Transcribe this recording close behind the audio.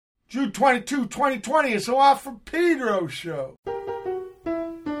June 22, 2020. It's a lot from Pedro Show.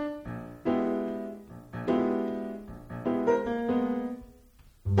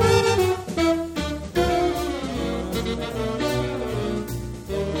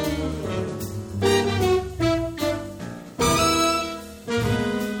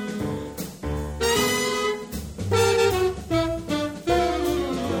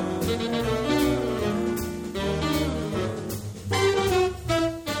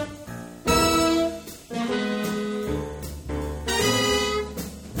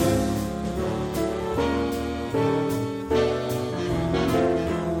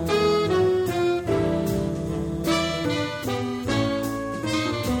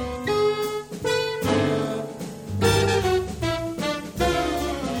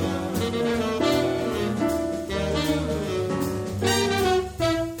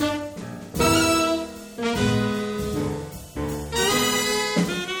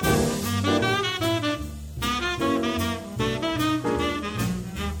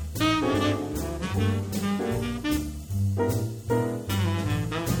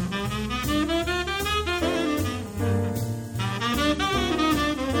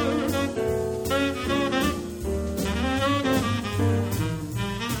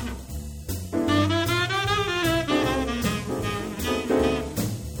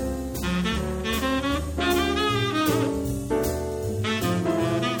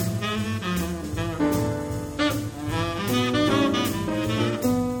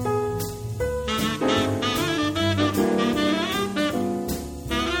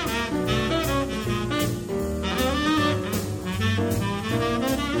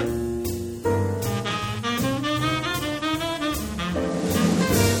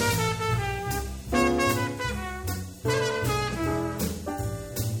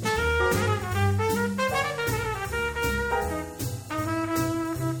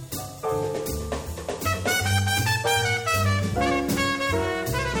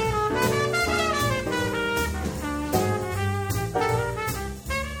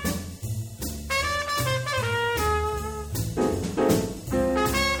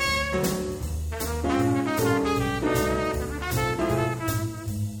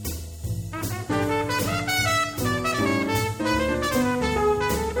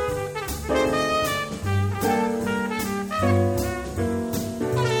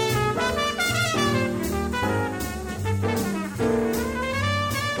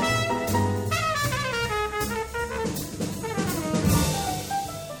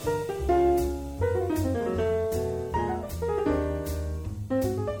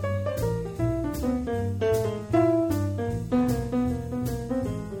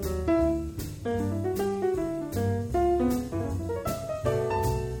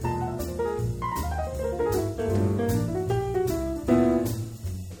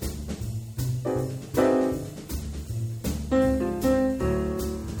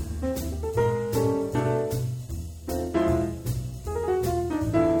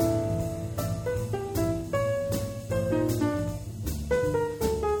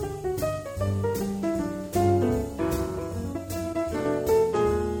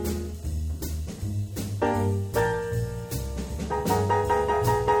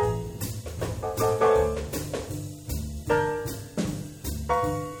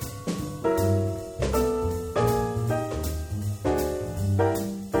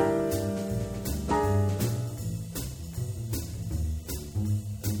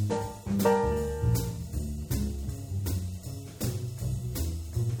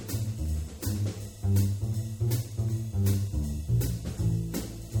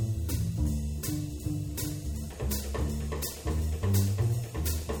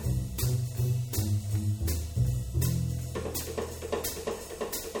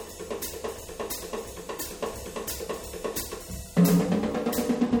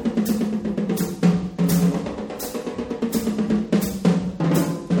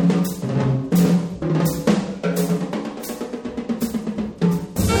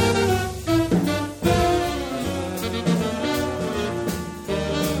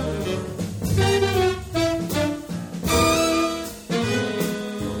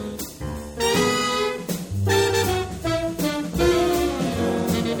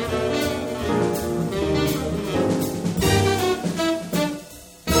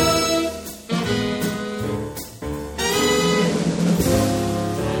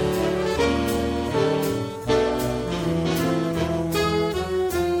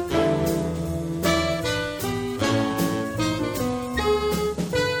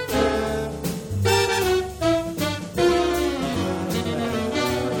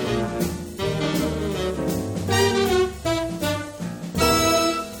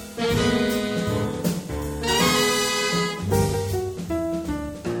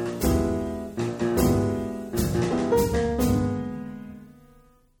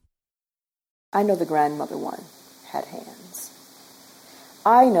 I know the grandmother one had hands.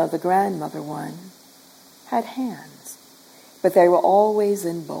 I know the grandmother one had hands, but they were always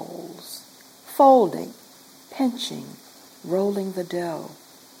in bowls, folding, pinching, rolling the dough,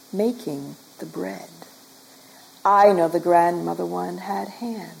 making the bread. I know the grandmother one had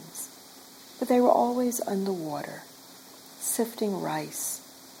hands, but they were always underwater, sifting rice,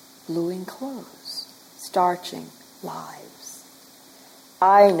 bluing clothes, starching lives.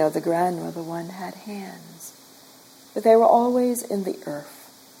 I know the grandmother one had hands, but they were always in the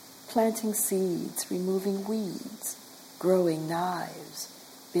earth, planting seeds, removing weeds, growing knives,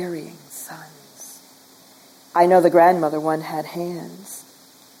 burying sons. I know the grandmother one had hands,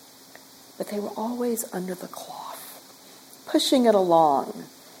 but they were always under the cloth, pushing it along,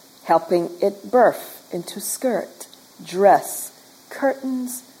 helping it birth into skirt, dress,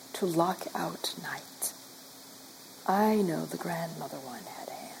 curtains to lock out night. I know the grandmother one had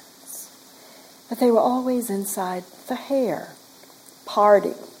hands, but they were always inside the hair,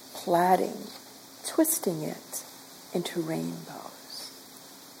 parting, plaiting, twisting it into rainbows.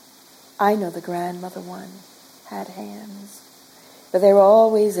 I know the grandmother one had hands, but they were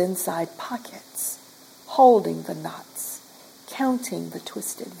always inside pockets, holding the knots, counting the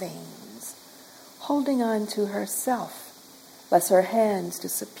twisted veins, holding on to herself, lest her hands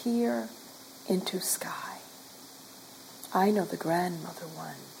disappear into sky. I know the grandmother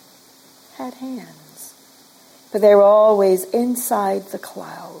one had hands, but they were always inside the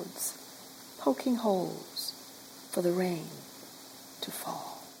clouds, poking holes for the rain to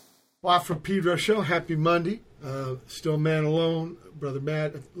fall. Well, from Pedro Show, happy Monday. Still man alone. Brother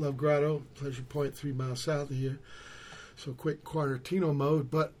Matt at Love Grotto, Pleasure Point, 3 miles south of here. So quick quarantino mode,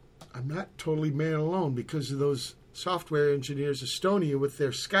 but I'm not totally man alone because of those software engineers Estonia with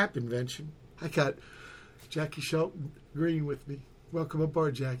their Skype invention. I got Jaki Shelton agreeing with me. Welcome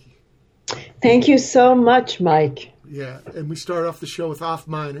aboard, Jaki. Thank you so much, Mike. Yeah, and we start off the show with Off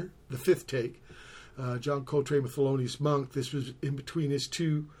Minor, the fifth take. John Coltrane with Thelonious Monk. This was in between his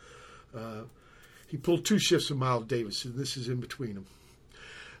two. He pulled 2 shifts of Miles Davis, and this is in between them.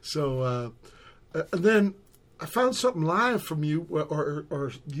 So, and then I found something live from you,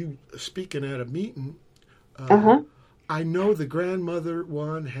 or you speaking at a meeting. I know the grandmother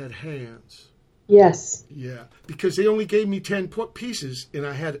one had hands. Yes. Yeah, because they only gave me 10 pieces, and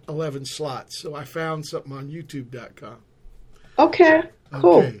I had 11 slots. So I found something on YouTube.com. Okay,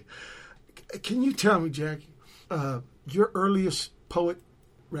 cool. Okay. Can you tell me, Jaki, your earliest poet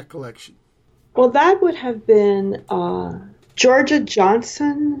recollection? Well, that would have been Georgia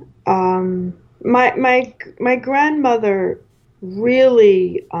Johnson. My grandmother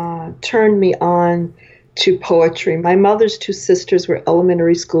really turned me on to poetry. My mother's 2 sisters were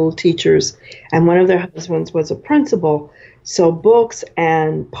elementary school teachers, and one of their husbands was a principal. So books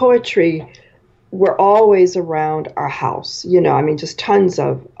and poetry were always around our house. You know, I mean, just tons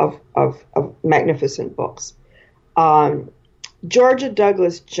of magnificent books. Georgia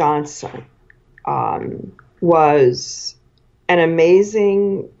Douglas Johnson was an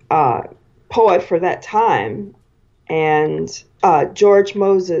amazing poet for that time, and George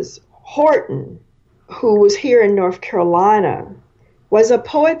Moses Horton, who was here in North Carolina, was a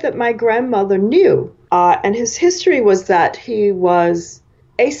poet that my grandmother knew, and his history was that he was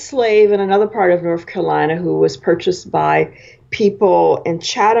a slave in another part of North Carolina who was purchased by people in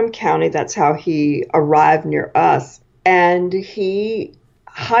Chatham County. That's how he arrived near us, and he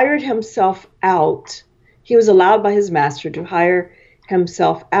hired himself out. He was allowed by his master to hire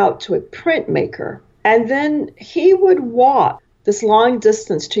himself out to a printmaker. And then he would walk this long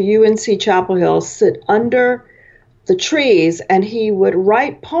distance to UNC Chapel Hill, sit under the trees, and he would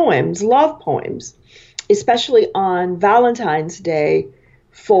write poems, love poems, especially on Valentine's Day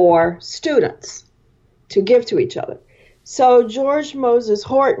for students to give to each other. So George Moses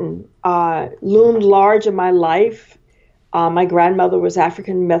Horton loomed large in my life. My grandmother was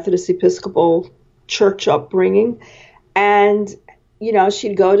African Methodist Episcopal church upbringing, and you know,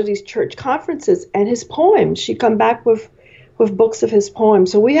 she'd go to these church conferences, and his poems, she'd come back with books of his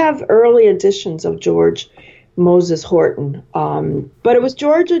poems. So we have early editions of George Moses Horton. But it was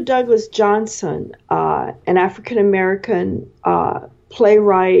Georgia Douglas Johnson, an African-American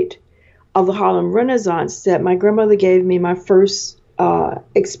playwright of the Harlem Renaissance, that my grandmother gave me my first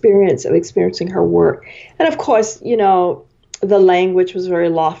experience of experiencing her work. And of course, you know, the language was very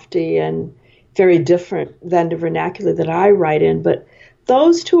lofty and very different than the vernacular that I write in. But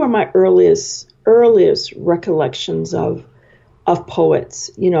those two are my earliest recollections of poets,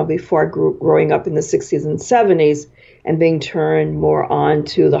 you know, before growing up in the 60s and 70s and being turned more on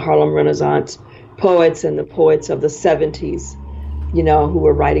to the Harlem Renaissance poets and the poets of the 70s, you know, who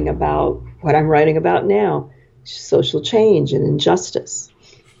were writing about what I'm writing about now, social change and injustice.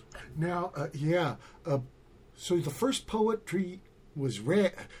 Now, so the first poetry was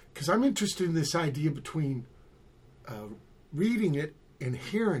read, because I'm interested in this idea between reading it and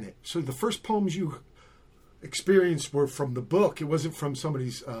hearing it. So the first poems you experienced were from the book. It wasn't from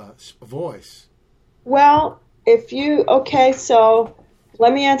somebody's voice. Well, so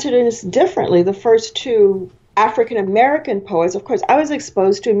let me answer this differently. The first two African-American poets, of course, I was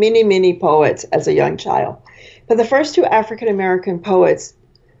exposed to many, many poets as a young child. But the first two African-American poets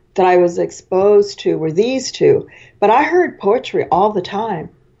that I was exposed to were these two. But I heard poetry all the time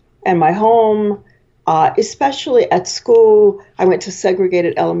in my home, especially at school. I went to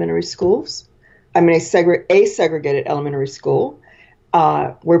segregated elementary schools. A segregated elementary school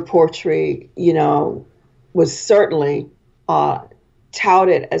where poetry, was certainly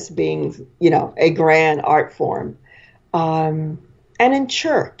touted as being, a grand art form. And in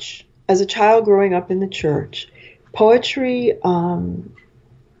church, as a child growing up in the church, poetry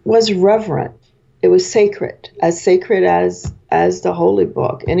was reverent. It was sacred as the holy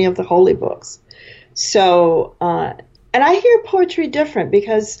book, any of the holy books. So, and I hear poetry different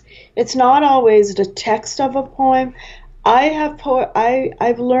because it's not always the text of a poem.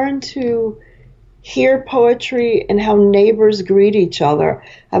 I've learned to hear poetry and how neighbors greet each other.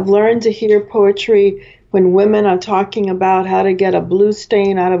 I've learned to hear poetry when women are talking about how to get a blue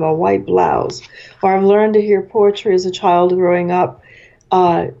stain out of a white blouse. Or I've learned to hear poetry as a child growing up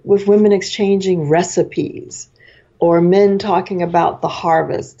with women exchanging recipes, or men talking about the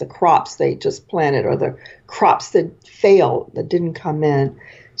harvest, the crops they just planted, or the crops that failed, that didn't come in.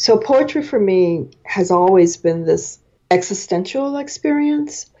 So poetry for me has always been this existential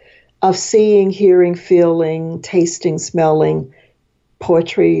experience of seeing, hearing, feeling, tasting, smelling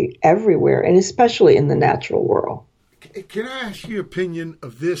poetry everywhere, and especially in the natural world. Can I ask your opinion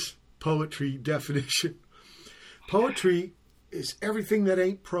of this poetry definition? Poetry is everything that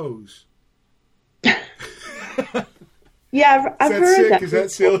ain't prose. Yeah, I've heard that. Is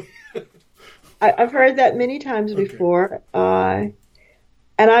that silly? I've heard that many times before, and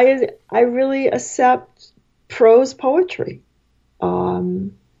I really accept prose poetry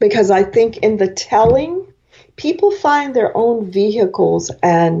because I think in the telling, people find their own vehicles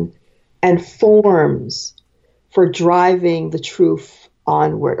and forms for driving the truth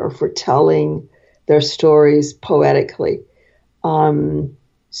onward, or for telling their stories poetically.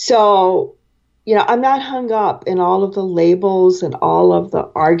 So, I'm not hung up in all of the labels and all of the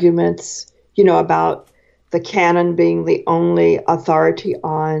arguments, about the canon being the only authority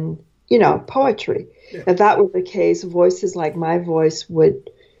on, poetry. Yeah. If that were the case, voices like my voice would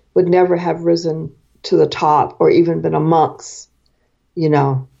never have risen to the top or even been amongst,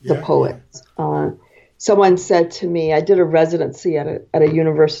 the poets. Yeah. Someone said to me, I did a residency at a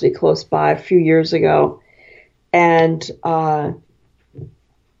university close by a few years ago, and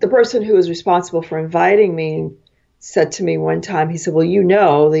the person who was responsible for inviting me said to me one time, he said, well,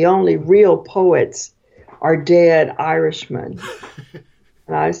 the only real poets are dead Irishmen.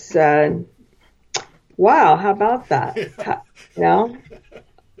 And I said, wow, how about that?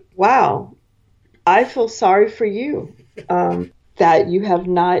 Wow, I feel sorry for you that you have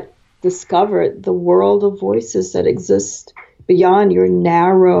not discovered the world of voices that exist beyond your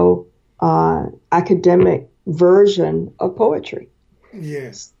narrow academic version of poetry.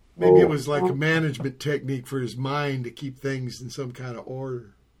 Yes. Maybe it was like a management technique for his mind to keep things in some kind of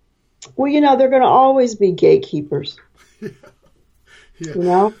order. Well, they're going to always be gatekeepers.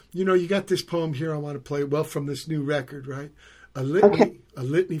 Yeah. You got this poem here I want to play, from this new record, right? A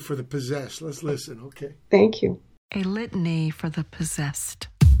litany for the possessed. Let's listen, okay? Thank you. A litany for the possessed.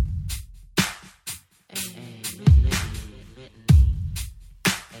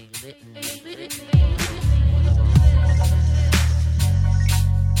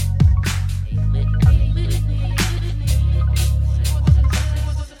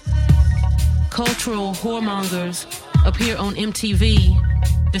 Cultural whoremongers appear on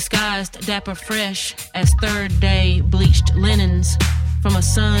MTV, disguised dapper fresh as third-day bleached linens from a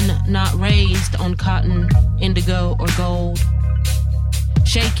sun not raised on cotton, indigo, or gold.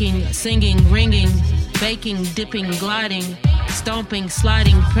 Shaking, singing, ringing, baking, dipping, gliding, stomping,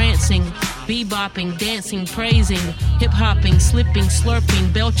 sliding, prancing, bebopping, dancing, praising, hip-hopping, slipping,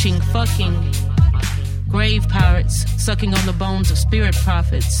 slurping, belching, fucking. Grave pirates sucking on the bones of spirit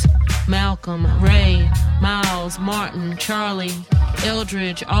prophets. Malcolm, Ray, Miles, Martin, Charlie,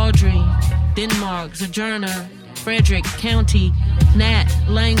 Eldridge, Audrey, Denmark, Sojourner, Frederick, County, Nat,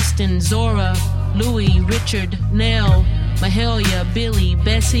 Langston, Zora, Louis, Richard, Nell, Mahalia, Billy,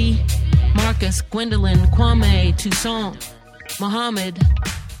 Bessie, Marcus, Gwendolyn, Kwame, Toussaint, Muhammad,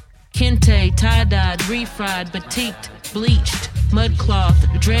 Kente, tie-dyed, refried, batiqued, bleached,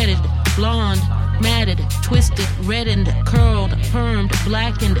 mudcloth, dreaded, blonde, matted, twisted, reddened, curled, permed,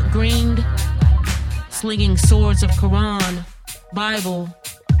 blackened, greened, slinging swords of Quran, Bible,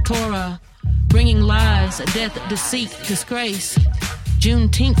 Torah, bringing lies, death, deceit, disgrace,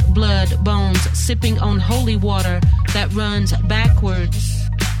 Juneteenth blood bones, sipping on holy water that runs backwards.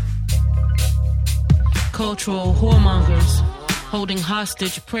 Cultural whoremongers, holding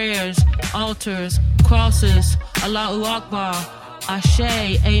hostage prayers, altars, crosses, Allahu Akbar,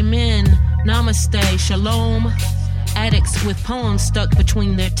 Ashe, Amen, Namaste, Shalom. Addicts with poems stuck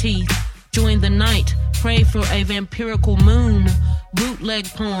between their teeth. Join the night, pray for a vampirical moon. Bootleg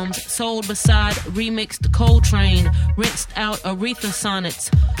poems sold beside remixed coltrane, rinsed out Aretha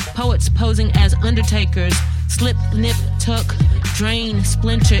sonnets. Poets posing as undertakers, slip, nip, tuck, drain,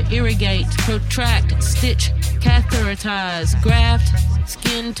 splinter, irrigate, protract, stitch, catheterize, graft,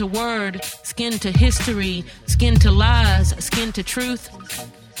 skin to word, skin to history, skin to lies, skin to truth,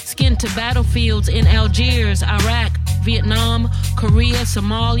 skin to battlefields in Algiers, Iraq, Vietnam, Korea,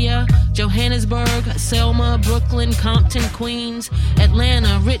 Somalia, Johannesburg, Selma, Brooklyn, Compton, Queens,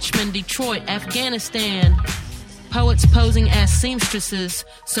 Atlanta, Richmond, Detroit, Afghanistan. Poets posing as seamstresses,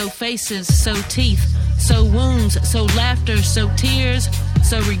 so faces, so teeth, so wounds, so laughter, so tears,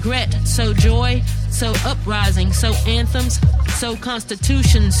 so regret, so joy, so uprising, so anthems, so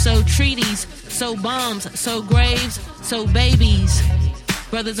constitutions, so treaties, so bombs, so graves, so babies.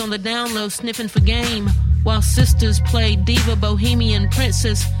 Brothers on the down low sniffing for game, while sisters play diva, bohemian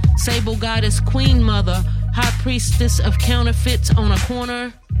princess, sable goddess, queen mother, high priestess of counterfeits on a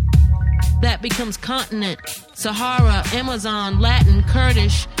corner. That becomes continent, Sahara, Amazon, Latin,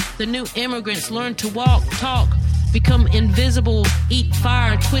 Kurdish. The new immigrants learn to walk, talk, become invisible, eat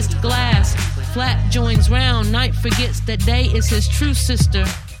fire, twist glass. Flat joins round, night forgets that day is his true sister.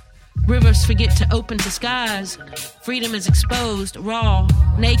 Rivers forget to open to skies. Freedom is exposed, raw,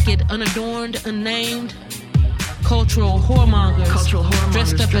 naked, unadorned, unnamed. Cultural whoremongers,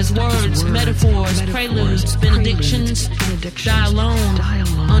 dressed up as words, metaphors, preludes, benedictions, die alone,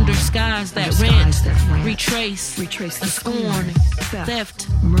 under skies that rant, retrace, a scorn, theft,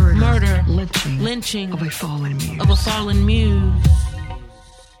 murder, lynching of a fallen muse.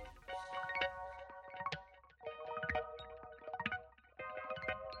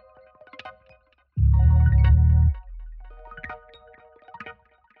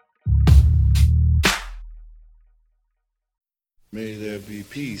 May there be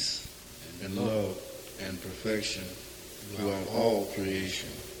peace and love and perfection throughout all creation,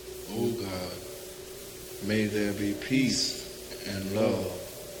 O God. May there be peace and love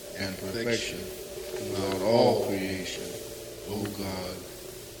and perfection throughout all creation, O God.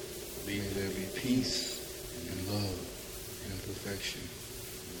 May there be peace and love and perfection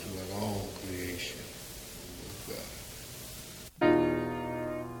throughout all creation, O God.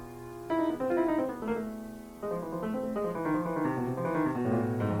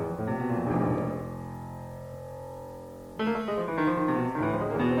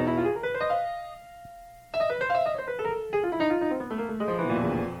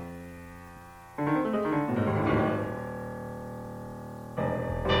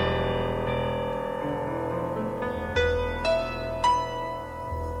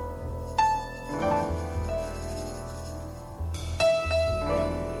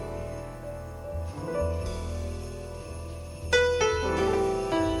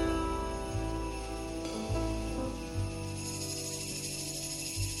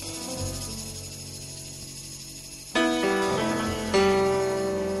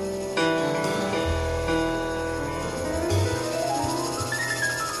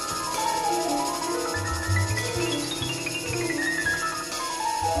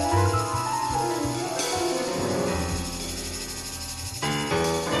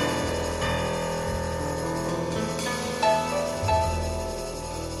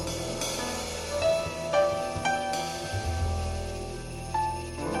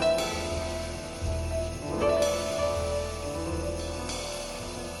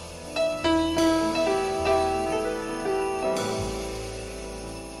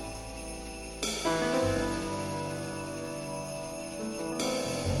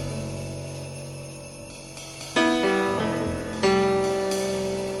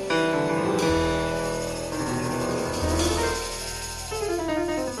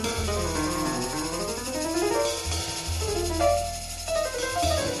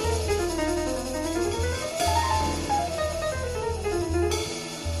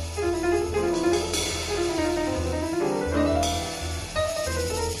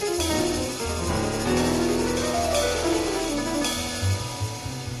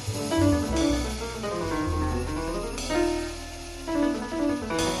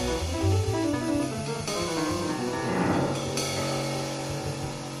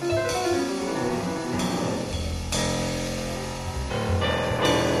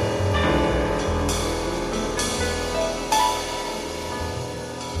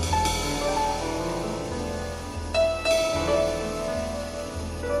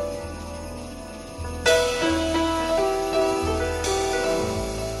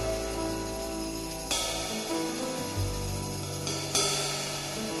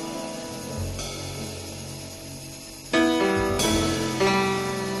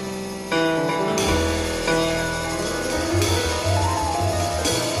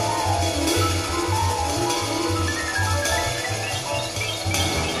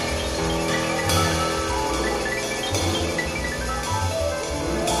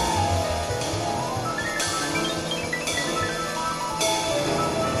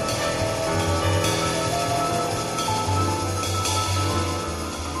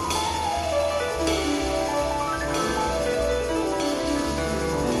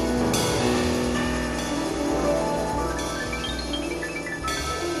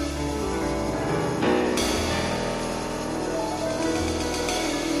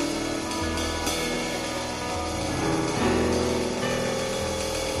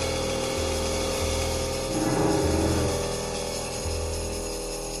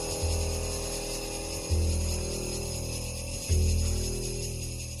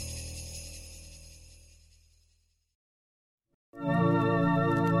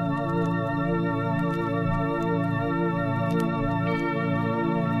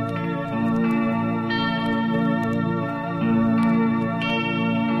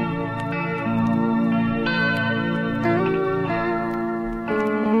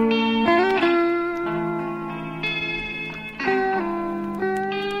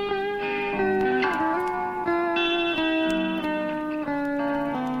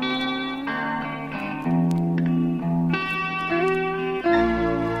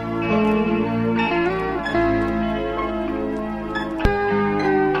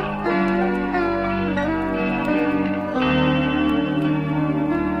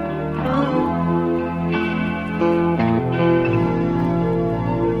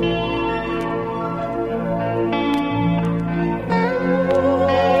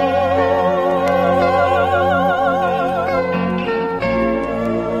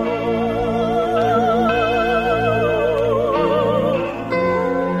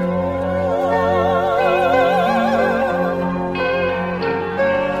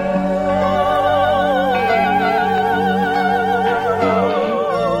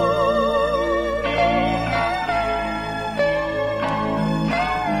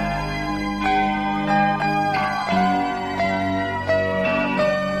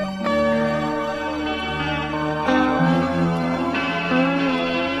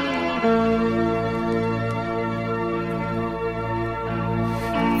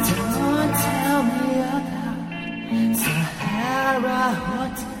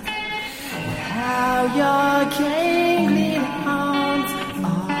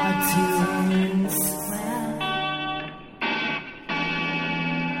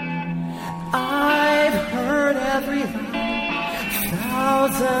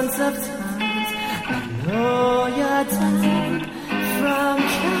 thousands of times. I know you're down from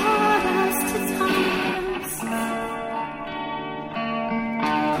colors to times.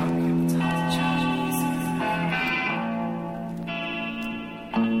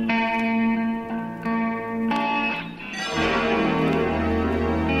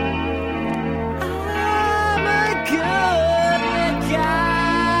 I'm a good guy,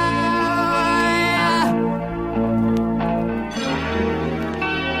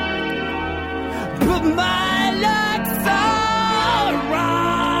 but my luck's alright.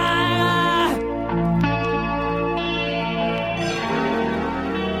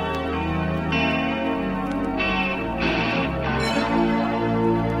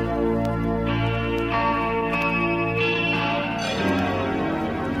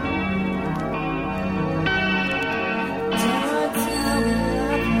 Don't tell me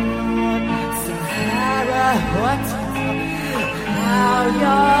about Sahara Hotel, how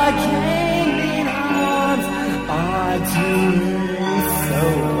your gaming arms are doing so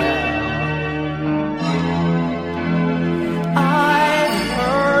well. I've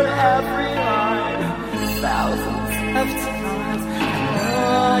heard every line thousands of times.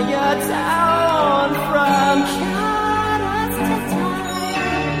 Oh, you're down from colors to times.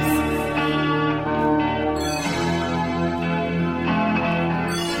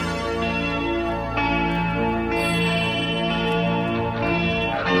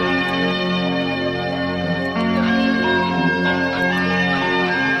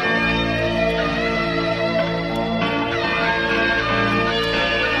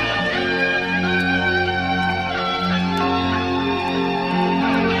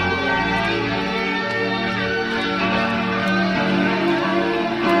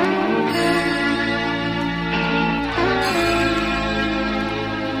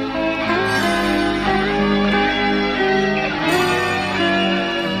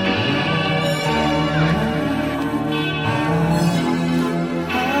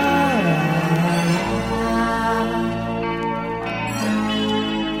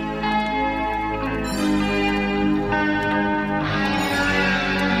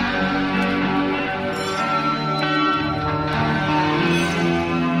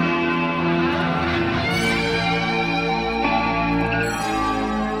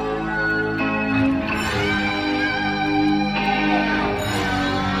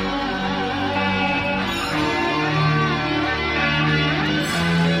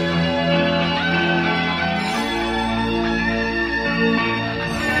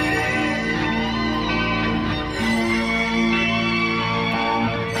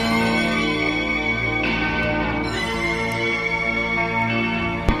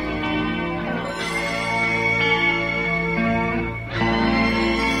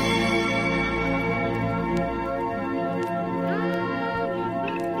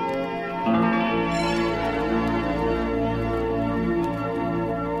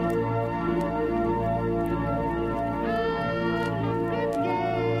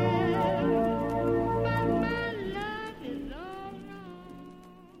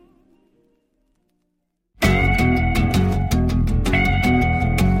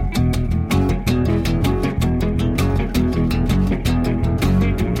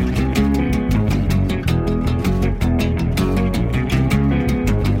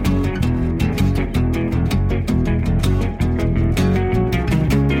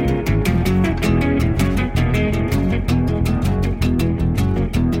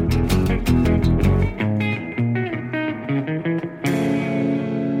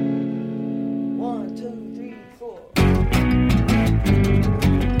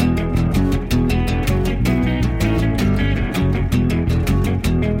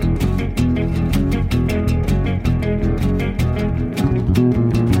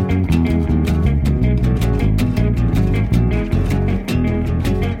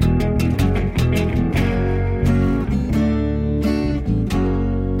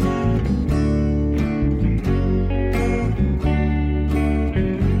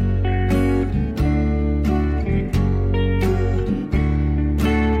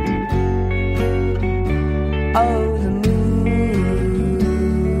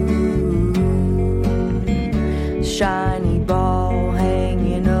 shiny ball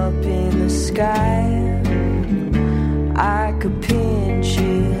hanging up in the sky. I could pinch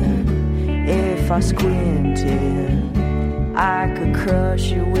it if I squinted. I could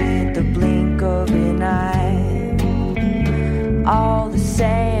crush it with the blink of an eye. All the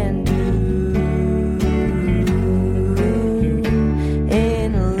sand dunes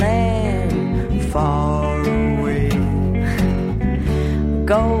in a land far away.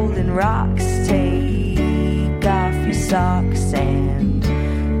 Golden rocks, take off your socks and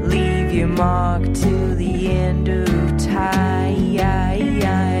mark till the end of time.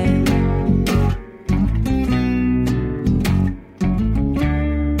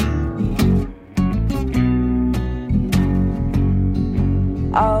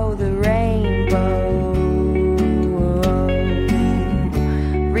 Oh, the rainbow,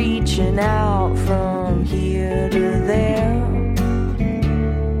 reaching out from here to there.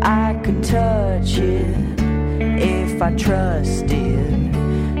 I could touch it if I trusted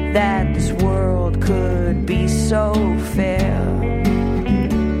that this world could be so fair.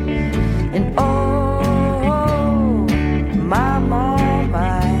 And oh, my,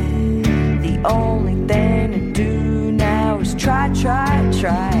 the only thing to do now is try and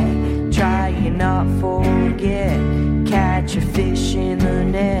not forget. Catch a fish in the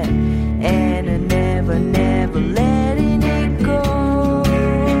net and never letting it go.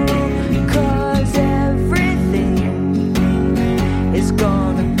 'Cause everything is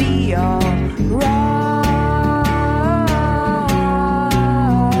gonna be alright.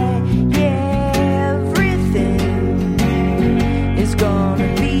 Yeah, everything is gonna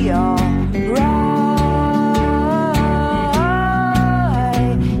be alright.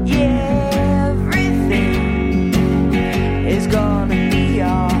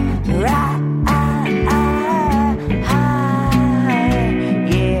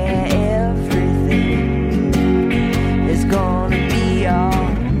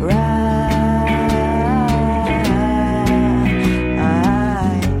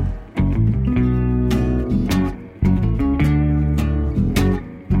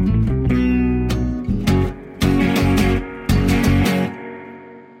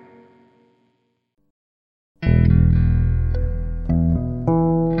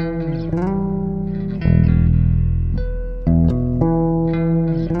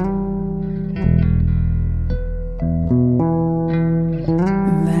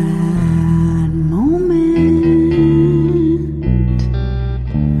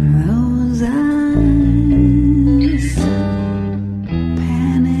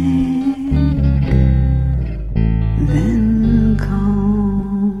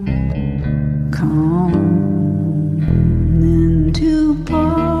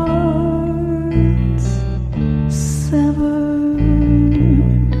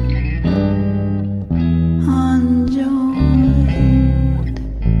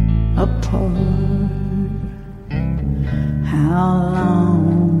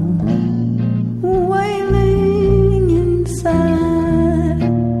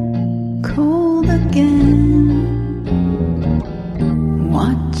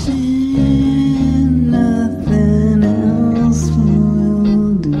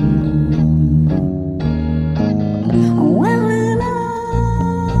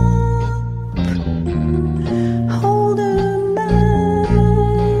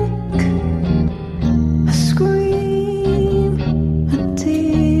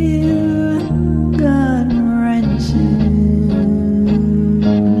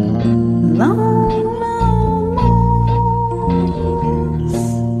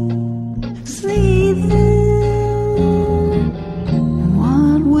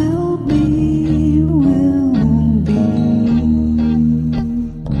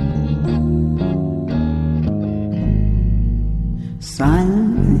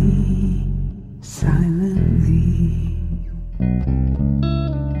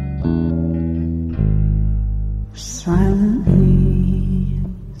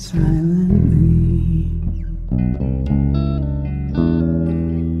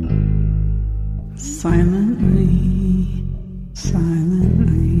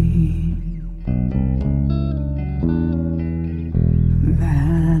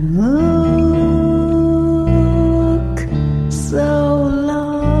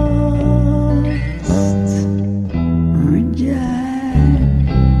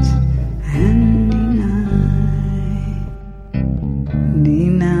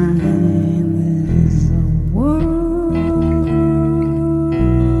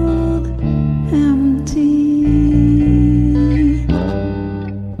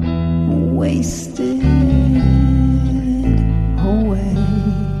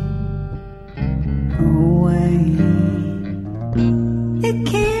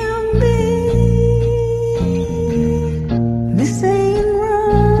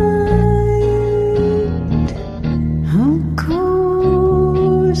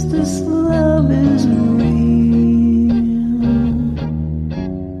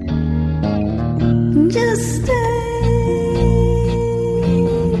 Just stay.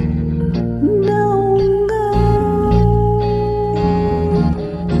 No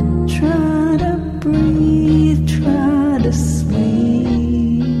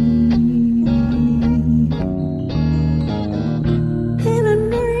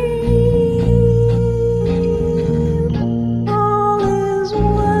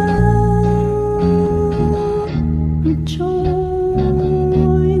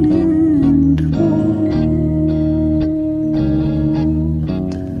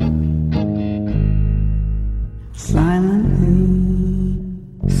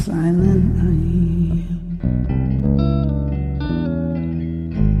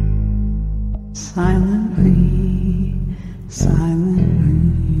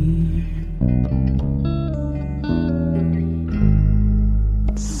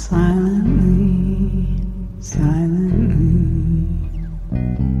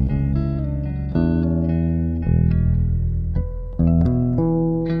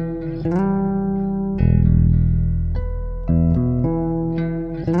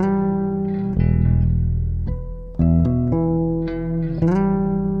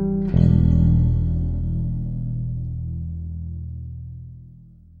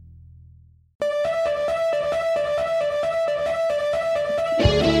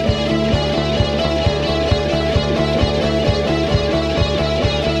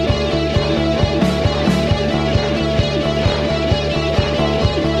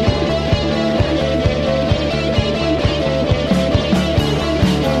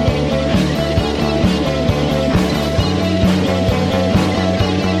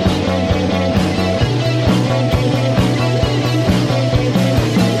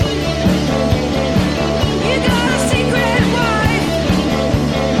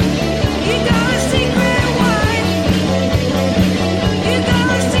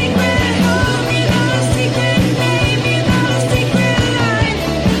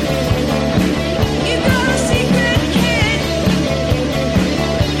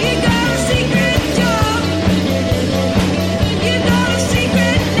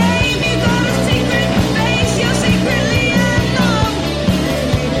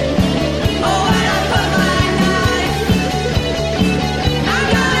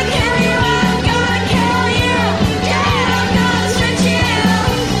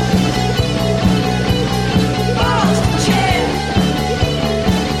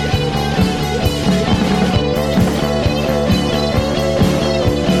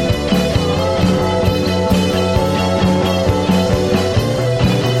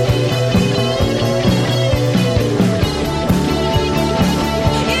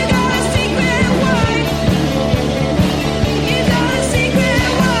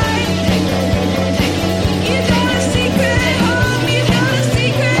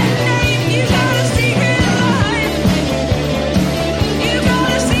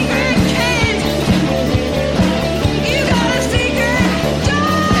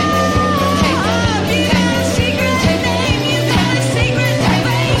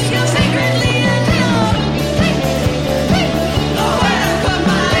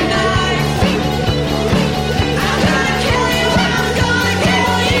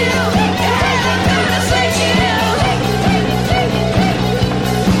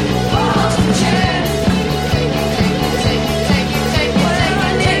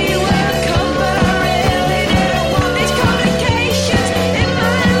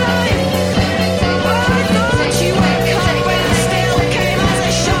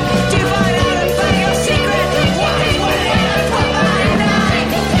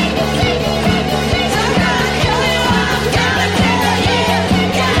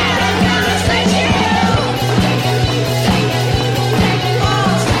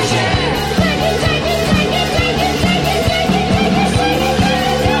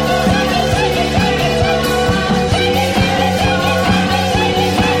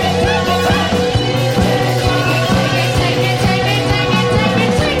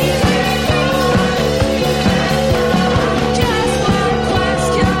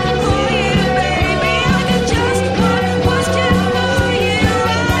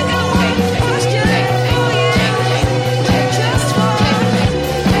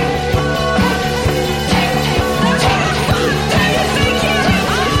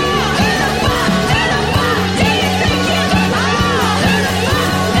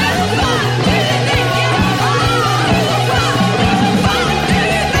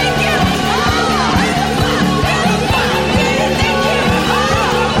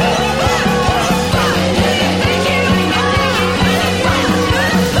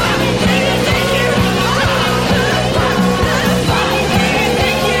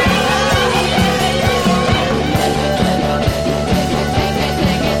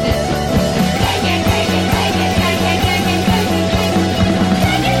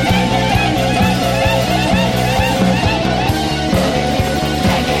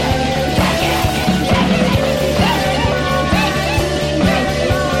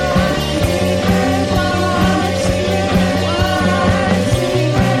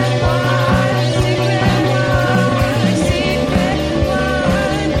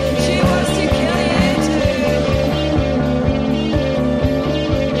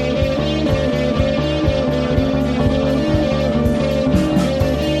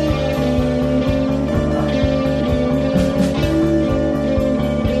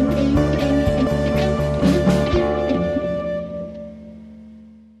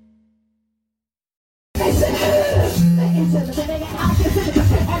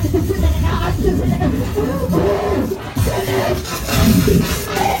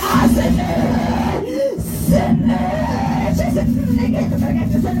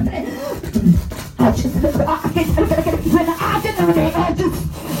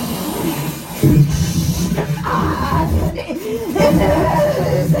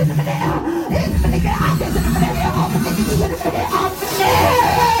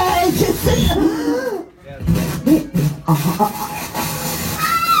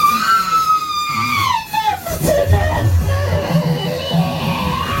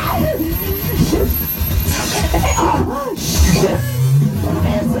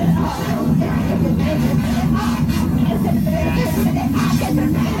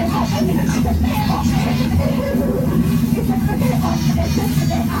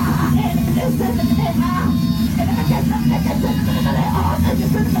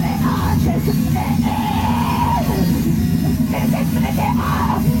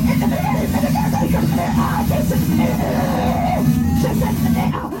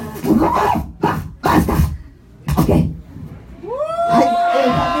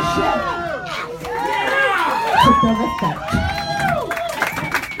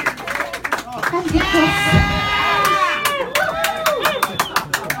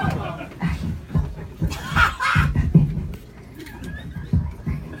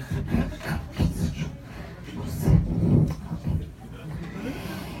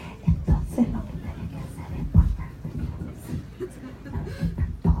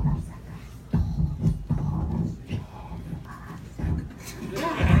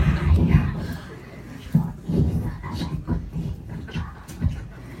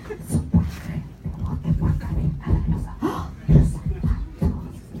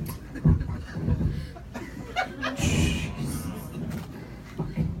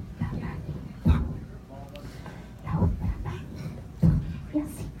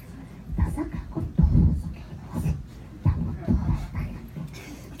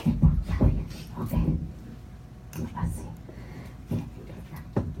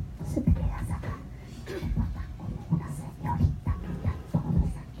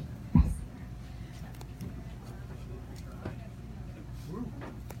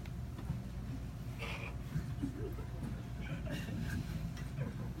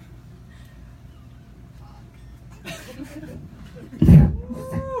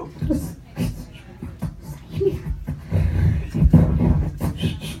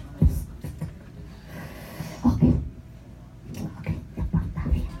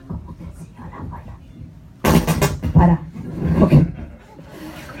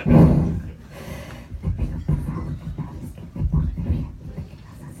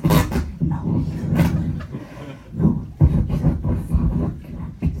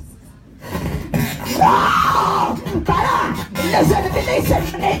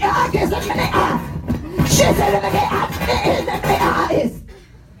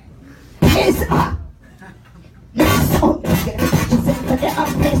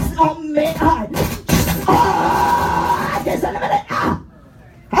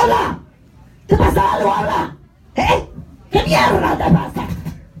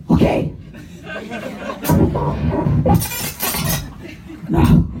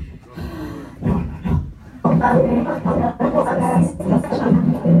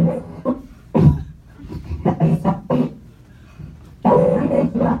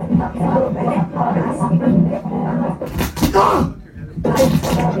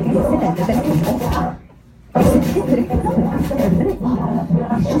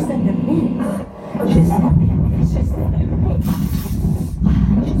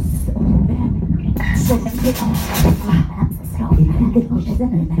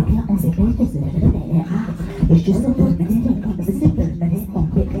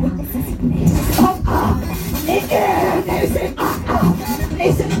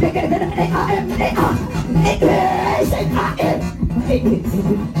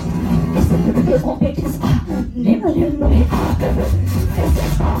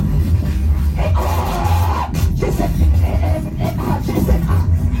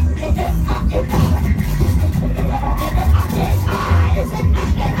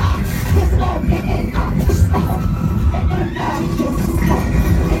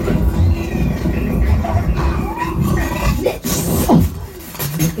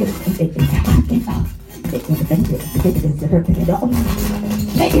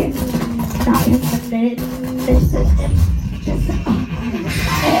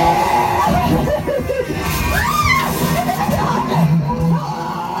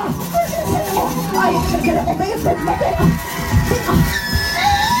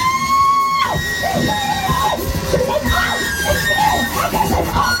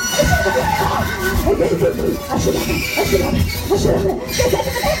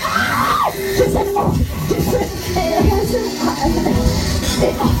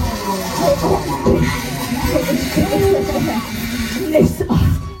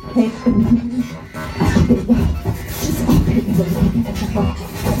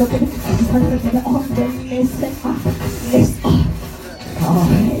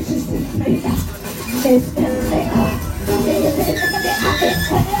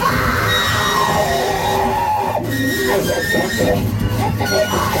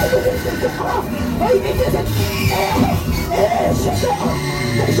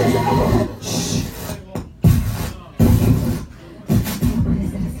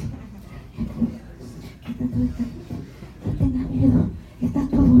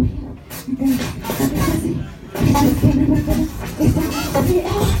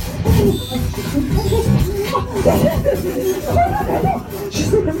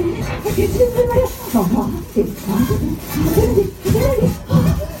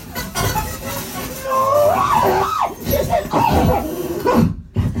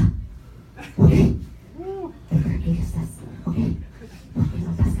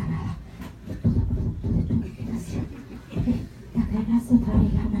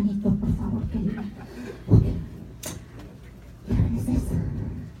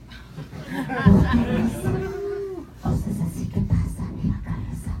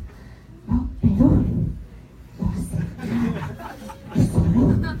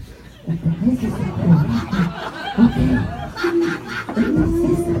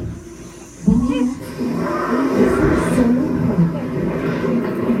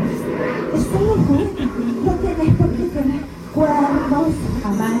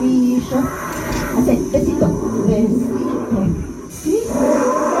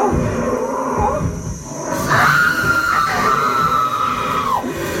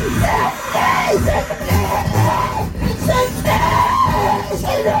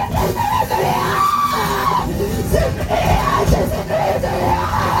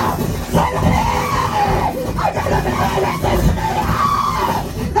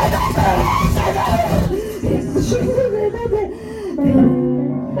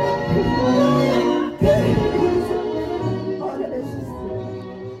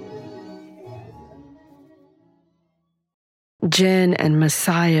Jinn and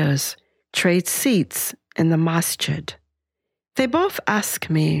messiahs trade seats in the masjid. They both ask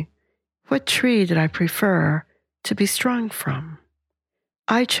me, what tree did I prefer to be strung from?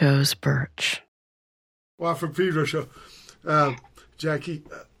 I chose birch. Well, from Pedro Show, Jackie,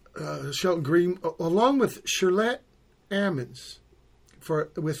 Shelton Green, along with Shirlette Ammons,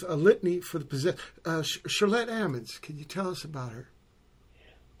 with a litany for the possessed. Shirlette Ammons, can you tell us about her?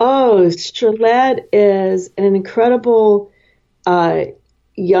 Oh, Shirlette is an incredible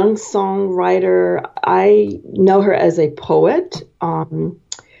young songwriter. I know her as a poet.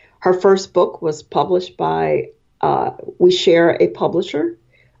 Her first book was published by We Share a publisher,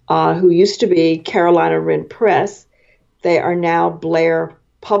 who used to be Carolina Wren Press. They are now Blair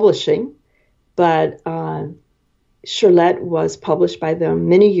Publishing, but Shirlette was published by them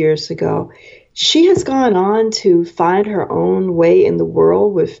many years ago. She has gone on to find her own way in the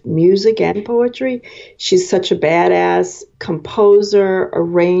world with music and poetry. She's such a badass composer,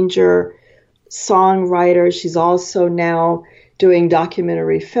 arranger, songwriter. She's also now doing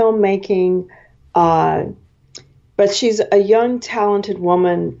documentary filmmaking. But she's a young, talented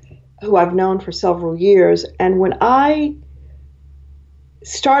woman who I've known for several years. And when I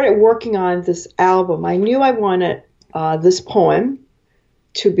started working on this album, I knew I wanted this poem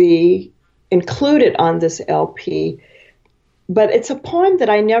to be included on this LP, but it's a poem that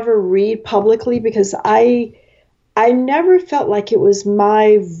I never read publicly because I never felt like it was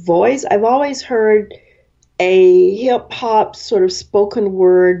my voice. I've always heard a hip-hop sort of spoken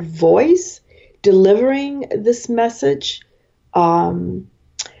word voice delivering this message, and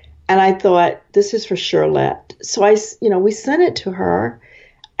I thought, this is for Shirlette. So we sent it to her,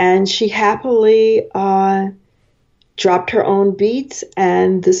 and she happily dropped her own beats,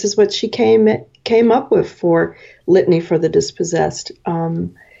 and this is what she came up with for Litany for the Dispossessed.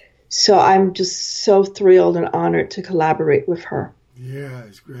 So I'm just so thrilled and honored to collaborate with her. Yeah,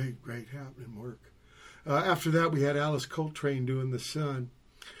 it's great happening work. After that, we had Alice Coltrane doing The Sun,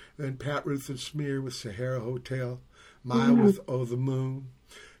 then Pat Ruthensmear with Sahara Hotel, Mayya with Oh the Moon,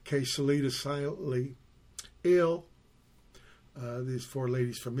 Ksolita Silently, Ill. These four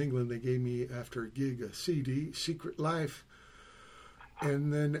ladies from England, they gave me after a gig a CD, Secret Life.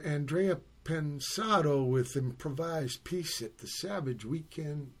 And then Andrea Pensado with Improvised Peace at the Savage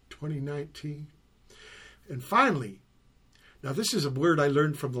Weekend 2019. And finally, now this is a word I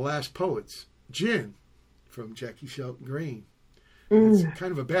learned from the last poets, djinn, from Jackie Shelton Green. It's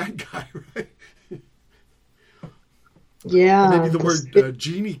kind of a bad guy, right? Yeah. Or maybe the word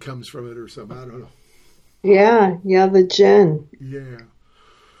genie comes from it or something, I don't know. Yeah, the djinn. Yeah.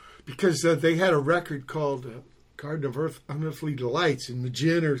 Because they had a record called Garden of Unearthly Delights, and the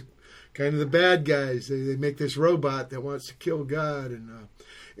djinn are kind of the bad guys. They make this robot that wants to kill God, and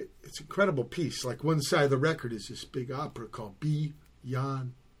it's an incredible piece. Like one side of the record is this big opera called Be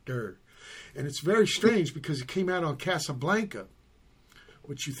Yonder. And it's very strange because it came out on Casablanca,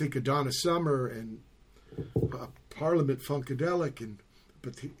 which you think of Donna Summer and Parliament Funkadelic,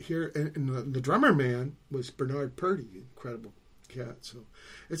 but here and the drummer man was Bernard Purdy, incredible cat. So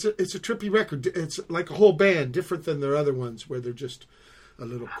it's a trippy record. It's like a whole band, different than their other ones where they're just a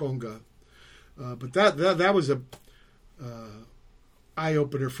little conga. But that was a eye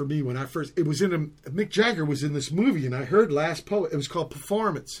opener for me when I first. It was Mick Jagger was in this movie, and I heard Last Poet. It was called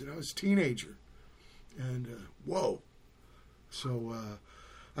Performance, and I was a teenager, and whoa. So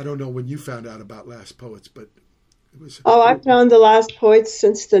I don't know when you found out about Last Poets, but it was. Oh, I've known the Last Poets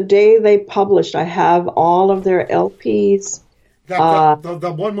since the day they published. I have all of their LPs.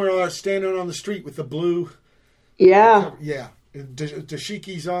 The one where I was standing on the street with the blue. Yeah. Yeah. And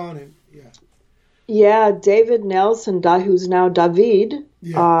dashiki's on, and yeah. Yeah, David Nelson, who's now David,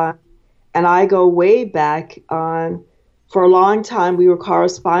 Yeah. and I go way back. For a long time, we were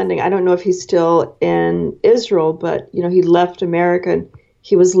corresponding. I don't know if he's still in Israel, but he left America and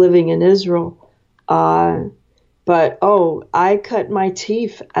he was living in Israel. But I cut my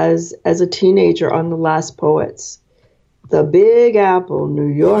teeth as a teenager on the Last Poets. The Big Apple, New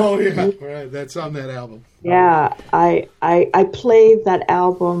York. Oh yeah, right. That's on that album. Yeah, I played that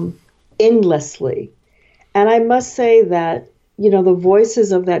album endlessly. And I must say that, the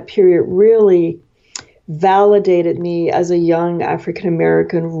voices of that period really validated me as a young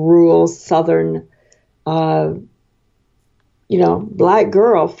African-American, rural, Southern, Black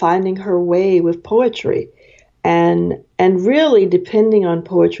girl finding her way with poetry and really depending on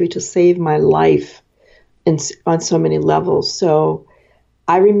poetry to save my life on so many levels. So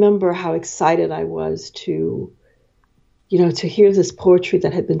I remember how excited I was to hear this poetry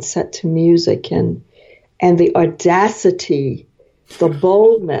that had been set to music and the audacity, the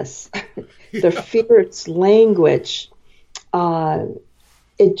boldness, the fierce language.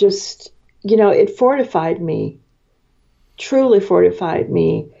 It just, it fortified me, truly fortified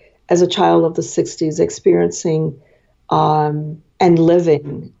me as a child of the 60s, experiencing and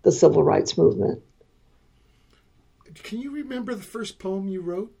living the civil rights movement. Can you remember the first poem you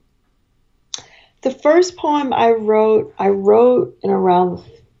wrote? The first poem I wrote in around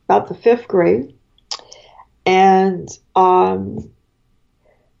about the 5th grade. And,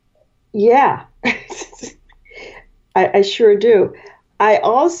 yeah, I sure do. I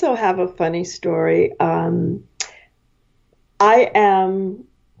also have a funny story. My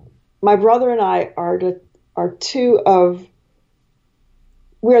brother and I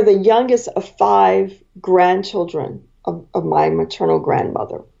we're the youngest of 5 grandchildren of my maternal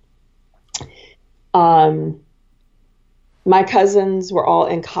grandmother. My cousins were all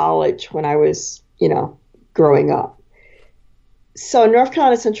in college when I was, growing up. So North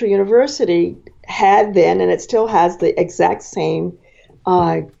Carolina Central University had then, and it still has, the exact same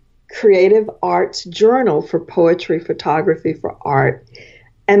creative arts journal for poetry, photography, for art.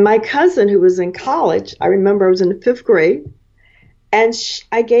 And my cousin, who was in college, I remember I was in the 5th grade, and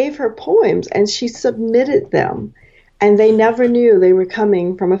I gave her poems, and she submitted them, and they never knew they were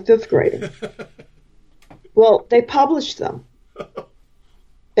coming from a 5th grader. Well, they published them.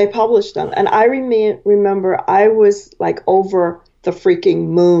 And I remember I was like over the freaking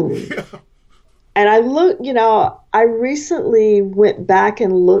moon. And I looked, I recently went back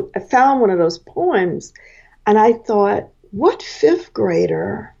and looked, I found one of those poems, and I thought, what 5th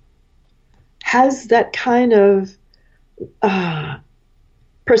grader has that kind of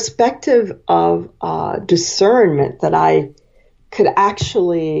perspective of discernment that I could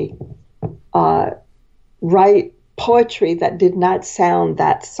actually write poetry that did not sound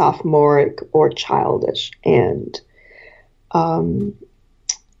that sophomoric or childish. And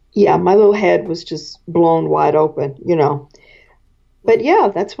my little head was just blown wide open, But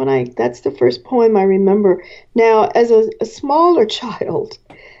yeah, that's the first poem I remember. Now, as a smaller child,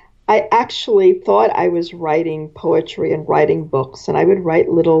 I actually thought I was writing poetry and writing books, and I would write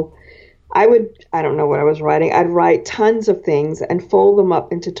I don't know what I was writing. I'd write tons of things and fold them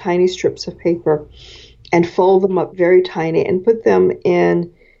up into tiny strips of paper and fold them up very tiny and put them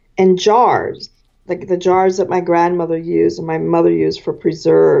in jars, like the jars that my grandmother used and my mother used for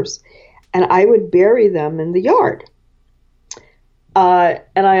preserves. And I would bury them in the yard. And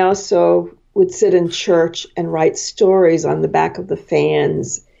I also would sit in church and write stories on the back of the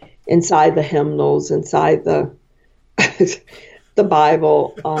fans, inside the hymnals, inside the the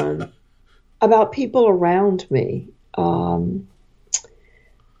Bible. about people around me. I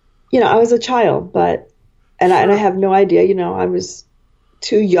was a child, and I have no idea, I was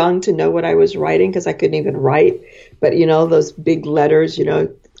too young to know what I was writing because I couldn't even write. But, those big letters,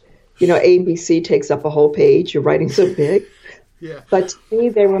 ABC takes up a whole page. You're writing so big. Yeah. But to me,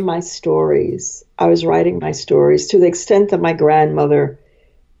 they were my stories. I was writing my stories to the extent that my grandmother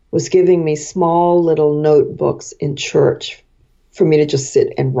was giving me small little notebooks in church for me to just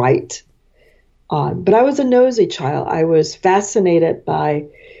sit and write. But I was a nosy child. I was fascinated by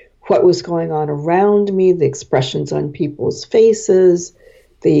what was going on around me, the expressions on people's faces,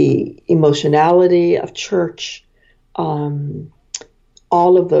 the emotionality of church, all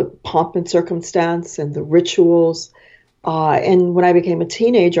of the pomp and circumstance and the rituals. And when I became a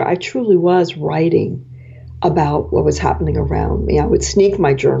teenager, I truly was writing about what was happening around me. I would sneak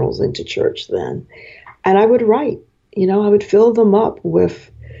my journals into church then, and I would write. I would fill them up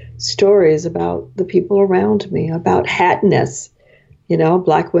with stories about the people around me, about hatness,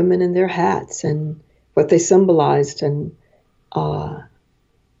 Black women in their hats and what they symbolized and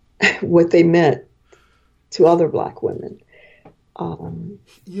what they meant to other Black women.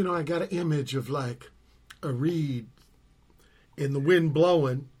 I got an image of like a reed and the wind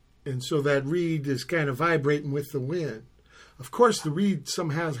blowing, and so that reed is kind of vibrating with the wind. Of course, the reed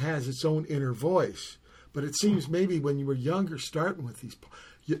somehow has its own inner voice, but it seems maybe when you were younger, starting with these,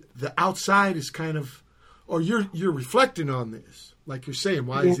 the outside is kind of, or you're reflecting on this, like you're saying,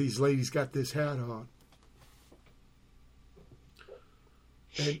 why is these ladies got this hat on?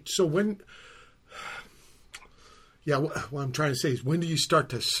 And so what I'm trying to say is, when do you start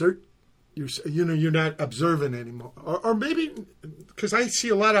to assert? You're not observant anymore, or maybe because I see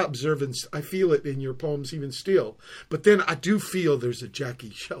a lot of observance. I feel it in your poems even still, but then I do feel there's a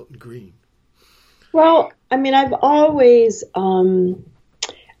Jackie Shelton Green. Well, I've always, and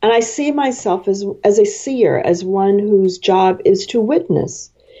I see myself as a seer, as one whose job is to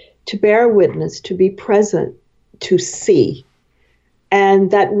witness, to bear witness, to be present, to see.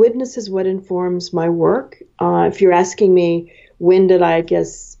 And that witness is what informs my work. If you're asking me, when did I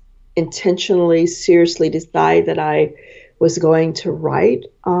intentionally, seriously decide that I was going to write?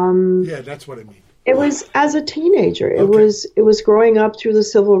 That's what I mean. It was as a teenager. Okay. It was growing up through the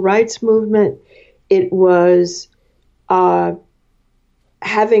civil rights movement. It was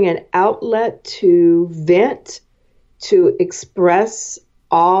having an outlet to vent, to express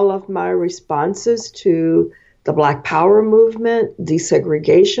all of my responses to the Black Power movement,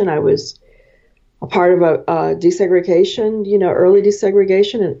 desegregation. I was a part of a desegregation, early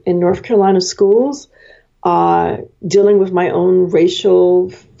desegregation in North Carolina schools, dealing with my own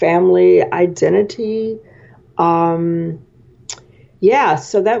racial family identity. So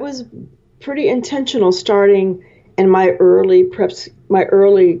that was pretty intentional starting in my early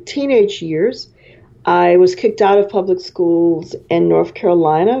teenage years. I was kicked out of public schools in North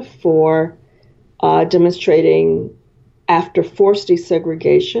Carolina for demonstrating after forced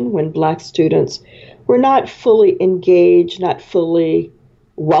desegregation, when Black students were not fully engaged, not fully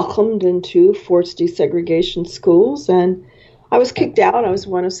welcomed into forced desegregation schools. And I was kicked out. I was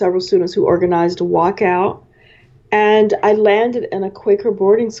one of several students who organized a walkout. And I landed in a Quaker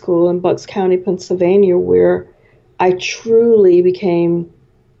boarding school in Bucks County, Pennsylvania, where I truly became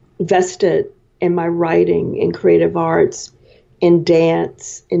vested in my writing, in creative arts, in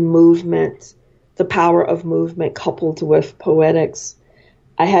dance, in movement, the power of movement coupled with poetics.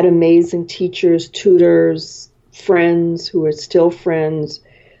 I had amazing teachers, tutors, friends who are still friends,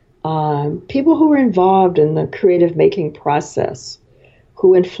 people who were involved in the creative making process,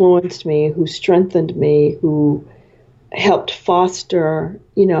 who influenced me, who strengthened me, who helped foster,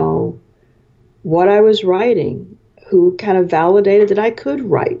 what I was writing, who kind of validated that I could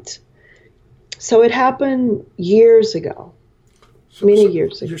write. So it happened years ago. Many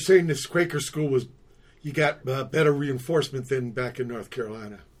years ago. You're saying this Quaker school you got better reinforcement than back in North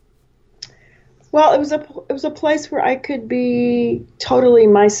Carolina. Well, it was a place where I could be totally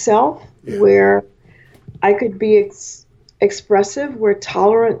myself, where I could be expressive, where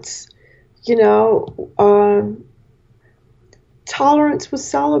tolerance, tolerance was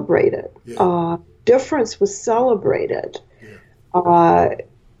celebrated. Difference was celebrated. We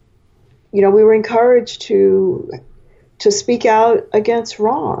were encouraged to speak out against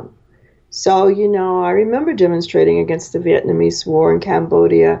wrong. So, I remember demonstrating against the Vietnamese War in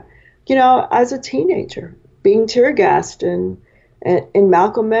Cambodia, as a teenager, being tear gassed in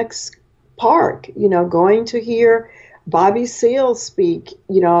Malcolm X Park, going to hear Bobby Seale speak,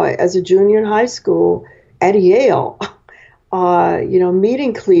 as a junior in high school at Yale,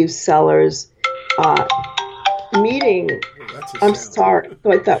 meeting Cleve Sellers, meeting. That's a I'm sound. sorry,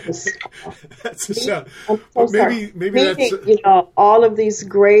 but that was. That's a sound. I'm so But sorry. maybe Meeting, that's. all of these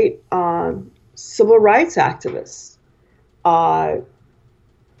great civil rights activists.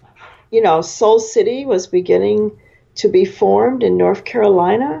 Soul City was beginning to be formed in North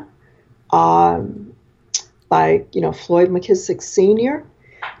Carolina by Floyd McKissick Sr.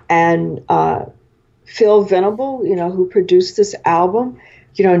 and Phil Venable, who produced this album,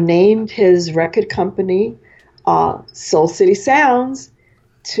 named his record company Soul City Sounds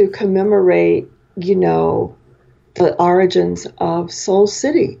to commemorate, the origins of Soul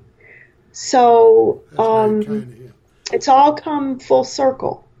City. So it's all come full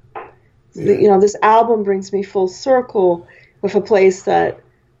circle. Yeah. This album brings me full circle with a place that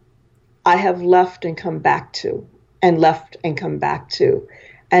I have left and come back to, and left and come back to.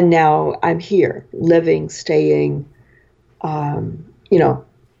 And now I'm here, living, staying,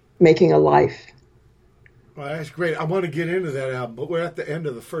 making a life. Well, that's great. I want to get into that album, but we're at the end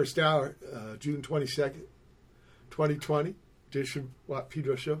of the first hour, June 22nd, 2020, edition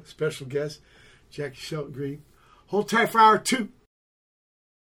Pedro Show. Special guest, Jackie Shelton Green. Hold tight for hour 2.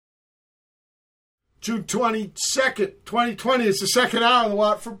 June 22nd, 2020 is the second hour of the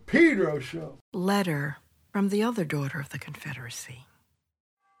Watt from Pedro Show. Letter from the other daughter of the Confederacy.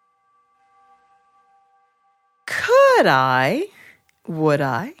 Would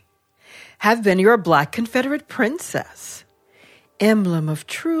I, have been your black Confederate princess, emblem of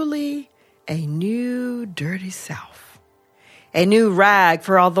truly a new dirty South, a new rag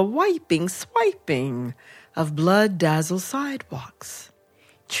for all the wiping, swiping of blood-dazzled sidewalks,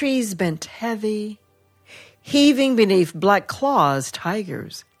 trees bent heavy, heaving beneath black claws,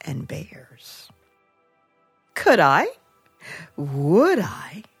 tigers, and bears. Would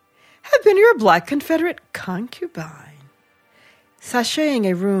I, have been your black Confederate concubine, sashaying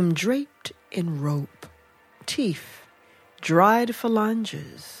a room draped in rope, teeth, dried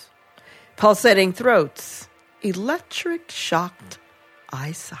phalanges, pulsating throats, electric shocked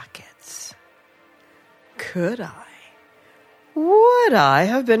eye sockets. Would I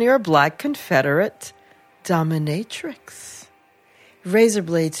have been your black Confederate dominatrix, razor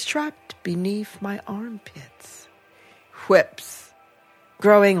blades trapped beneath my armpits, whips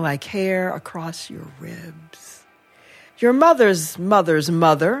growing like hair across your ribs, your mother's mother's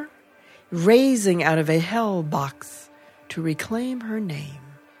mother raising out of a hell box to reclaim her name,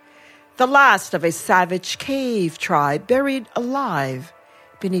 the last of a savage cave tribe buried alive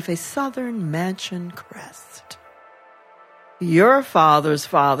beneath a southern mansion crest. Your father's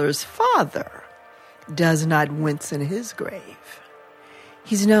father's father does not wince in his grave.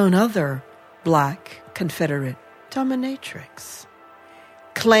 He's known other black Confederate dominatrix,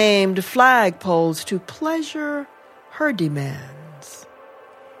 claimed flagpoles to pleasure her demands,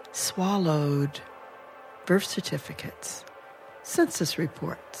 swallowed birth certificates, census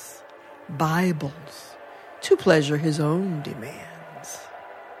reports, Bibles to pleasure his own demands.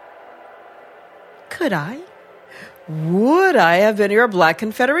 Would I have been your black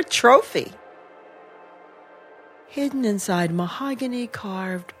Confederate trophy, hidden inside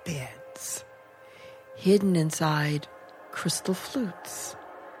mahogany-carved beds, hidden inside crystal flutes,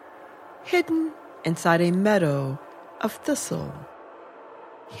 hidden inside a meadow of thistle,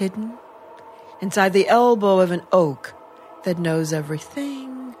 hidden inside the elbow of an oak that knows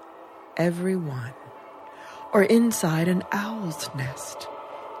everything, everyone, or inside an owl's nest,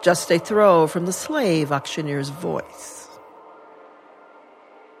 just a throw from the slave auctioneer's voice.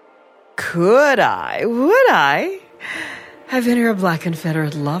 Would I have been your black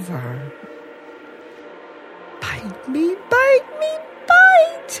Confederate lover? Bite me, bite me,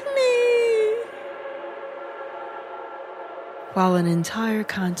 bite me! While an entire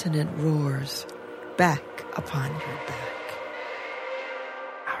continent roars back upon your back.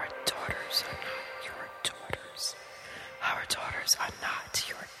 Our daughters are not your daughters. Our daughters are not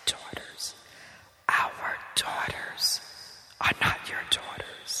your daughters. Our daughters are not your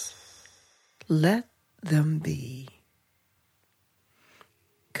daughters. Let them be.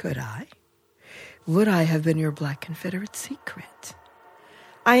 Would I have been your black Confederate secret?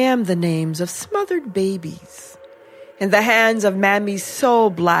 I am the names of smothered babies in the hands of mammies so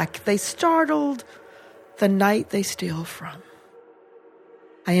black they startled the night they steal from.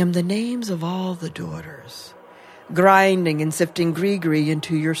 I am the names of all the daughters, grinding and sifting gree-gree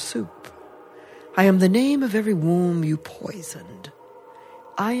into your soup. I am the name of every womb you poisoned.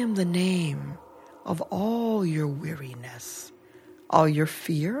 I am the name of all your weariness, all your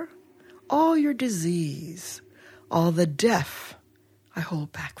fear, all your disease, all the death I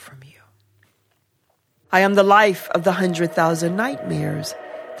hold back from you. I am the life of the 100,000 nightmares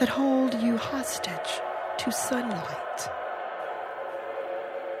that hold you hostage to sunlight.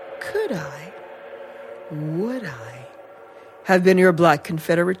 Could I, would I, have been your black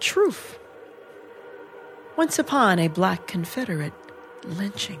Confederate truth? Once upon a black Confederate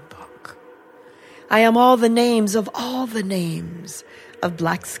lynching book. I am all the names of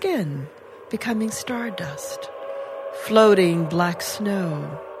black skin becoming stardust, floating black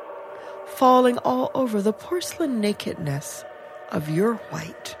snow, falling all over the porcelain nakedness of your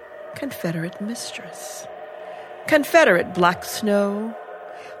white Confederate mistress. Confederate black snow,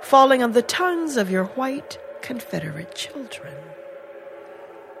 falling on the tongues of your white Confederate children.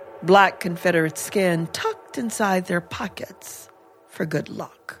 Black Confederate skin tucked inside their pockets for good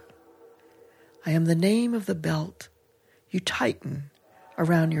luck. I am the name of the belt you tighten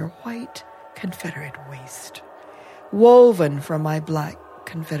around your white Confederate waist, woven from my black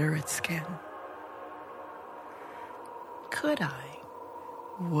Confederate skin. Could I,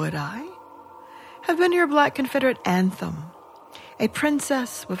 would I, have been your black Confederate anthem, a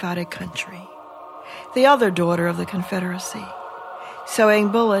princess without a country, the other daughter of the Confederacy, sewing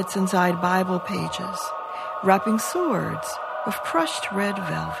bullets inside Bible pages, wrapping swords with crushed red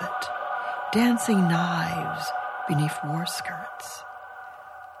velvet, dancing knives beneath war skirts.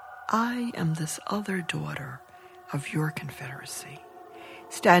 I am this other daughter of your Confederacy,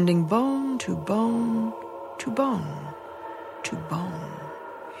 standing bone to bone to bone to bone,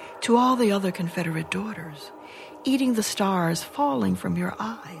 to all the other Confederate daughters, eating the stars falling from your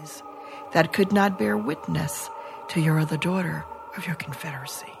eyes that could not bear witness to your other daughter of your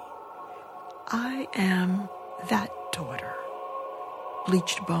Confederacy. I am that daughter,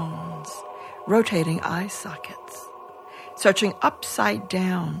 bleached bones, rotating eye sockets, searching upside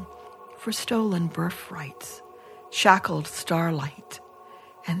down for stolen birthrights, shackled starlight,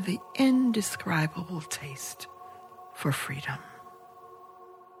 and the indescribable taste for freedom.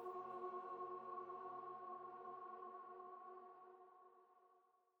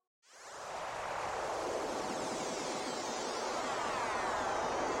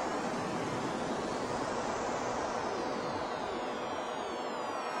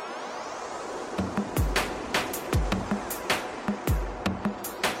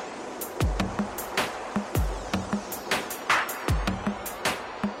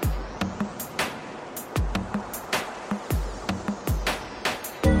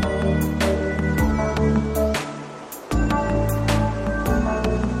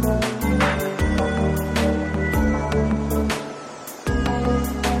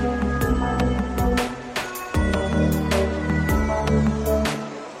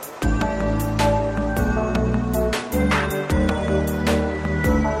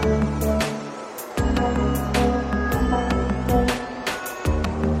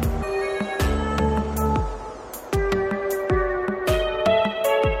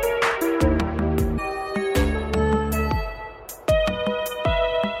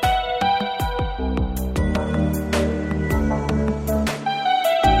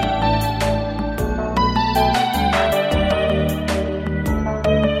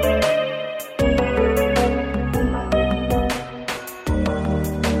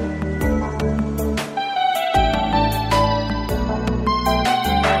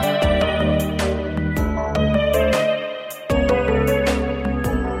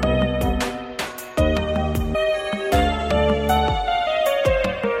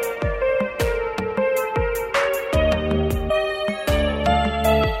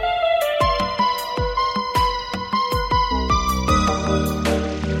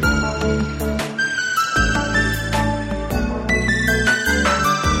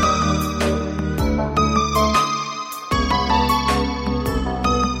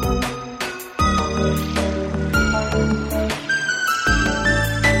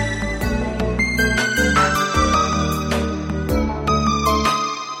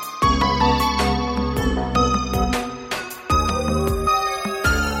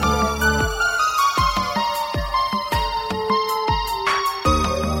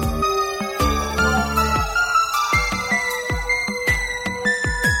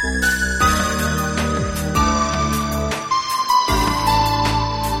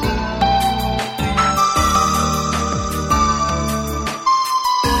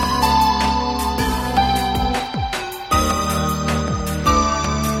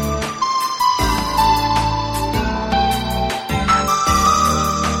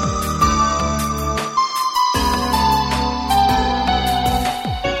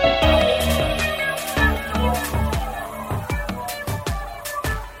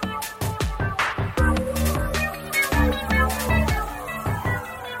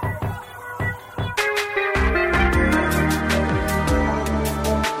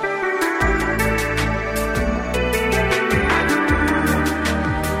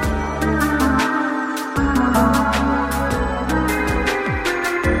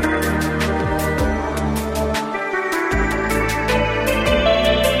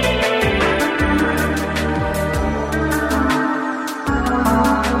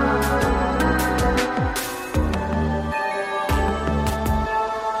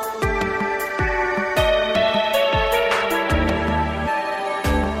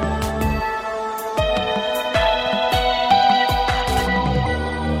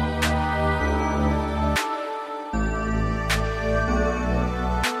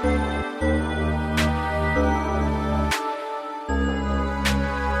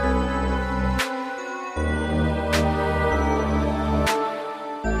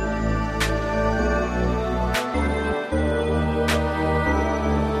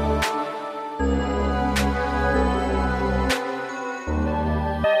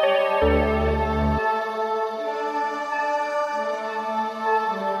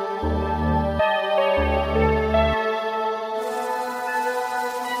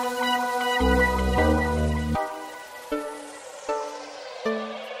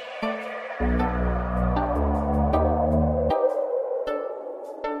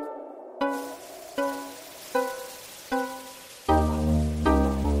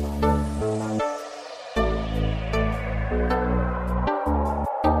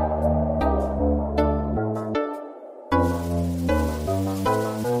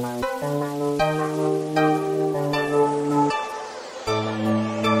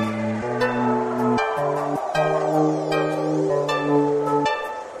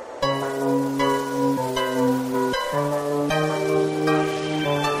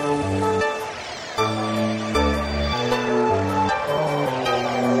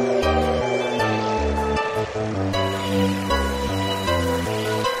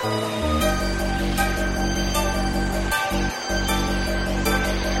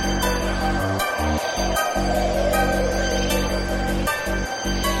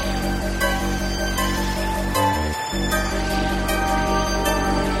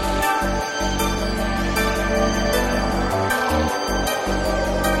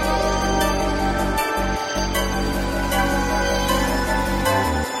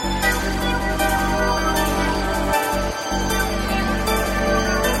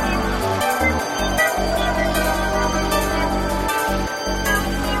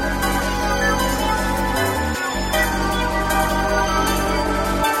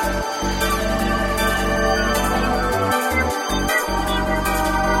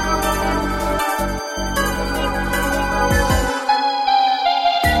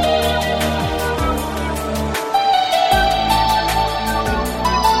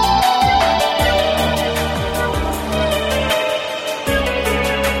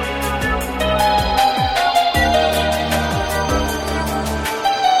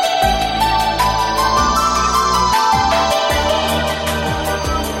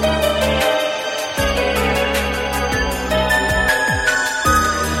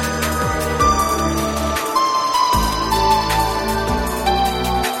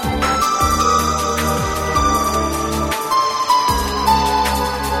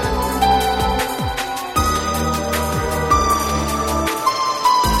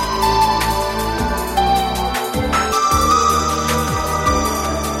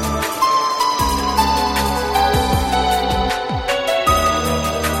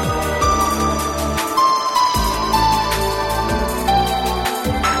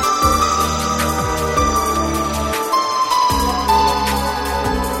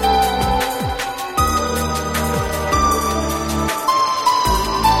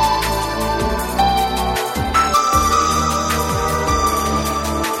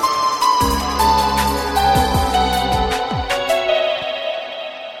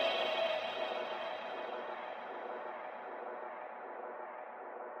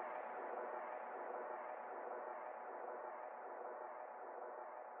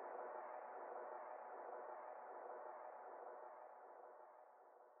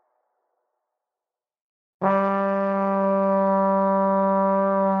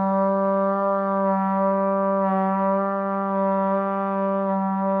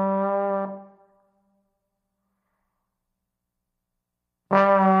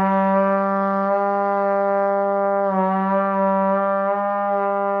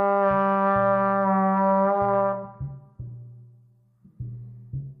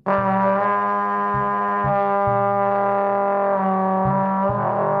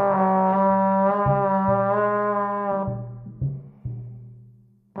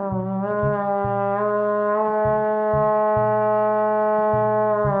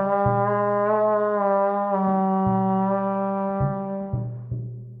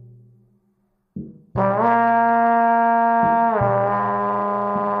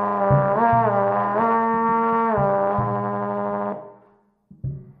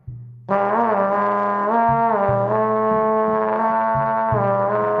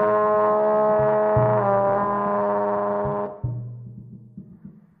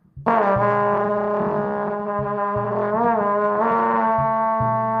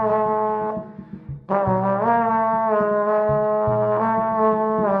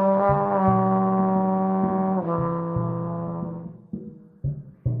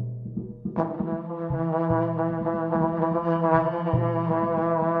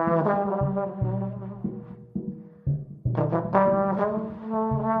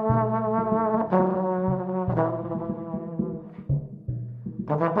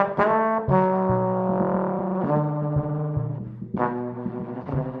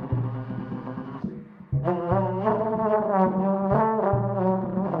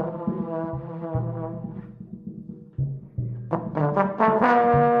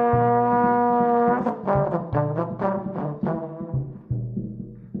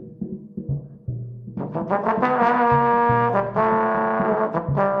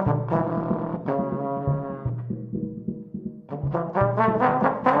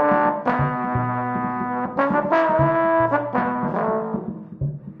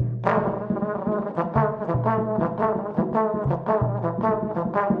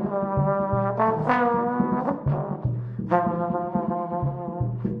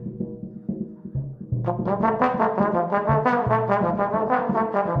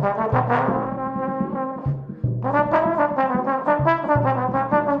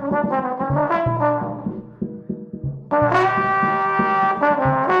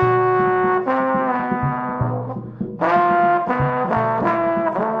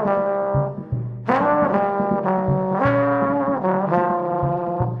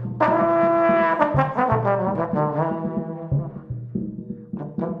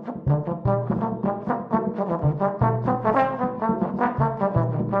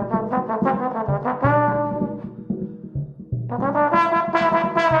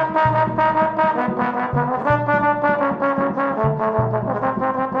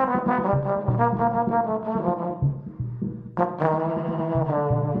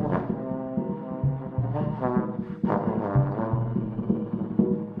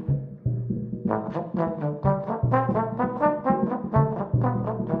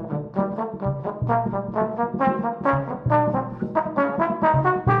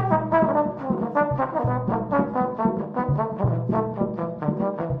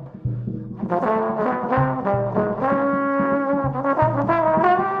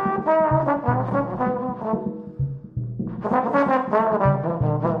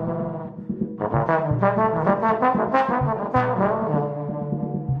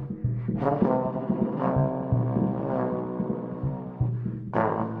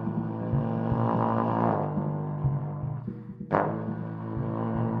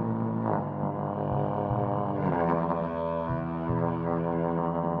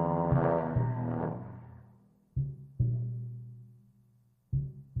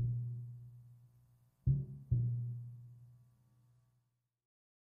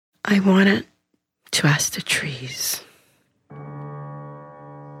 I wanted to ask the trees.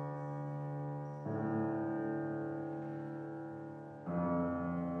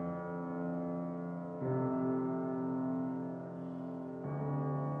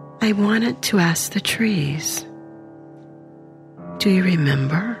 I wanted to ask the trees, do you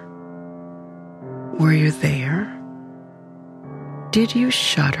remember? Were you there? Did you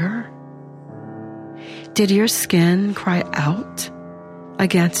shudder? Did your skin cry out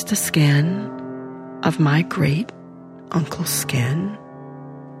against the skin of my great uncle's skin?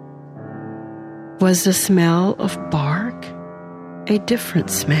 Was the smell of bark a different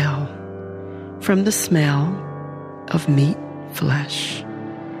smell from the smell of meat flesh,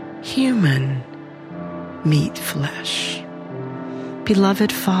 human meat flesh?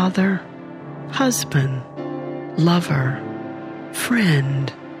 Beloved father, husband, lover,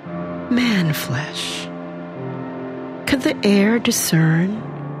 friend, man flesh. Could the air discern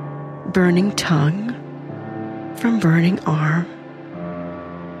burning tongue from burning arm?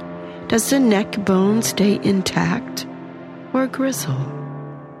 Does the neck bone stay intact or grizzle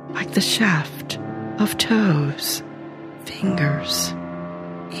like the shaft of toes, fingers,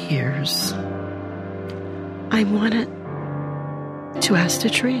 ears? I wanted to ask the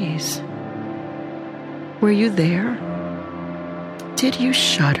trees, were you there? Did you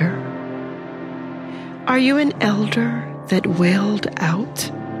shudder? Are you an elder that wailed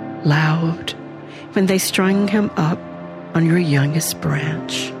out loud when they strung him up on your youngest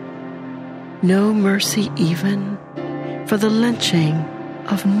branch? No mercy even for the lynching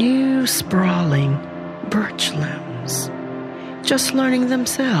of new sprawling birch limbs, just learning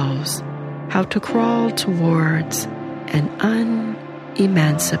themselves how to crawl towards an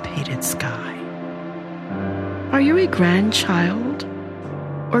unemancipated sky. Are you a grandchild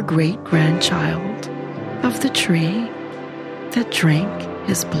or great-grandchild of the tree that drank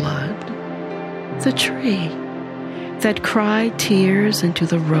his blood? The tree that cried tears into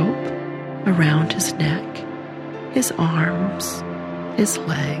the rope around his neck, his arms, his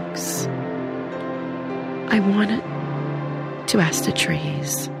legs. I wanted to ask the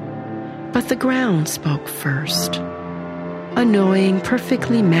trees, but the ground spoke first. Annoying,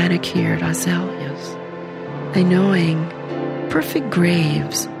 perfectly manicured azaleas, annoying, perfect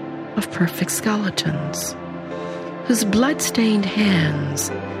graves of perfect skeletons, whose blood-stained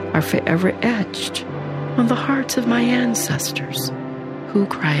hands are forever etched on the hearts of my ancestors who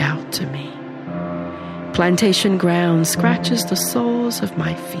cry out to me. Plantation ground scratches the soles of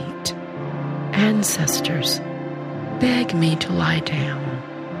my feet. Ancestors beg me to lie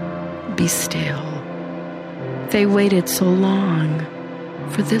down, be still. They waited so long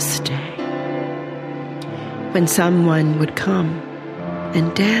for this day, when someone would come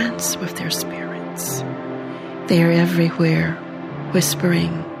and dance with their spirits. They are everywhere,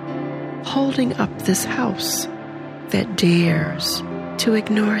 whispering, holding up this house that dares to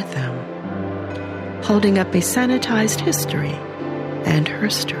ignore them, holding up a sanitized history and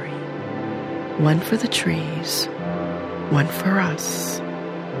herstory, one for the trees, one for us.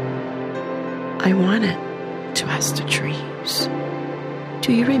 I wanted to ask the trees,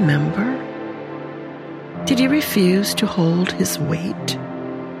 do you remember? Did you refuse to hold his weight?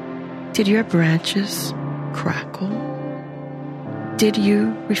 Did your branches crackle? Did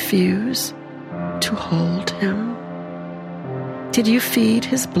you refuse to hold him? Did you feed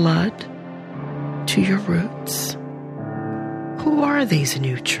his blood to your roots? Who are these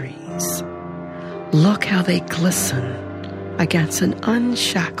new trees? Look how they glisten against an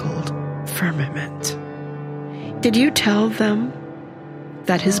unshackled firmament. Did you tell them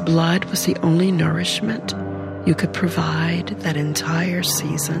that his blood was the only nourishment you could provide that entire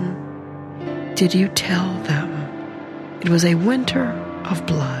season? Did you tell them it was a winter of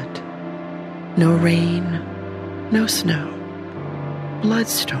blood? No rain, no snow,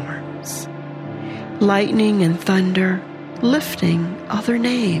 bloodstorms, lightning and thunder lifting other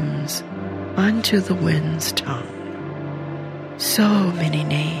names onto the wind's tongue. So many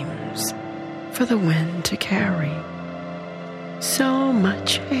names for the wind to carry. So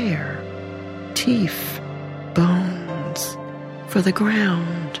much hair, teeth, bones for the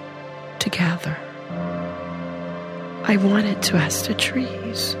ground to gather. I wanted to ask the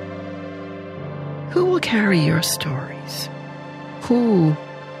trees, who will carry your stories? Who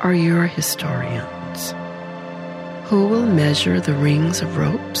are your historians? Who will measure the rings of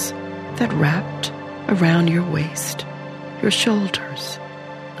ropes that wrapped around your waist, your shoulders,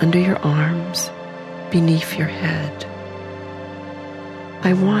 under your arms, beneath your head?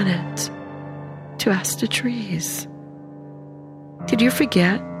 I wanted to ask the trees, did you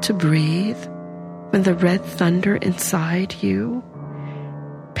forget to breathe when the red thunder inside you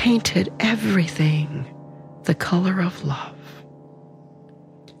painted everything the color of love?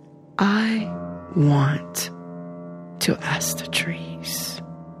 I want to ask the trees,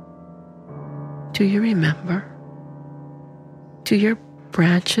 do you remember? Do your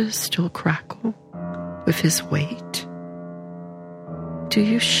branches still crackle with his weight? Do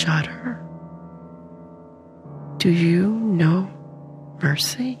you shudder? Do you know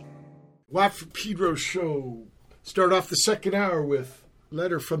mercy? Watt from Pedro Show. Start off the second hour with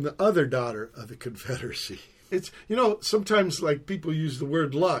letter from the other daughter of the Confederacy. It's, sometimes like people use the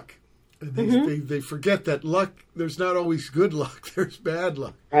word luck. And they forget that luck, there's not always good luck, there's bad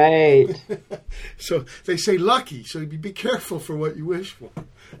luck. Right. So they say lucky, so be careful for what you wish for.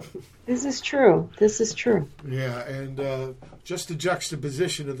 This is true. Yeah, and just the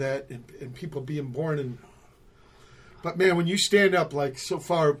juxtaposition of that and people being born in... But man, when you stand up, like so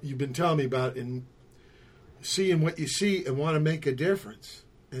far you've been telling me about, and seeing what you see and want to make a difference,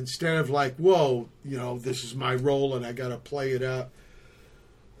 instead of like, whoa, this is my role and I got to play it out.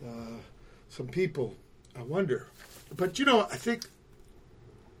 Some people, I wonder. But, I think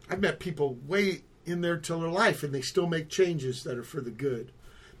I've met people way in there till their life, and they still make changes that are for the good.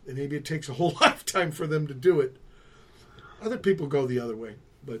 And maybe it takes a whole lifetime for them to do it. Other people go the other way.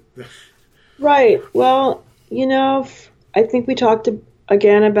 But right. Well, I think we talked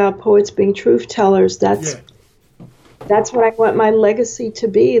again about poets being truth tellers. That's what I want my legacy to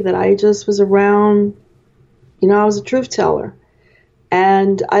be, that I just was around, I was a truth teller.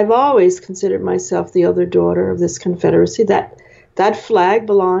 And I've always considered myself the other daughter of this Confederacy. That flag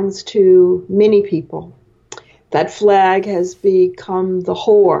belongs to many people. That flag has become the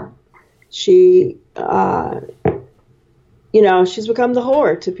whore. She's become the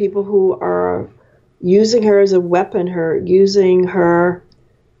whore to people who are using her as a weapon, using her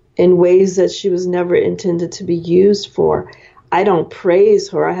in ways that she was never intended to be used for. I don't praise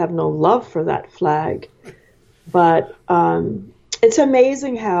her. I have no love for that flag. But it's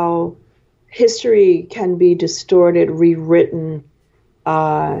amazing how history can be distorted, rewritten,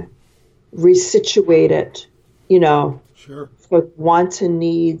 resituated, Sure. for wanton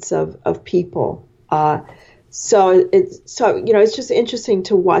needs of people. So it's just interesting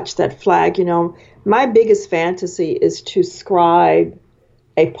to watch that flag. My biggest fantasy is to scribe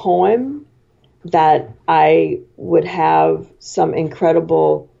a poem that I would have some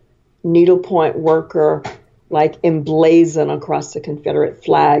incredible needlepoint worker like emblazon across the Confederate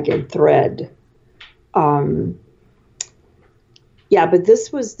flag in thread. But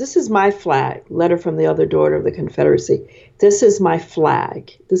this is my flag. Letter from the other daughter of the Confederacy. This is my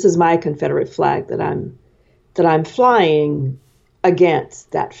flag. This is my Confederate flag that I'm flying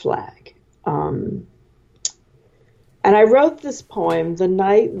against that flag. And I wrote this poem the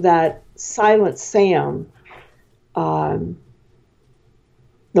night that Silent Sam, the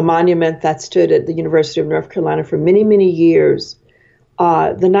monument that stood at the University of North Carolina for many, many years,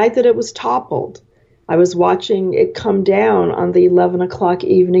 the night that it was toppled. I was watching it come down on the 11 o'clock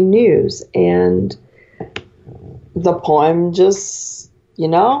evening news, and the poem just,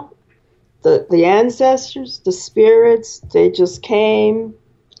 the ancestors, the spirits, they just came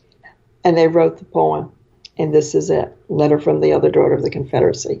and they wrote the poem. And this is it, Letter from the Other Daughter of the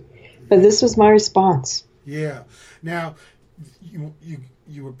Confederacy. But this was my response. Yeah. Now, you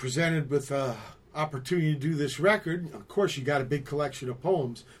were presented with opportunity to do this record. Of course, you got a big collection of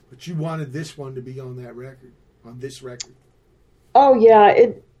poems, but you wanted this one to be on this record. Oh yeah,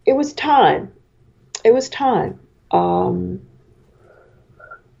 it was time. It was time. When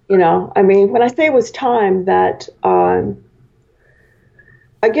I say it was time, that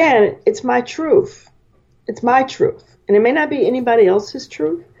again, it's my truth. It's my truth, and it may not be anybody else's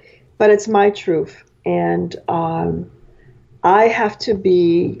truth, but it's my truth, and I have to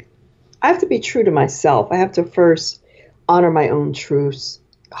be true to myself. I have to first honor my own truths,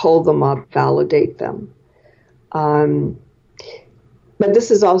 hold them up, validate them. But this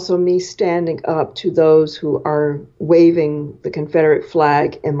is also me standing up to those who are waving the Confederate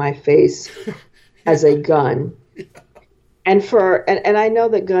flag in my face as a gun. And I know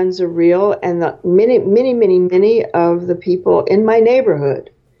that guns are real, and many of the people in my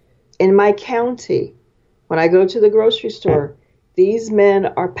neighborhood, in my county, when I go to the grocery store, these men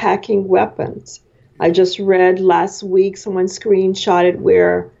are packing weapons. I just read last week someone screenshotted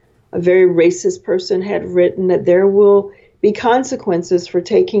where a very racist person had written that there will be consequences for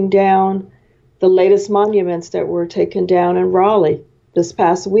taking down the latest monuments that were taken down in Raleigh this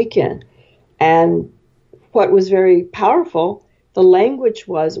past weekend. And what was very powerful, the language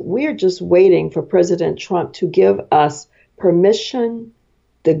was, we're just waiting for President Trump to give us permission,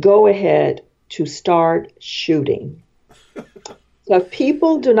 the go-ahead to start shooting. So if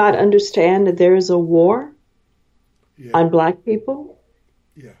people do not understand that there is a war on Black people,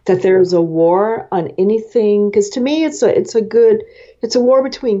 that there is a war on anything, because to me it's a war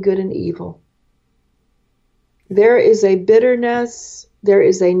between good and evil. There is a bitterness, there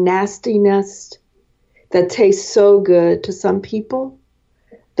is a nastiness that tastes so good to some people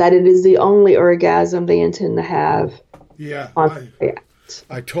that it is the only orgasm they intend to have. Yeah,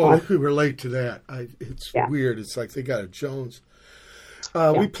 I totally relate to that. It's weird. It's like they got a Jones.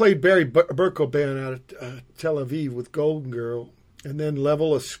 We played Barry Berko band out of Tel Aviv with Golden Girl, and then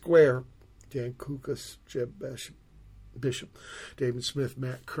Level a Square, Dan Clucas, Jeb Bishop, David Smith,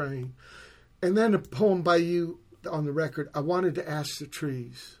 Matt Crane. And then a poem by you on the record, I Wanted to Ask the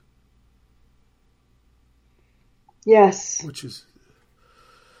Trees. Yes. Which is,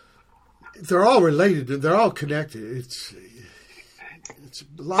 they're all related, they're all connected. It's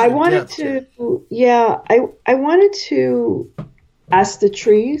a lot of depth there. I wanted to Ask the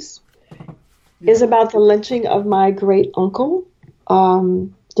Trees is about the lynching of my great uncle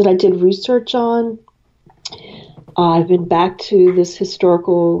that I did research on. I've been back to this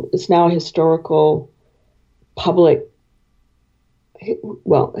it's now a historical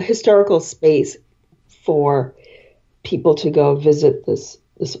historical space for people to go visit this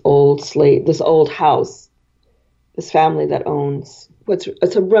old house, this family that owns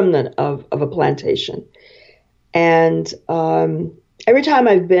it's a remnant of a plantation. And every time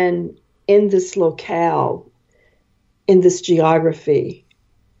I've been in this locale, in this geography,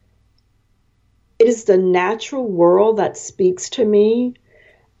 it is the natural world that speaks to me.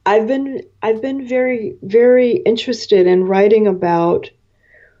 I've been very, very interested in writing about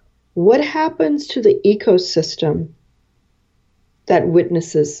what happens to the ecosystem that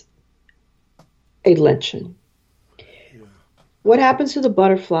witnesses a lynching. What happens to the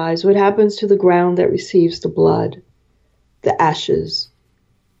butterflies? What happens to the ground that receives the blood, the ashes?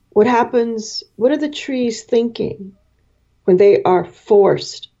 What happens? What are the trees thinking when they are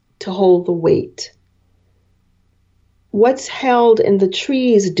forced to hold the weight? What's held in the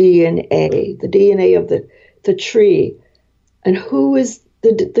tree's DNA, the DNA of the tree? And who is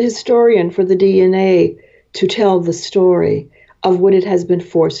the historian for the DNA to tell the story of what it has been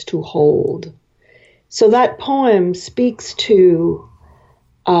forced to hold? So that poem speaks to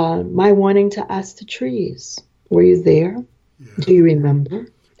my wanting to ask the trees. Were you there? Yeah. Do you remember?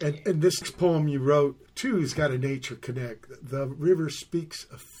 And this poem you wrote, too, has got a nature connect. The river speaks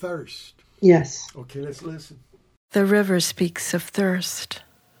of thirst. Yes. Okay, let's listen. The river speaks of thirst.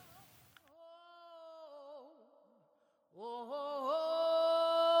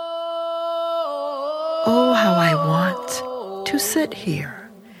 Oh, how I want to sit here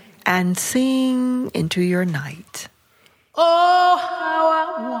and sing into your night. Oh, how I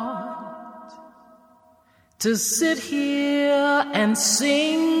want to sit here and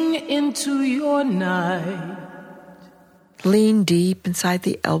sing into your night. Lean deep inside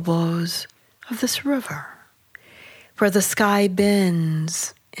the elbows of this river, where the sky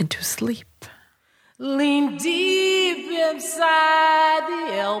bends into sleep. Lean deep inside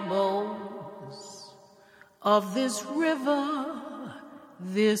the elbows of this river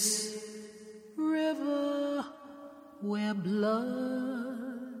where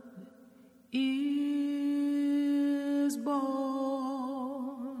blood is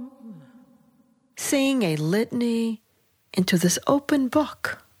born. Sing a litany into this open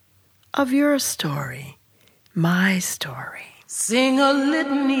book of your story, my story. Sing a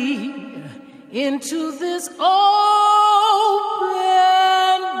litany into this open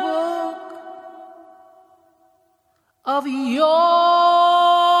book of your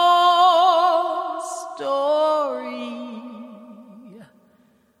story,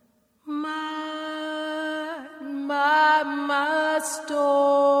 my story.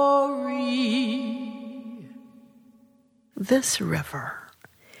 This river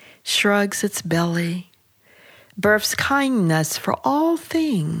shrugs its belly, births kindness for all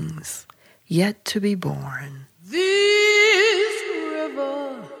things yet to be born. This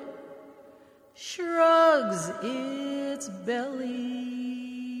river shrugs its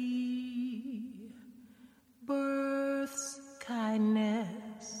belly, births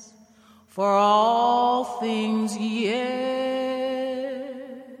kindness for all things yet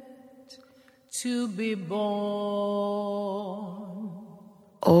to be born.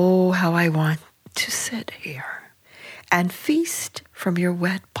 Oh, how I want to sit here and feast from your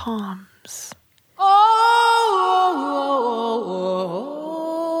wet palms. How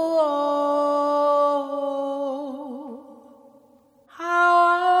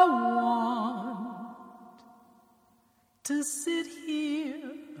I want to sit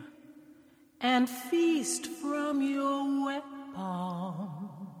here and feast from your wet palms.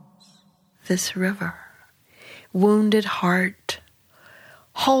 This river, wounded heart,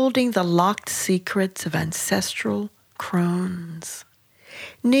 holding the locked secrets of ancestral crones,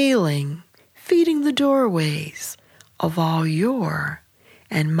 kneeling, feeding the doorways of all your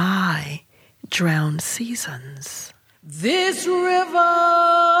and my drowned seasons. This river,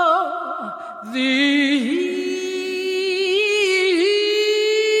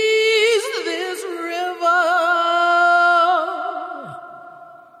 this river,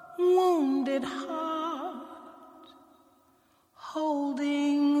 wounded heart,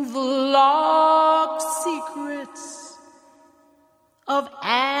 holding the locked secrets of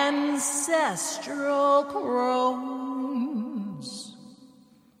ancestral crones,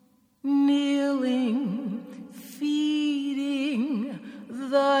 kneeling, feeding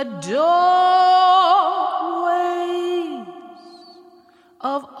the doorways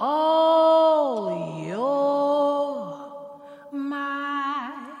of all your,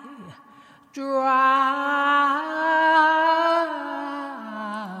 my drowned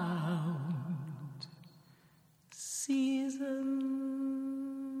seasons.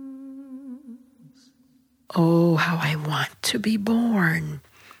 Oh, how I want to be born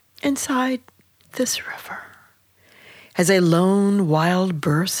inside this river as a lone wild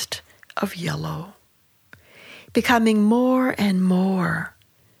burst of yellow, becoming more and more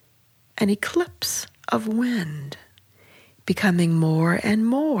an eclipse of wind, becoming more and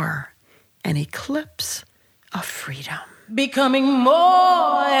more an eclipse of freedom. Becoming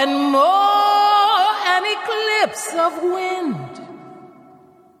more and more an eclipse of wind,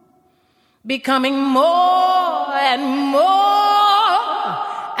 becoming more and more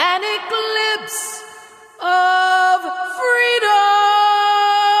an eclipse of freedom.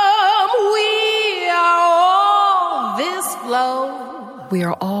 We are all this flow. We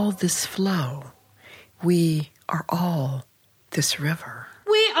are all this flow. We are all this river.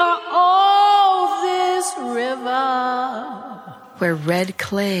 We are all this river. Where red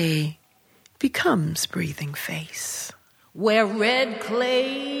clay becomes breathing face. Where red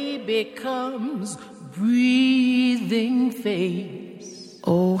clay becomes breathing face.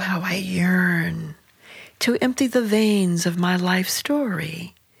 Oh, how I yearn to empty the veins of my life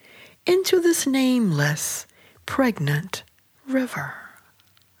story into this nameless, pregnant river.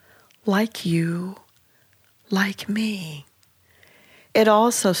 Like you, like me, it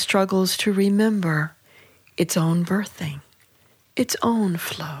also struggles to remember its own birthing, its own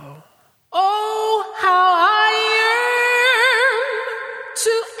flow. Oh, how I yearn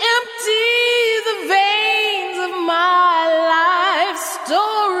to empty the veins of my life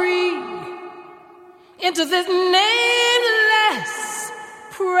story into this nameless,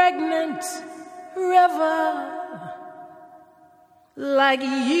 pregnant river. Like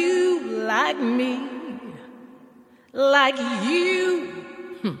you, like me, like you,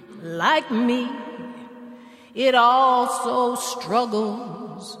 like me, it also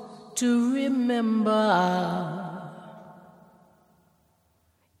struggles to remember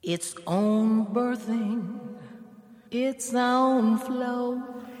its own birthing, its own flow.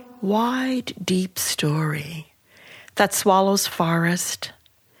 Wide, deep story that swallows forest,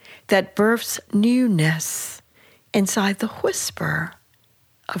 that births newness inside the whisper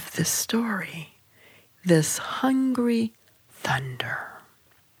of this story, this hungry thunder.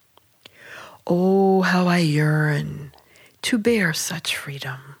 Oh, how I yearn to bear such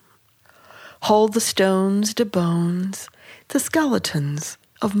freedom. Hold the stones to bones, the skeletons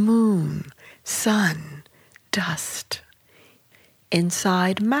of moon, sun, dust.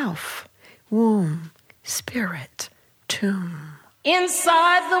 Inside mouth, womb, spirit, tomb.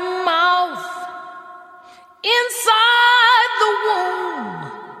 Inside the mouth, inside the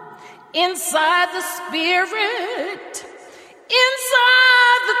womb, inside the spirit,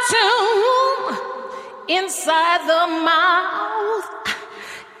 inside the tomb, inside the mouth,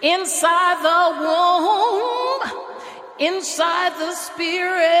 inside the womb, inside the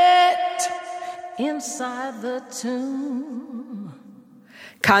spirit, inside the tomb.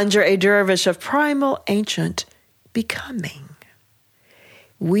 Conjure a dervish of primal ancient becoming.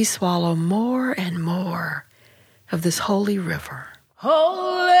 We swallow more and more of this holy river.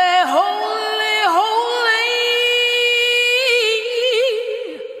 Holy, holy, holy,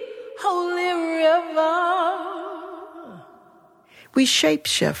 holy river. We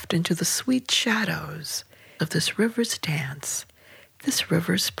shapeshift into the sweet shadows of this river's dance, this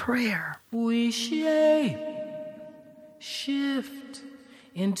river's prayer. We shift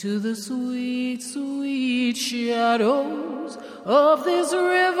into the sweet, sweet shadows of this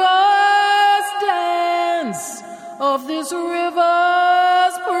river's dance, of this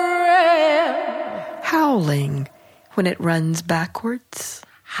river's prayer. Howling when it runs backwards.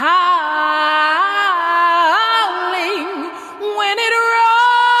 Howling when it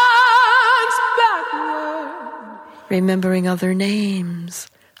runs backward. Remembering other names,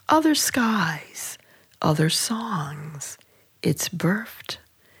 other skies, other songs. It's birthed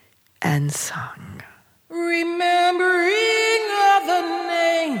and sung. Remembering other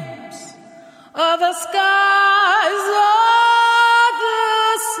names, other skies,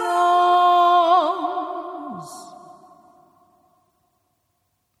 other songs.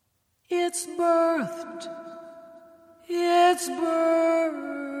 It's birthed, it's birthed,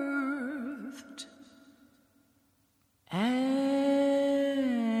 and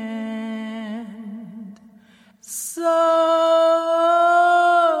sung.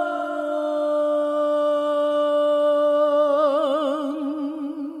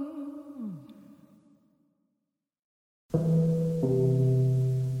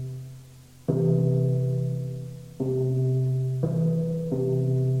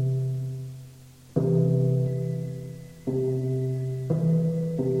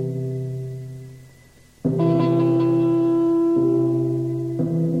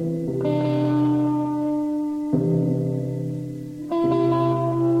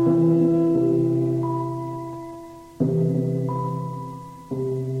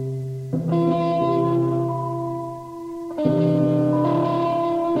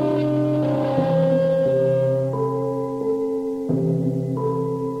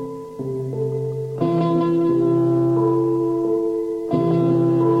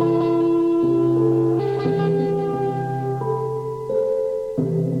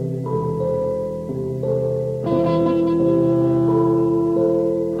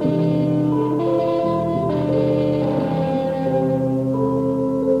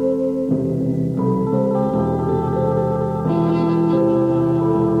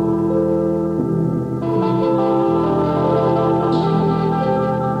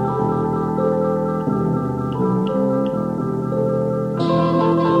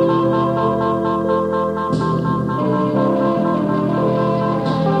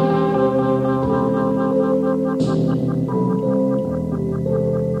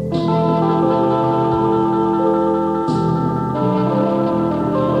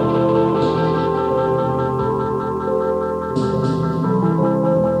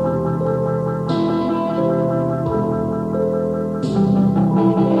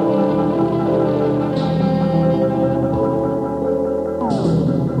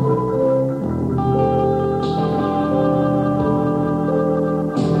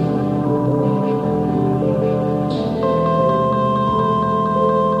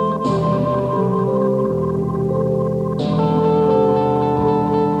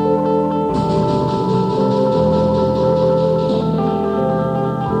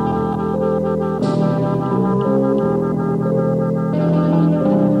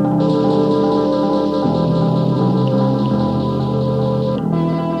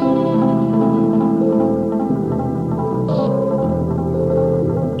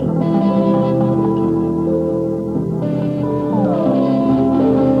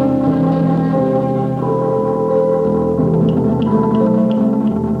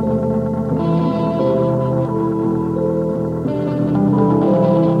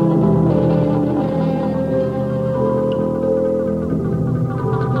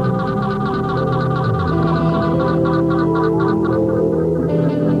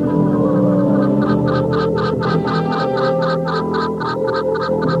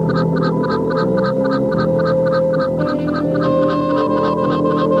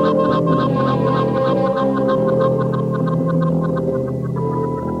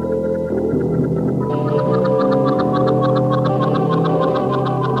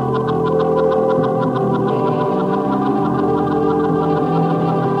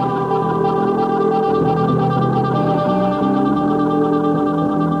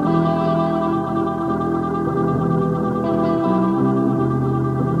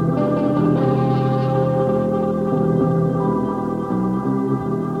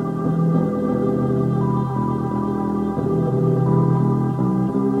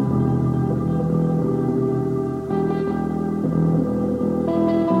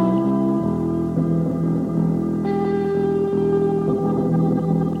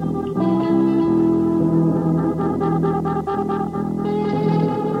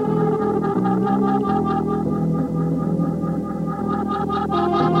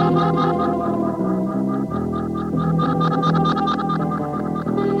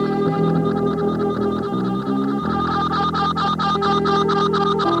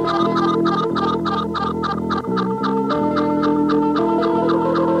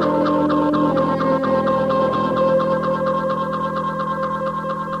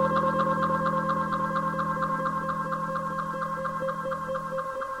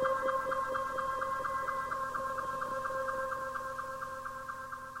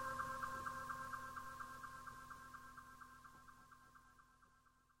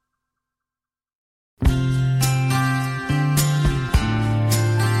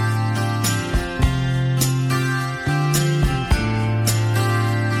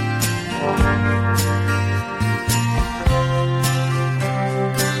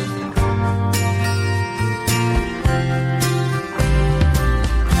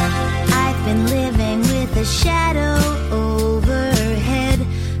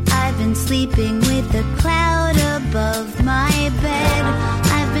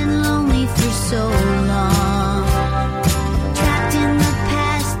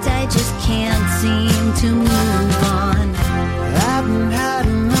 to move on. I've been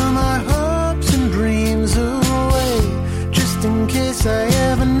hiding all my hopes and dreams away, just in case I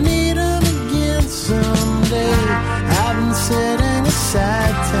ever need them again someday. I've been setting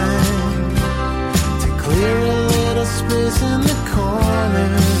aside time to clear a little space in the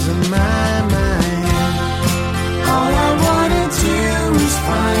corners of my mind. All I wanna do is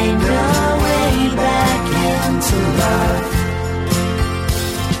find a way back into love.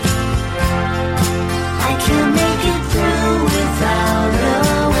 I can't make it through without a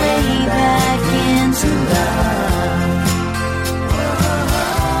way back into love.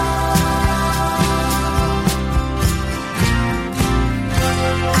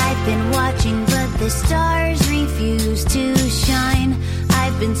 I've been watching, but the stars refuse to shine.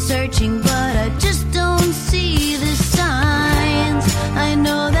 I've been searching, but I just don't see the signs. I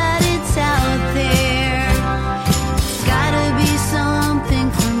know that it's out there. It's gotta be something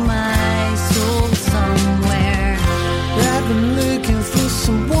for my soul somewhere. I've been looking for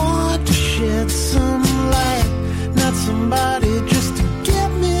someone to shed some light, not somebody just to get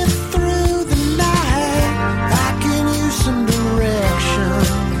me through the night. I can use some direction,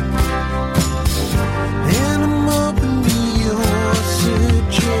 and I'm open to your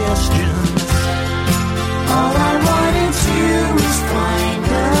suggestions. All I wanna do is find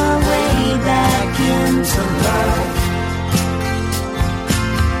a way back into love.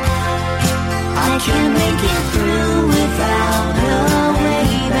 I can't make it through without a way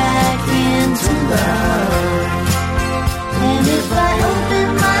back into love. And if I open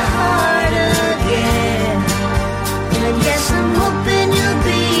my heart again, I guess I'm hoping you'll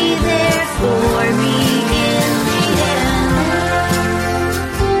be there for me in the end.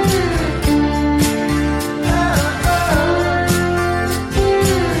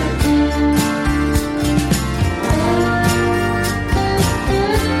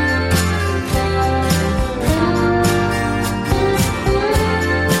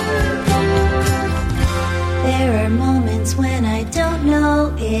 There are moments when I don't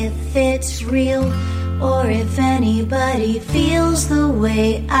know if it's real or if anybody feels the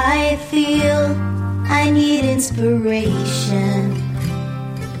way I feel. I need inspiration,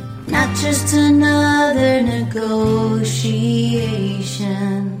 not just another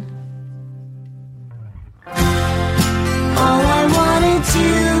negotiation. All I wanna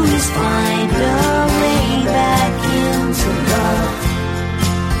do is find a way back into love.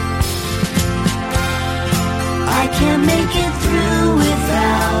 I can't make it through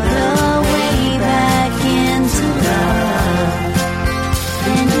without a way back into love.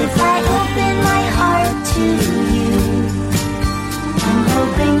 And if I open my heart to you, I'm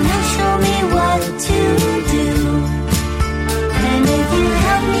hoping you'll show me what to do. And if you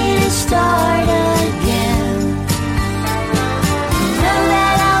help me to start again, know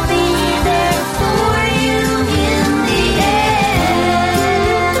that I'll be there for you in the end.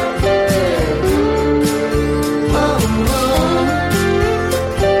 Oh, oh.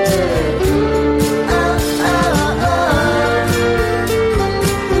 Oh, oh, oh.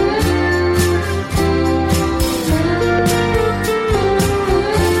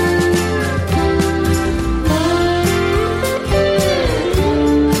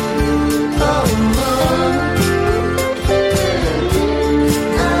 Oh,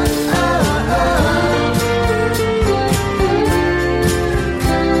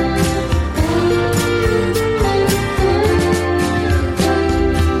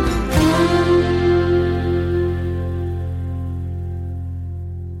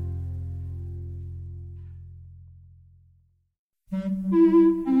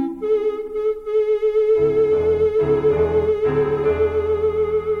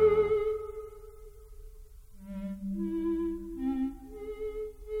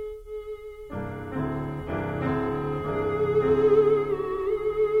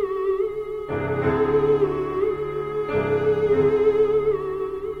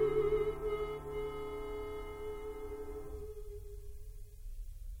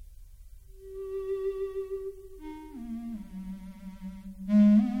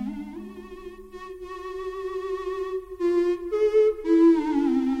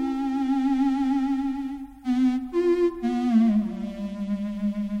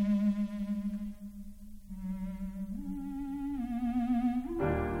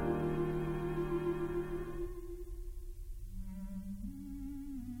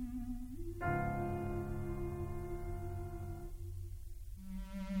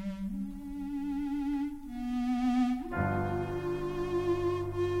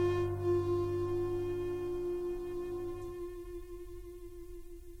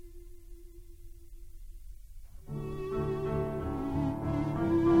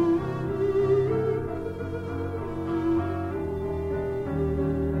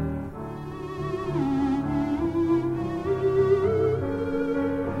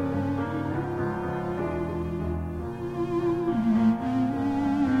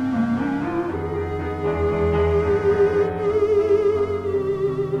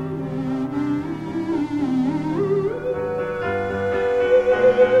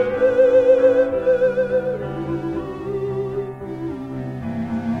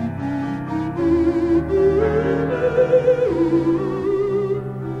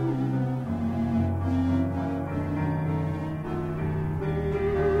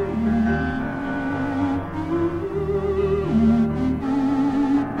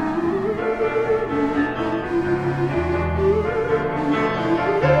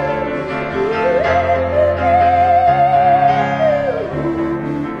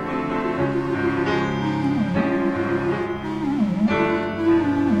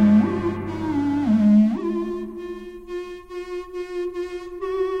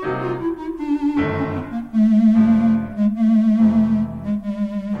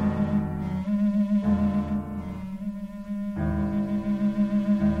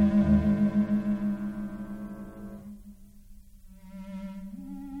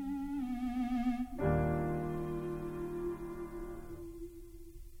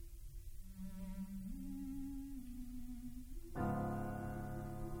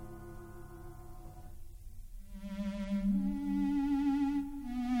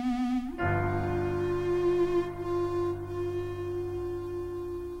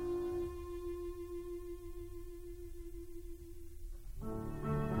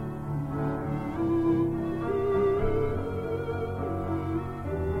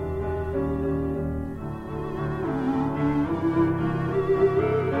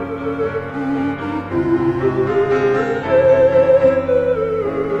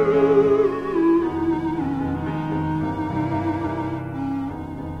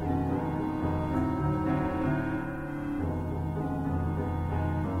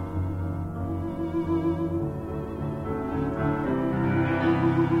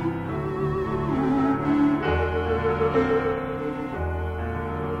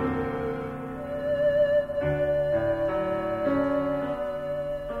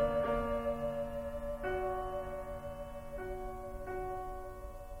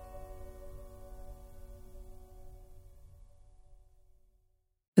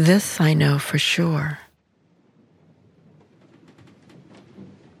 This I know for sure.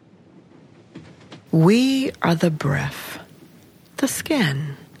 We are the breath, the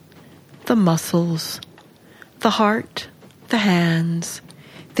skin, the muscles, the heart, the hands,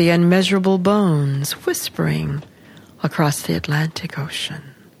 the unmeasurable bones whispering across the Atlantic Ocean.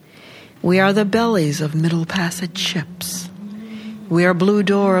 We are the bellies of Middle Passage ships. We are Blue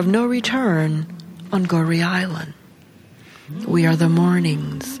Door of No Return on Goree Island. We are the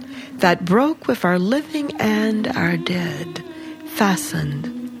mornings that broke with our living and our dead,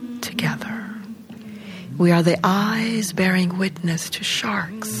 fastened together. We are the eyes bearing witness to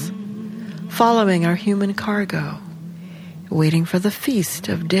sharks, following our human cargo, waiting for the feast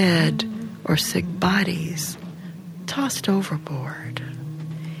of dead or sick bodies tossed overboard.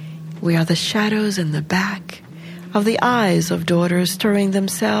 We are the shadows in the back of the eyes of daughters stirring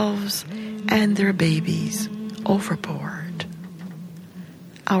themselves and their babies overboard.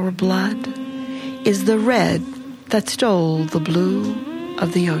 Our blood is the red that stole the blue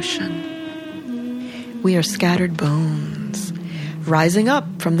of the ocean. We are scattered bones, rising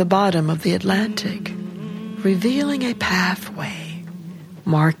up from the bottom of the Atlantic, revealing a pathway,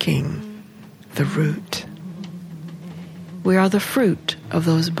 marking the route. We are the fruit of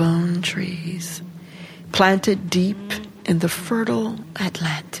those bone trees, planted deep in the fertile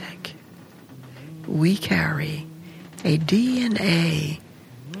Atlantic. We carry a DNA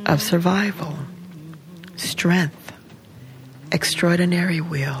of survival, strength, extraordinary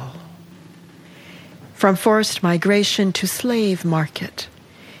will. From forced migration to slave market,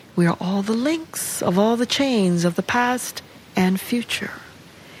 we are all the links of all the chains of the past and future,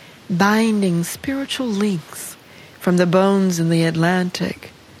 binding spiritual links from the bones in the Atlantic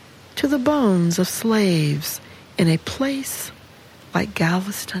to the bones of slaves in a place like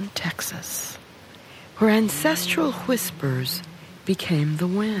Galveston, Texas, where ancestral whispers became the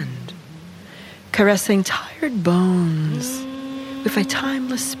wind, caressing tired bones with a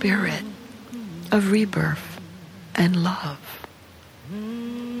timeless spirit of rebirth and love.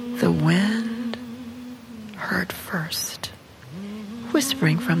 The wind heard first,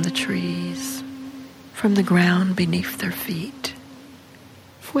 whispering from the trees, from the ground beneath their feet,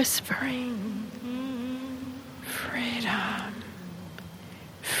 whispering, freedom,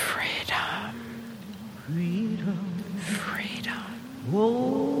 freedom, freedom, freedom.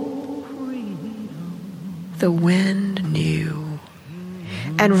 Oh, freedom. The wind knew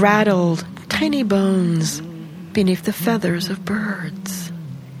and rattled tiny bones beneath the feathers of birds.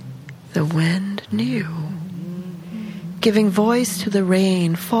 The wind knew, giving voice to the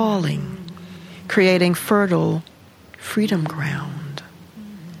rain falling, creating fertile freedom ground.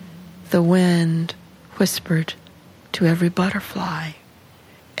 The wind whispered to every butterfly,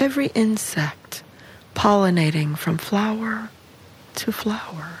 every insect pollinating from flower to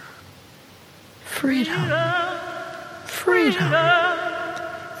flower. Freedom, freedom,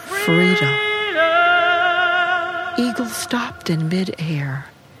 freedom. Eagles stopped in mid-air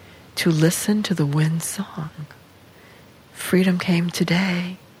to listen to the wind's song. Freedom came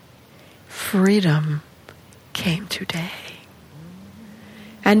today. Freedom came today.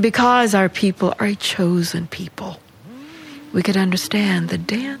 And because our people are a chosen people, we could understand the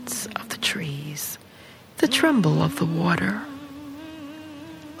dance of the trees, the tremble of the water.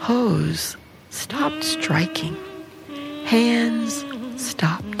 Hoes stopped striking. Hands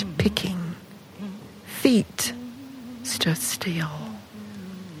stopped picking. Feet stood still.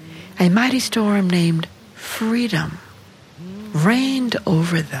 A mighty storm named freedom rained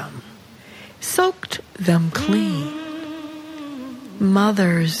over them, soaked them clean.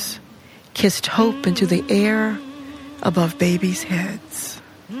 Mothers kissed hope into the air above babies' heads.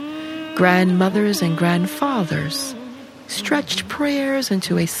 Grandmothers and grandfathers stretched prayers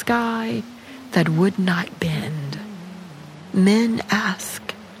into a sky that would not bend. Men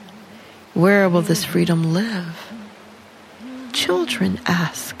ask, where will this freedom live? Children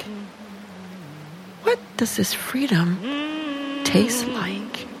ask, what does this freedom taste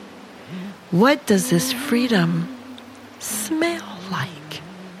like? What does this freedom smell like?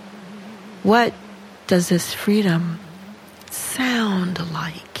 What does this freedom sound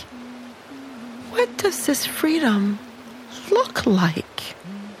like? What does this freedom look like?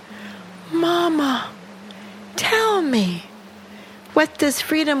 Mama, tell me, what this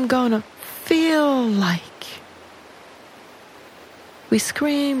freedom gonna feel like? We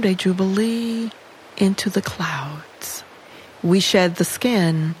screamed a jubilee into the clouds. We shed the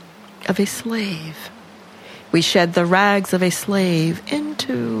skin of a slave. We shed the rags of a slave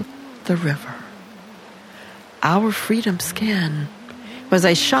into the river. Our freedom skin was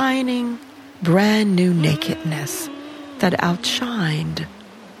a shining, brand new nakedness that outshined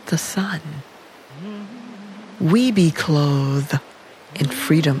the sun. We be clothed in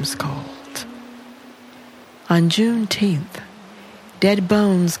freedom's gold. On Juneteenth, dead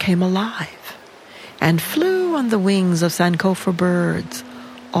bones came alive and flew on the wings of Sankofa birds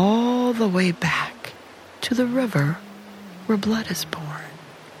all the way back to the river where blood is born.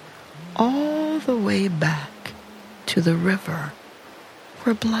 All the way back to the river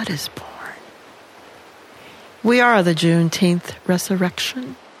where blood is born. We are the Juneteenth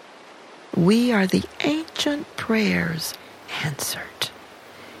resurrection. We are the ancient prayers answered.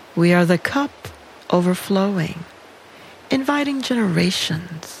 We are the cup overflowing, inviting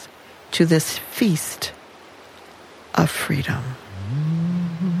generations to this feast of freedom.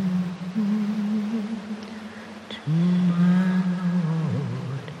 To my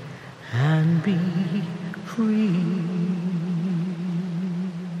Lord and be free.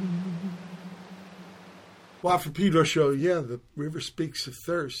 Well, for Pedro Show, yeah, The River Speaks of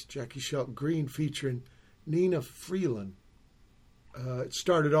Thirst, Jackie Shelton Green featuring nnenna freelon. It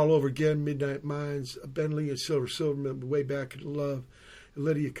started all over again, Midnight Minds, Bentley and Silverman, way back in love,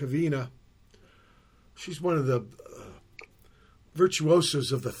 Lydia Kavina. She's one of the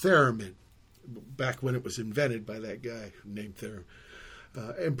virtuosos of the theremin, back when it was invented by that guy named Theremin.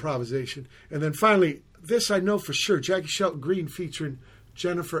 Improvisation. And then finally, this I know for sure, Jackie Shelton Green featuring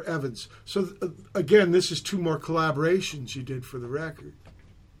Jennifer Evans. So again, this is two more collaborations you did for the record.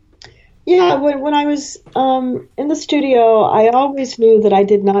 Yeah, when I was in the studio, I always knew that I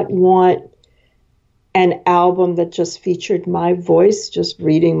did not want an album that just featured my voice, just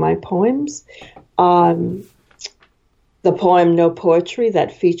reading my poems. The poem No Poetry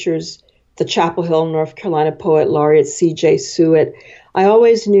that features the Chapel Hill, North Carolina poet laureate C.J. Suitt. I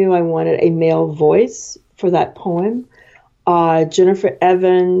always knew I wanted a male voice for that poem. Jennifer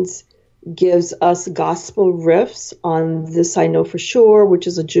Evans gives us gospel riffs on This I Know For Sure, which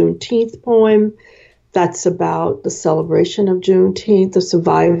is a Juneteenth poem that's about the celebration of Juneteenth, the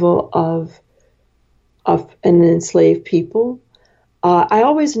survival of an enslaved people. I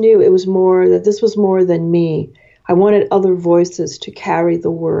always knew it was more, that this was more than me. I wanted other voices to carry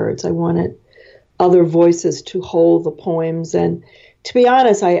the words. I wanted other voices to hold the poems. And to be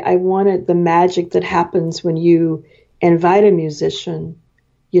honest, I wanted the magic that happens when you invite a musician,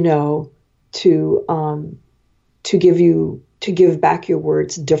 to give back your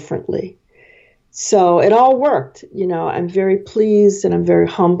words differently. So it all worked. I'm very pleased and I'm very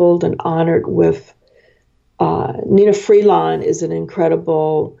humbled and honored with nnenna freelon is an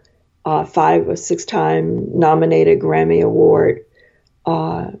incredible 5 or 6 time nominated Grammy Award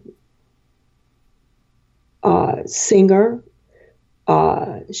singer.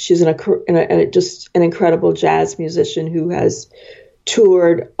 She's just an incredible jazz musician who has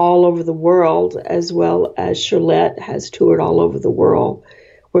toured all over the world, as well as Shirlette has toured all over the world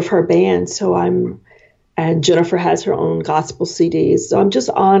with her band. And Jennifer has her own gospel CDs. So I'm just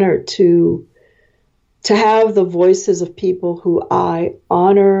honored to have the voices of people who I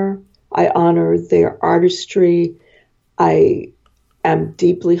honor. I honor their artistry. I am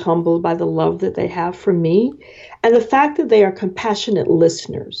deeply humbled by the love that they have for me and the fact that they are compassionate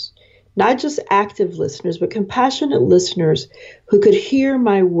listeners, not just active listeners, but compassionate listeners who could hear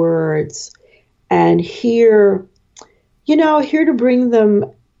my words and hear how to bring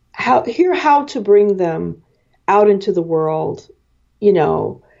them out into the world,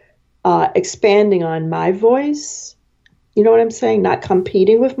 expanding on my voice. You know what I'm saying? Not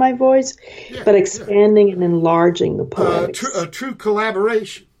competing with my voice, but expanding and enlarging the poetics. A true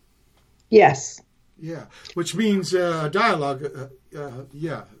collaboration. Yes. Yeah, which means dialogue.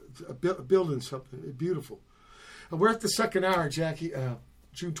 Building something beautiful. We're at the second hour, Jackie.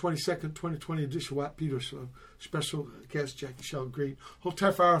 June 22nd, 2020 edition of Pedro Show. Special guest Jackie Shelton Green. Hold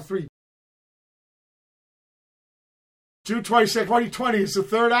tight for hour 3. June 22nd, 2020 is the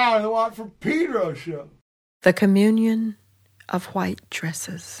third hour of the Watt from Pedro Show. The communion of white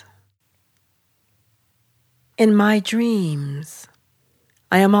dresses. In my dreams,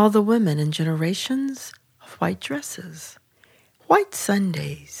 I am all the women in generations of white dresses, white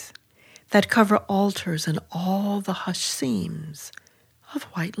Sundays that cover altars and all the hushed seams of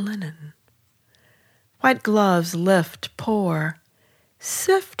white linen. White gloves lift, pour,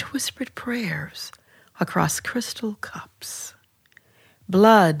 sift whispered prayers across crystal cups.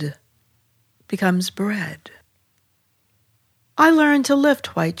 Blood becomes bread. I learn to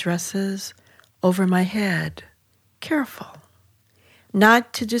lift white dresses over my head, careful,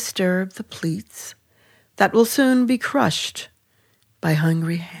 not to disturb the pleats that will soon be crushed by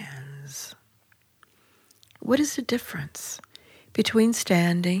hungry hands. What is the difference between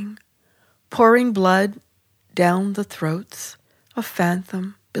standing, pouring blood down the throats of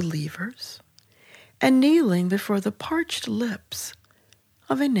phantom believers, and kneeling before the parched lips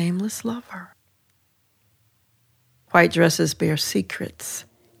of a nameless lover. White dresses bear secrets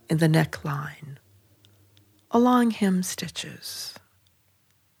in the neckline, along hem stitches.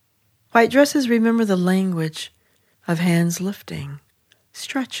 White dresses remember the language of hands lifting,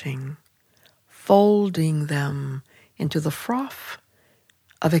 stretching, folding them into the froth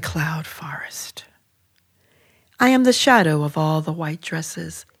of a cloud forest. I am the shadow of all the white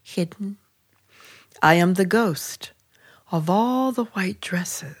dresses hidden. I am the ghost of all the white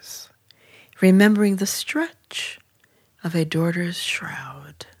dresses, remembering the stretch of a daughter's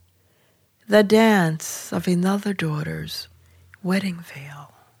shroud, the dance of another daughter's wedding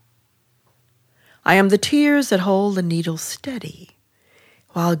veil. I am the tears that hold the needle steady,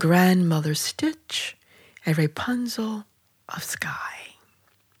 while grandmothers stitch a Rapunzel of sky.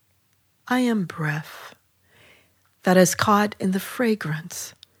 I am breath that is caught in the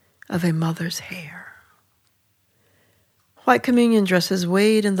fragrance of a mother's hair. White communion dresses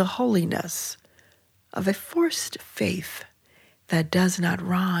wade in the holiness of a forced faith that does not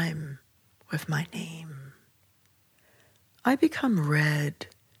rhyme with my name. I become red,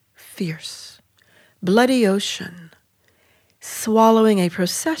 fierce, bloody ocean, swallowing a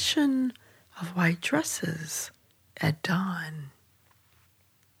procession of white dresses at dawn.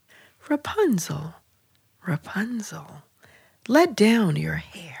 Rapunzel, Rapunzel, let down your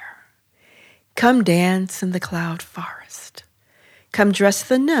hair. Come dance in the cloud forest. Come dress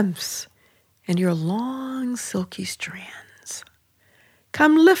the nymphs in your long silky strands.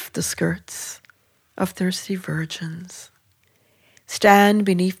 Come lift the skirts of thirsty virgins. Stand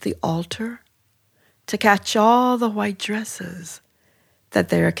beneath the altar to catch all the white dresses that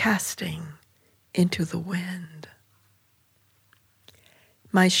they are casting into the wind.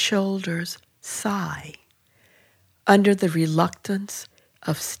 My shoulders sigh under the reluctance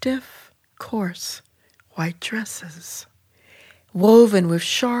of stiff, coarse white dresses, woven with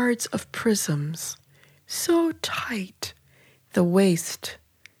shards of prisms so tight the waist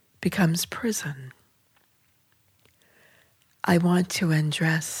becomes prison. I want to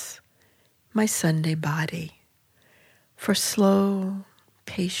undress my Sunday body for slow,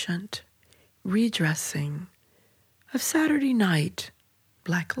 patient redressing of Saturday night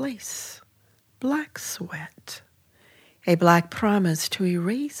black lace, black sweat, a black promise to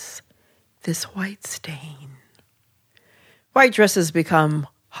erase this white stain. White dresses become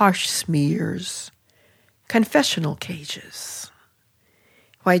harsh smears, confessional cages.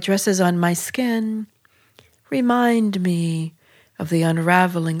 White dresses on my skin remind me of the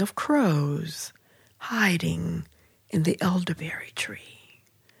unraveling of crows hiding in the elderberry tree,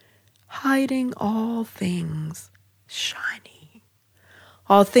 hiding all things shiny,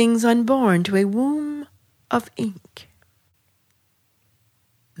 all things unborn to a womb of ink.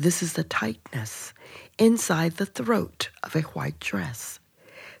 This is the tightness inside the throat of a white dress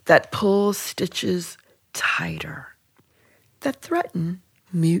that pulls stitches tighter, that threaten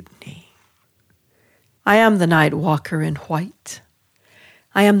mutiny. I am the night walker in white.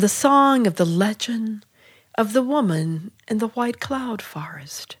 I am the song of the legend of the woman in the white cloud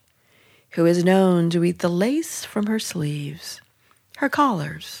forest, who is known to eat the lace from her sleeves, her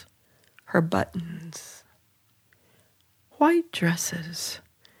collars, her buttons. White dresses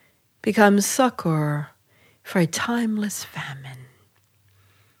become succor for a timeless famine.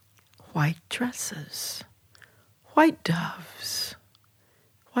 White dresses, white doves,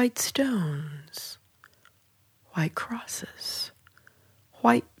 white stones, white crosses,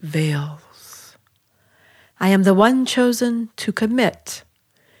 white veils. I am the one chosen to commit,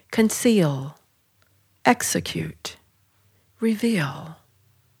 conceal, execute, reveal,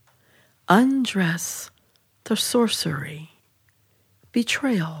 undress the sorcery,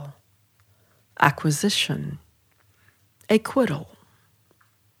 betrayal, acquisition, acquittal.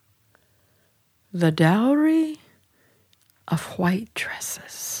 The dowry of white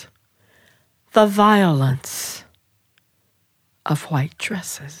dresses, the violence of white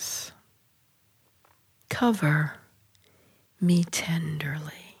dresses. Cover me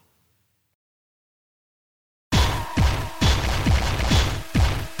tenderly.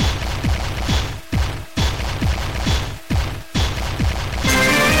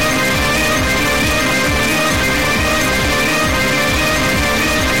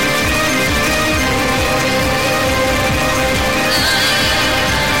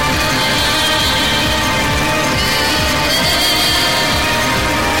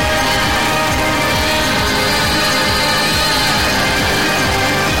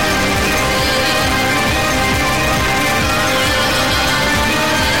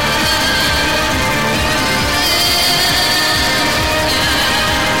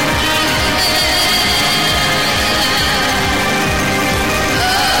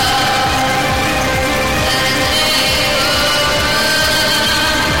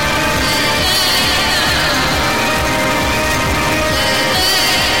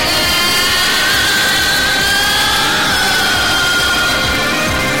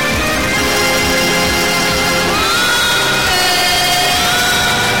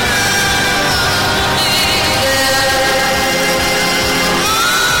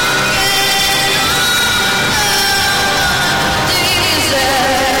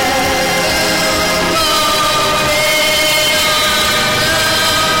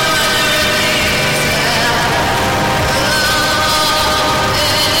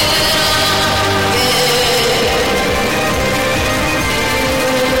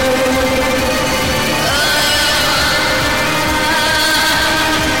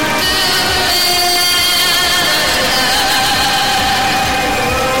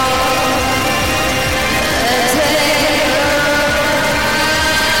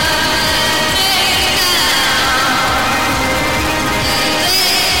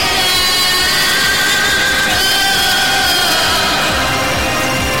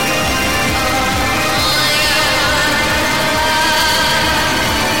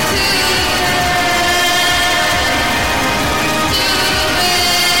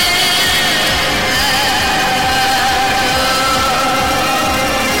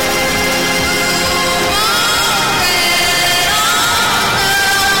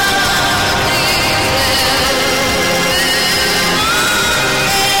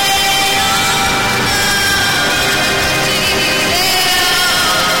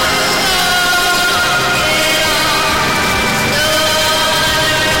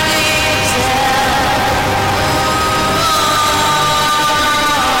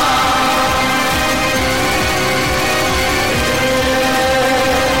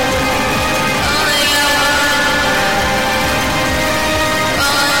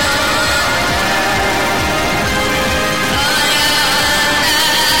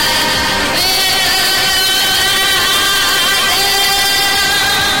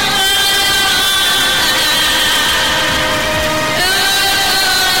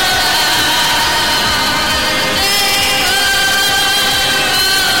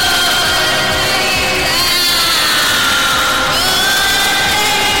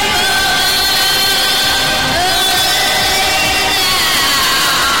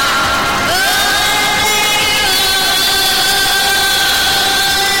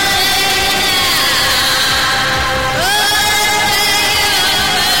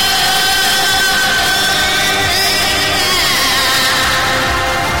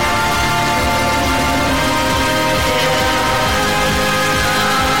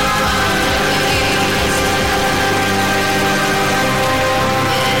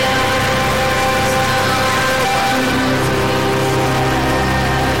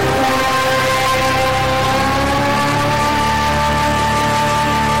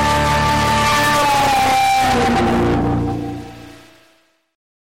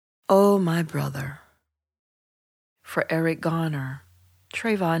 my brother. For Eric Garner,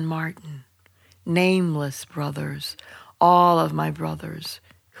 Trayvon Martin, nameless brothers, all of my brothers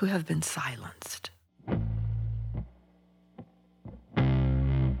who have been silenced.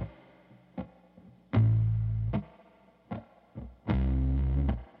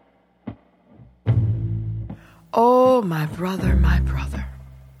 Oh, my brother,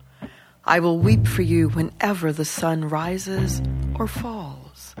 I will weep for you whenever the sun rises or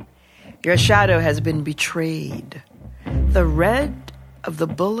falls. Your shadow has been betrayed. The red of the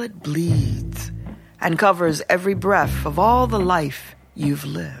bullet bleeds and covers every breath of all the life you've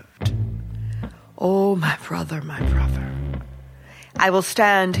lived. Oh, my brother, I will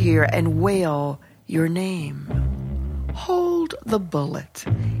stand here and wail your name. Hold the bullet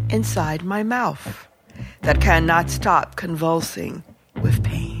inside my mouth that cannot stop convulsing with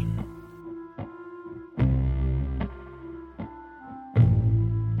pain.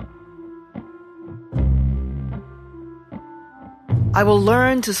 I will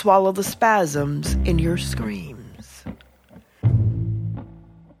learn to swallow the spasms in your screams.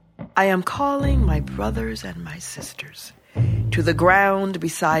 I am calling my brothers and my sisters to the ground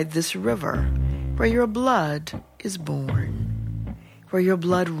beside this river where your blood is born, where your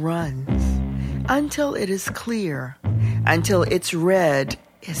blood runs until it is clear, until its red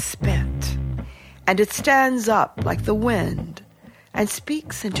is spent, and it stands up like the wind and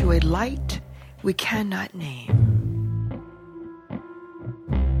speaks into a light we cannot name.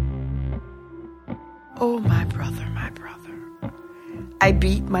 Oh, my brother, I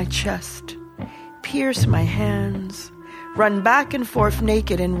beat my chest, pierce my hands, run back and forth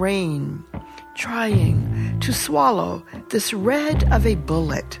naked in rain, trying to swallow this red of a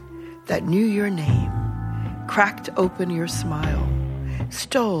bullet that knew your name, cracked open your smile,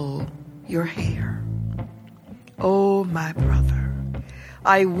 stole your hair. Oh, my brother,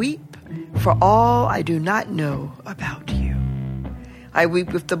 I weep for all I do not know about you. I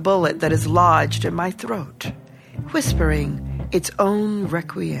weep with the bullet that is lodged in my throat, whispering its own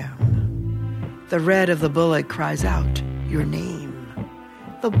requiem. The red of the bullet cries out your name.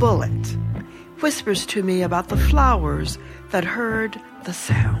 The bullet whispers to me about the flowers that heard the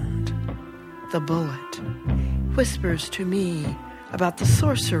sound. The bullet whispers to me about the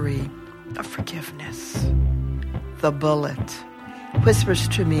sorcery of forgiveness. The bullet whispers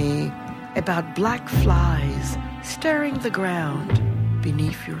to me about black flies stirring the ground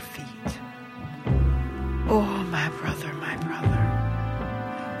beneath your feet. Oh, my brother,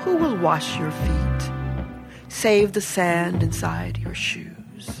 who will wash your feet, save the sand inside your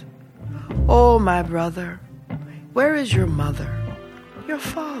shoes? Oh, my brother, where is your mother, your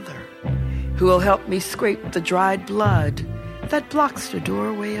father, who will help me scrape the dried blood that blocks the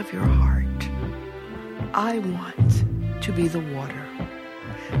doorway of your heart? I want to be the water,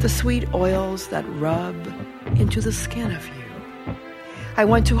 the sweet oils that rub into the skin of you. I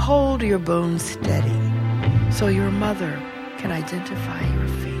want to hold your bones steady so your mother can identify your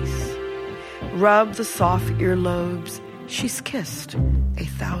face. Rub the soft earlobes she's kissed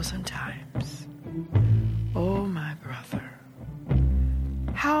 1,000 times. Oh, my brother,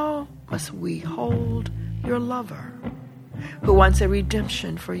 how must we hold your lover who wants a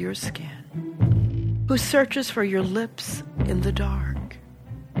redemption for your skin, who searches for your lips in the dark?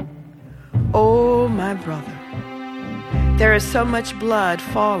 Oh, my brother, there is so much blood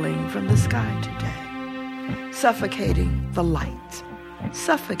falling from the sky today, suffocating the light,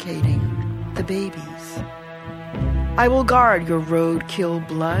 suffocating the babies. I will guard your roadkill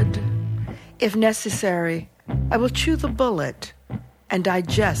blood. If necessary, I will chew the bullet and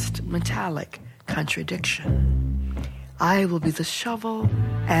digest metallic contradiction. I will be the shovel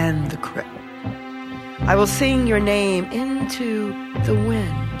and the crib. I will sing your name into the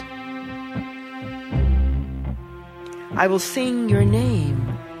wind. I will sing your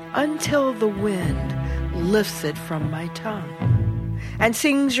name until the wind lifts it from my tongue and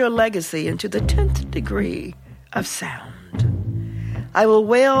sings your legacy into the 10th degree of sound. I will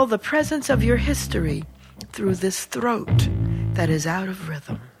wail the presence of your history through this throat that is out of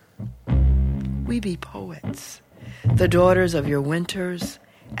rhythm. We be poets, the daughters of your winters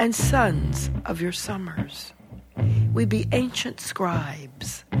and sons of your summers. We be ancient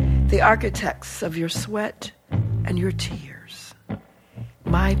scribes, the architects of your sweat and your tears.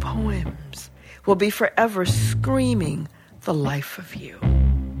 My poems will be forever screaming the life of you.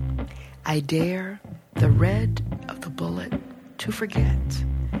 I dare the red of the bullet to forget.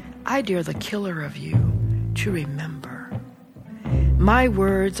 I dare the killer of you to remember. My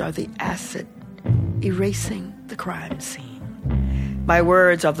words are the acid erasing the crime scene. My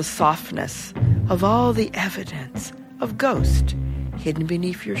words are the softness of all the evidence of ghost hidden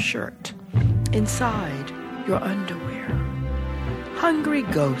beneath your shirt, inside your underwear. Hungry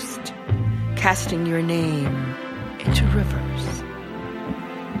ghost, casting your name into rivers.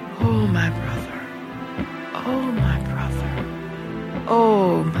 Oh, my brother. Oh, my brother.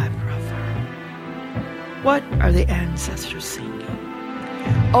 Oh, my brother. What are the ancestors singing?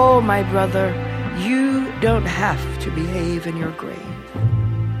 Oh, my brother, you don't have to behave in your grave.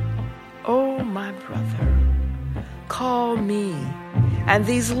 Oh, my brother, call me, and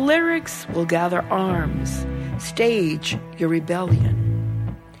these lyrics will gather arms, stage your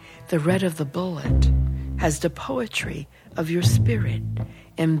rebellion. The red of the bullet has the poetry of your spirit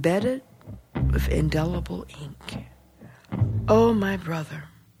embedded with indelible ink. Oh, my brother,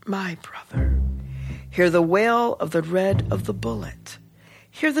 hear the wail of the red of the bullet.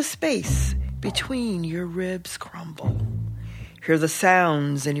 Hear the space between your ribs crumble. Hear the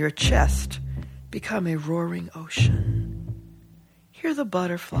sounds in your chest become a roaring ocean. Hear the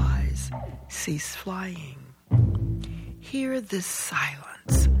butterflies cease flying. Hear this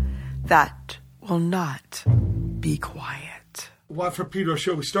silence that will not be quiet. Well, for Pedro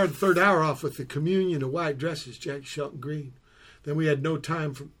Show, we started the third hour off with the Communion of White Dresses, Jaki Shelton Green. Then we had No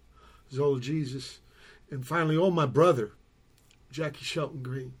Time for Zola Jesus. And finally, Oh, My Brother, Jaki Shelton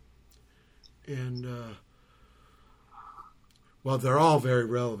Green. And, well, they're all very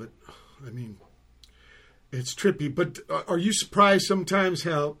relevant. I mean, it's trippy. But are you surprised sometimes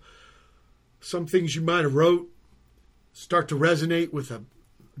how some things you might have wrote start to resonate with a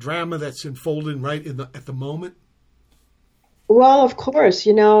drama that's unfolding right at the moment? Well, of course.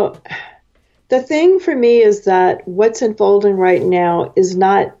 The thing for me is that what's unfolding right now is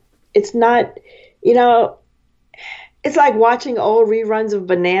not, it's like watching old reruns of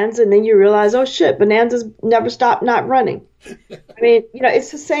Bonanza, and then you realize, oh shit, Bonanza's never stopped not running. I mean,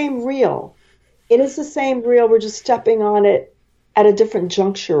 it's the same reel. It is the same reel. We're just stepping on it at a different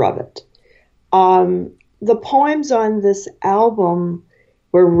juncture of it. The poems on this album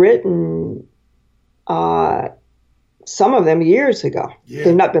were written, some of them years ago. Yeah.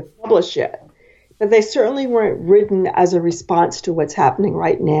 They've not been published yet. But they certainly weren't written as a response to what's happening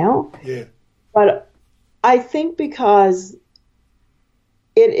right now. Yeah. But I think because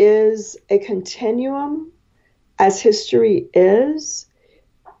it is a continuum, as history is,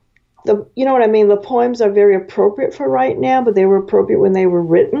 you know what I mean? The poems are very appropriate for right now, but they were appropriate when they were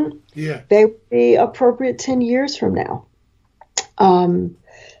written. Yeah. They would be appropriate 10 years from now.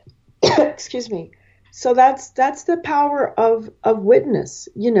 Excuse me. So that's the power of witness,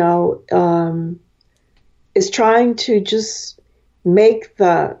 is trying to just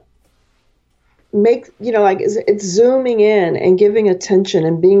it's zooming in and giving attention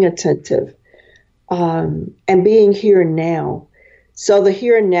and being attentive, and being here now. So the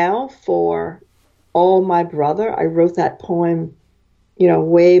here and now for Oh, My Brother, I wrote that poem,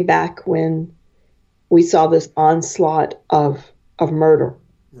 way back when we saw this onslaught of murder,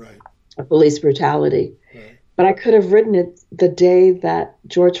 right, of police brutality. Right. But I could have written it the day that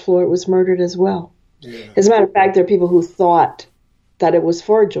George Floyd was murdered as well. Yeah. As a matter of fact, there are people who thought that it was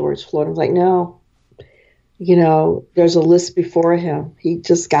for George Floyd. I was like, no, there's a list before him. He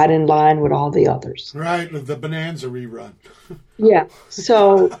just got in line with all the others. Right, the Bonanza rerun. Yeah,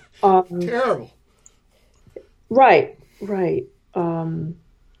 so... Terrible. Right. And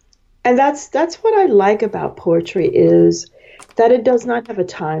that's what I like about poetry is that it does not have a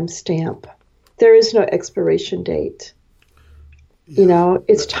time stamp. There is no expiration date. Yeah.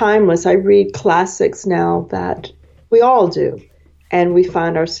 It's timeless. I read classics now that we all do, and we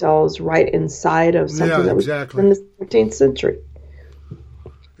find ourselves right inside of something that was in the 13th century.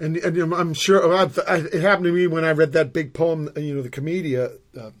 And I'm sure it happened to me when I read that big poem, the Commedia.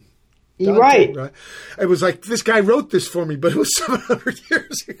 Dante, right. It was like, this guy wrote this for me, but it was 700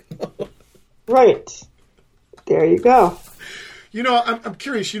 years ago. Right. There you go. I'm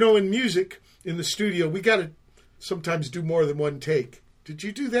curious, in music, in the studio, we got to sometimes do more than one take. Did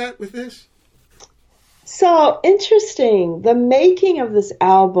you do that with this? So interesting. The making of this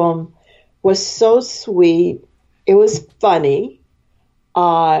album was so sweet. It was funny.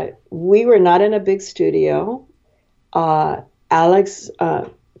 We were not in a big studio. Alex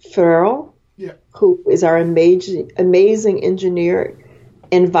Farrell, who is our amazing engineer,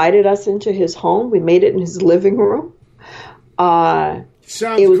 invited us into his home. We made it in his living room. Sounds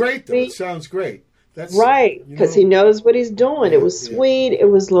great, though. It sounds great. That's right, because he knows what he's doing. It was sweet. It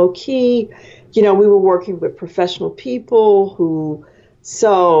was low key. We were working with professional people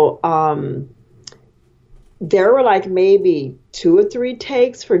there were like maybe 2 or 3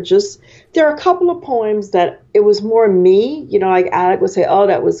 takes for there are a couple of poems that it was more me, like Alec would say, oh,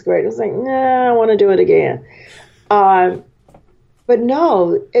 that was great. I was like, nah, I want to do it again. But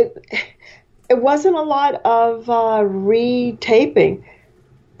no, it wasn't a lot of retaping.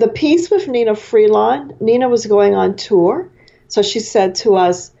 The piece with Nina Freelon, Nina was going on tour, so she said to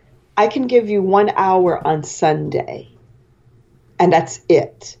us, I can give you 1 hour on Sunday, and that's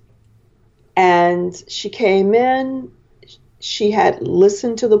it. And she came in, she had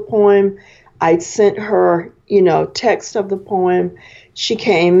listened to the poem, I'd sent her, text of the poem. She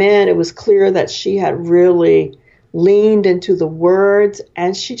came in, it was clear that she had really leaned into the words,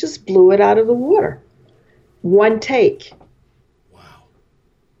 and she just blew it out of the water. One take. Wow.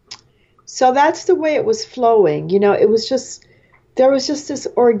 So that's the way it was flowing. It was just, there was just this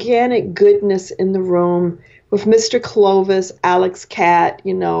organic goodness in the room with Mr. Clovis, Alex Cat,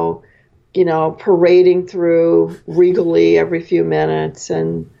 parading through regally every few minutes.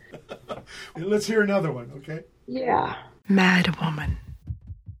 And let's hear another one, okay? Yeah. Madwoman.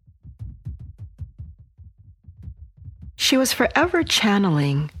 She was forever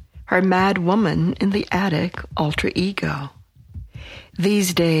channeling her mad woman in the attic alter ego.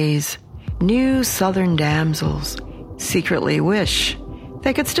 These days, new southern damsels secretly wish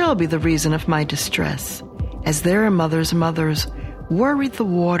they could still be the reason of my distress, as their mothers' mothers worried the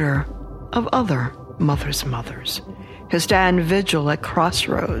water of other mothers' mothers, who stand vigil at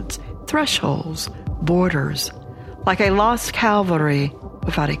crossroads, thresholds, borders, like a lost cavalry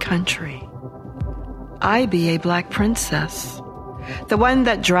without a country. I be a black princess, the one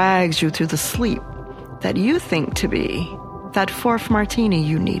that drags you through the sleep that you think to be that fourth martini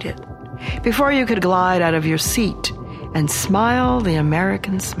you needed, before you could glide out of your seat and smile the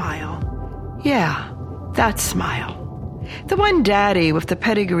American smile. Yeah, that smile. The one daddy with the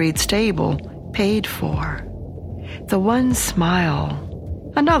pedigreed stable paid for. The one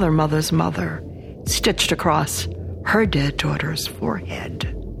smile another mother's mother stitched across her dead daughter's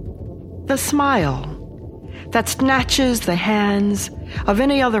forehead. The smile that snatches the hands of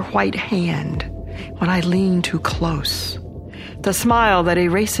any other white hand when I lean too close. The smile that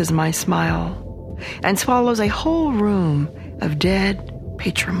erases my smile and swallows a whole room of dead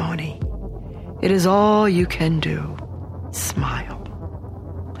patrimony. It is all you can do. Smile.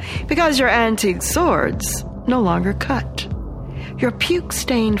 Because your antique swords no longer cut. Your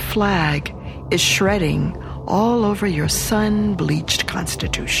puke-stained flag is shredding all over your sun-bleached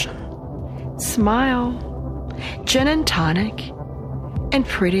constitution. Smile. Gin and tonic in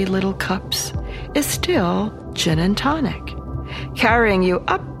pretty little cups is still gin and tonic, carrying you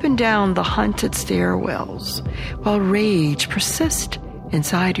up and down the haunted stairwells while rage persists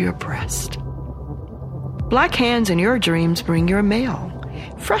inside your breast. Black hands in your dreams bring your mail,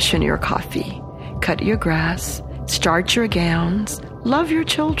 freshen your coffee, cut your grass, starch your gowns, love your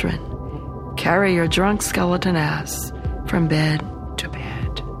children, carry your drunk skeleton ass from bed to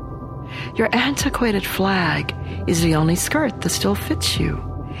bed. Your antiquated flag is the only skirt that still fits you,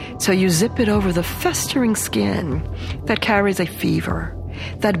 so you zip it over the festering skin that carries a fever,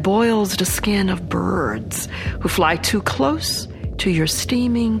 that boils the skin of birds who fly too close to your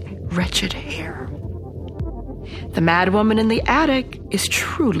steaming, wretched hair. The madwoman in the attic is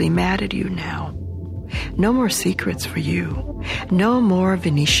truly mad at you now. No more secrets for you, no more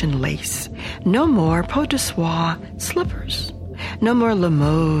Venetian lace, no more pot de soie slippers. No more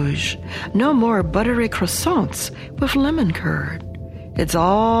Limoges, no more buttery croissants with lemon curd. It's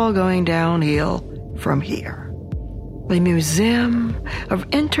all going downhill from here. A museum of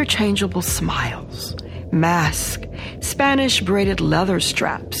interchangeable smiles, masks, Spanish braided leather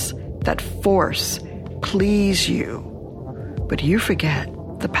straps that force, please you. But you forget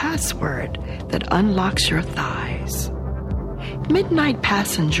the password that unlocks your thighs. Midnight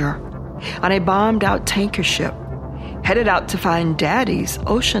passenger on a bombed-out tanker ship, headed out to find Daddy's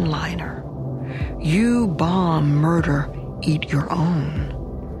ocean liner. You bomb, murder, eat your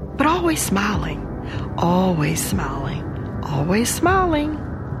own. But always smiling, always smiling, always smiling.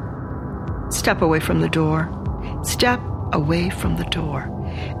 Step away from the door. Step away from the door.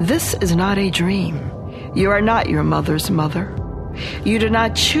 This is not a dream. You are not your mother's mother. You do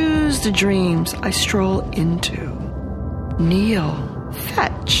not choose the dreams I stroll into. Kneel,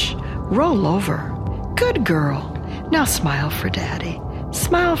 fetch, roll over. Good girl. Now smile for Daddy.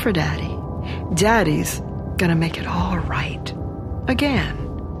 Smile for Daddy. Daddy's gonna make it all right. Again,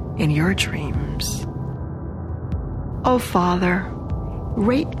 in your dreams. Oh, Father,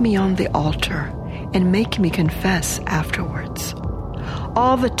 rape me on the altar and make me confess afterwards.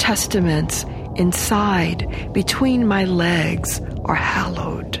 All the testaments inside between my legs are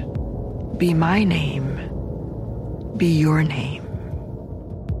hallowed. Be my name. Be your name.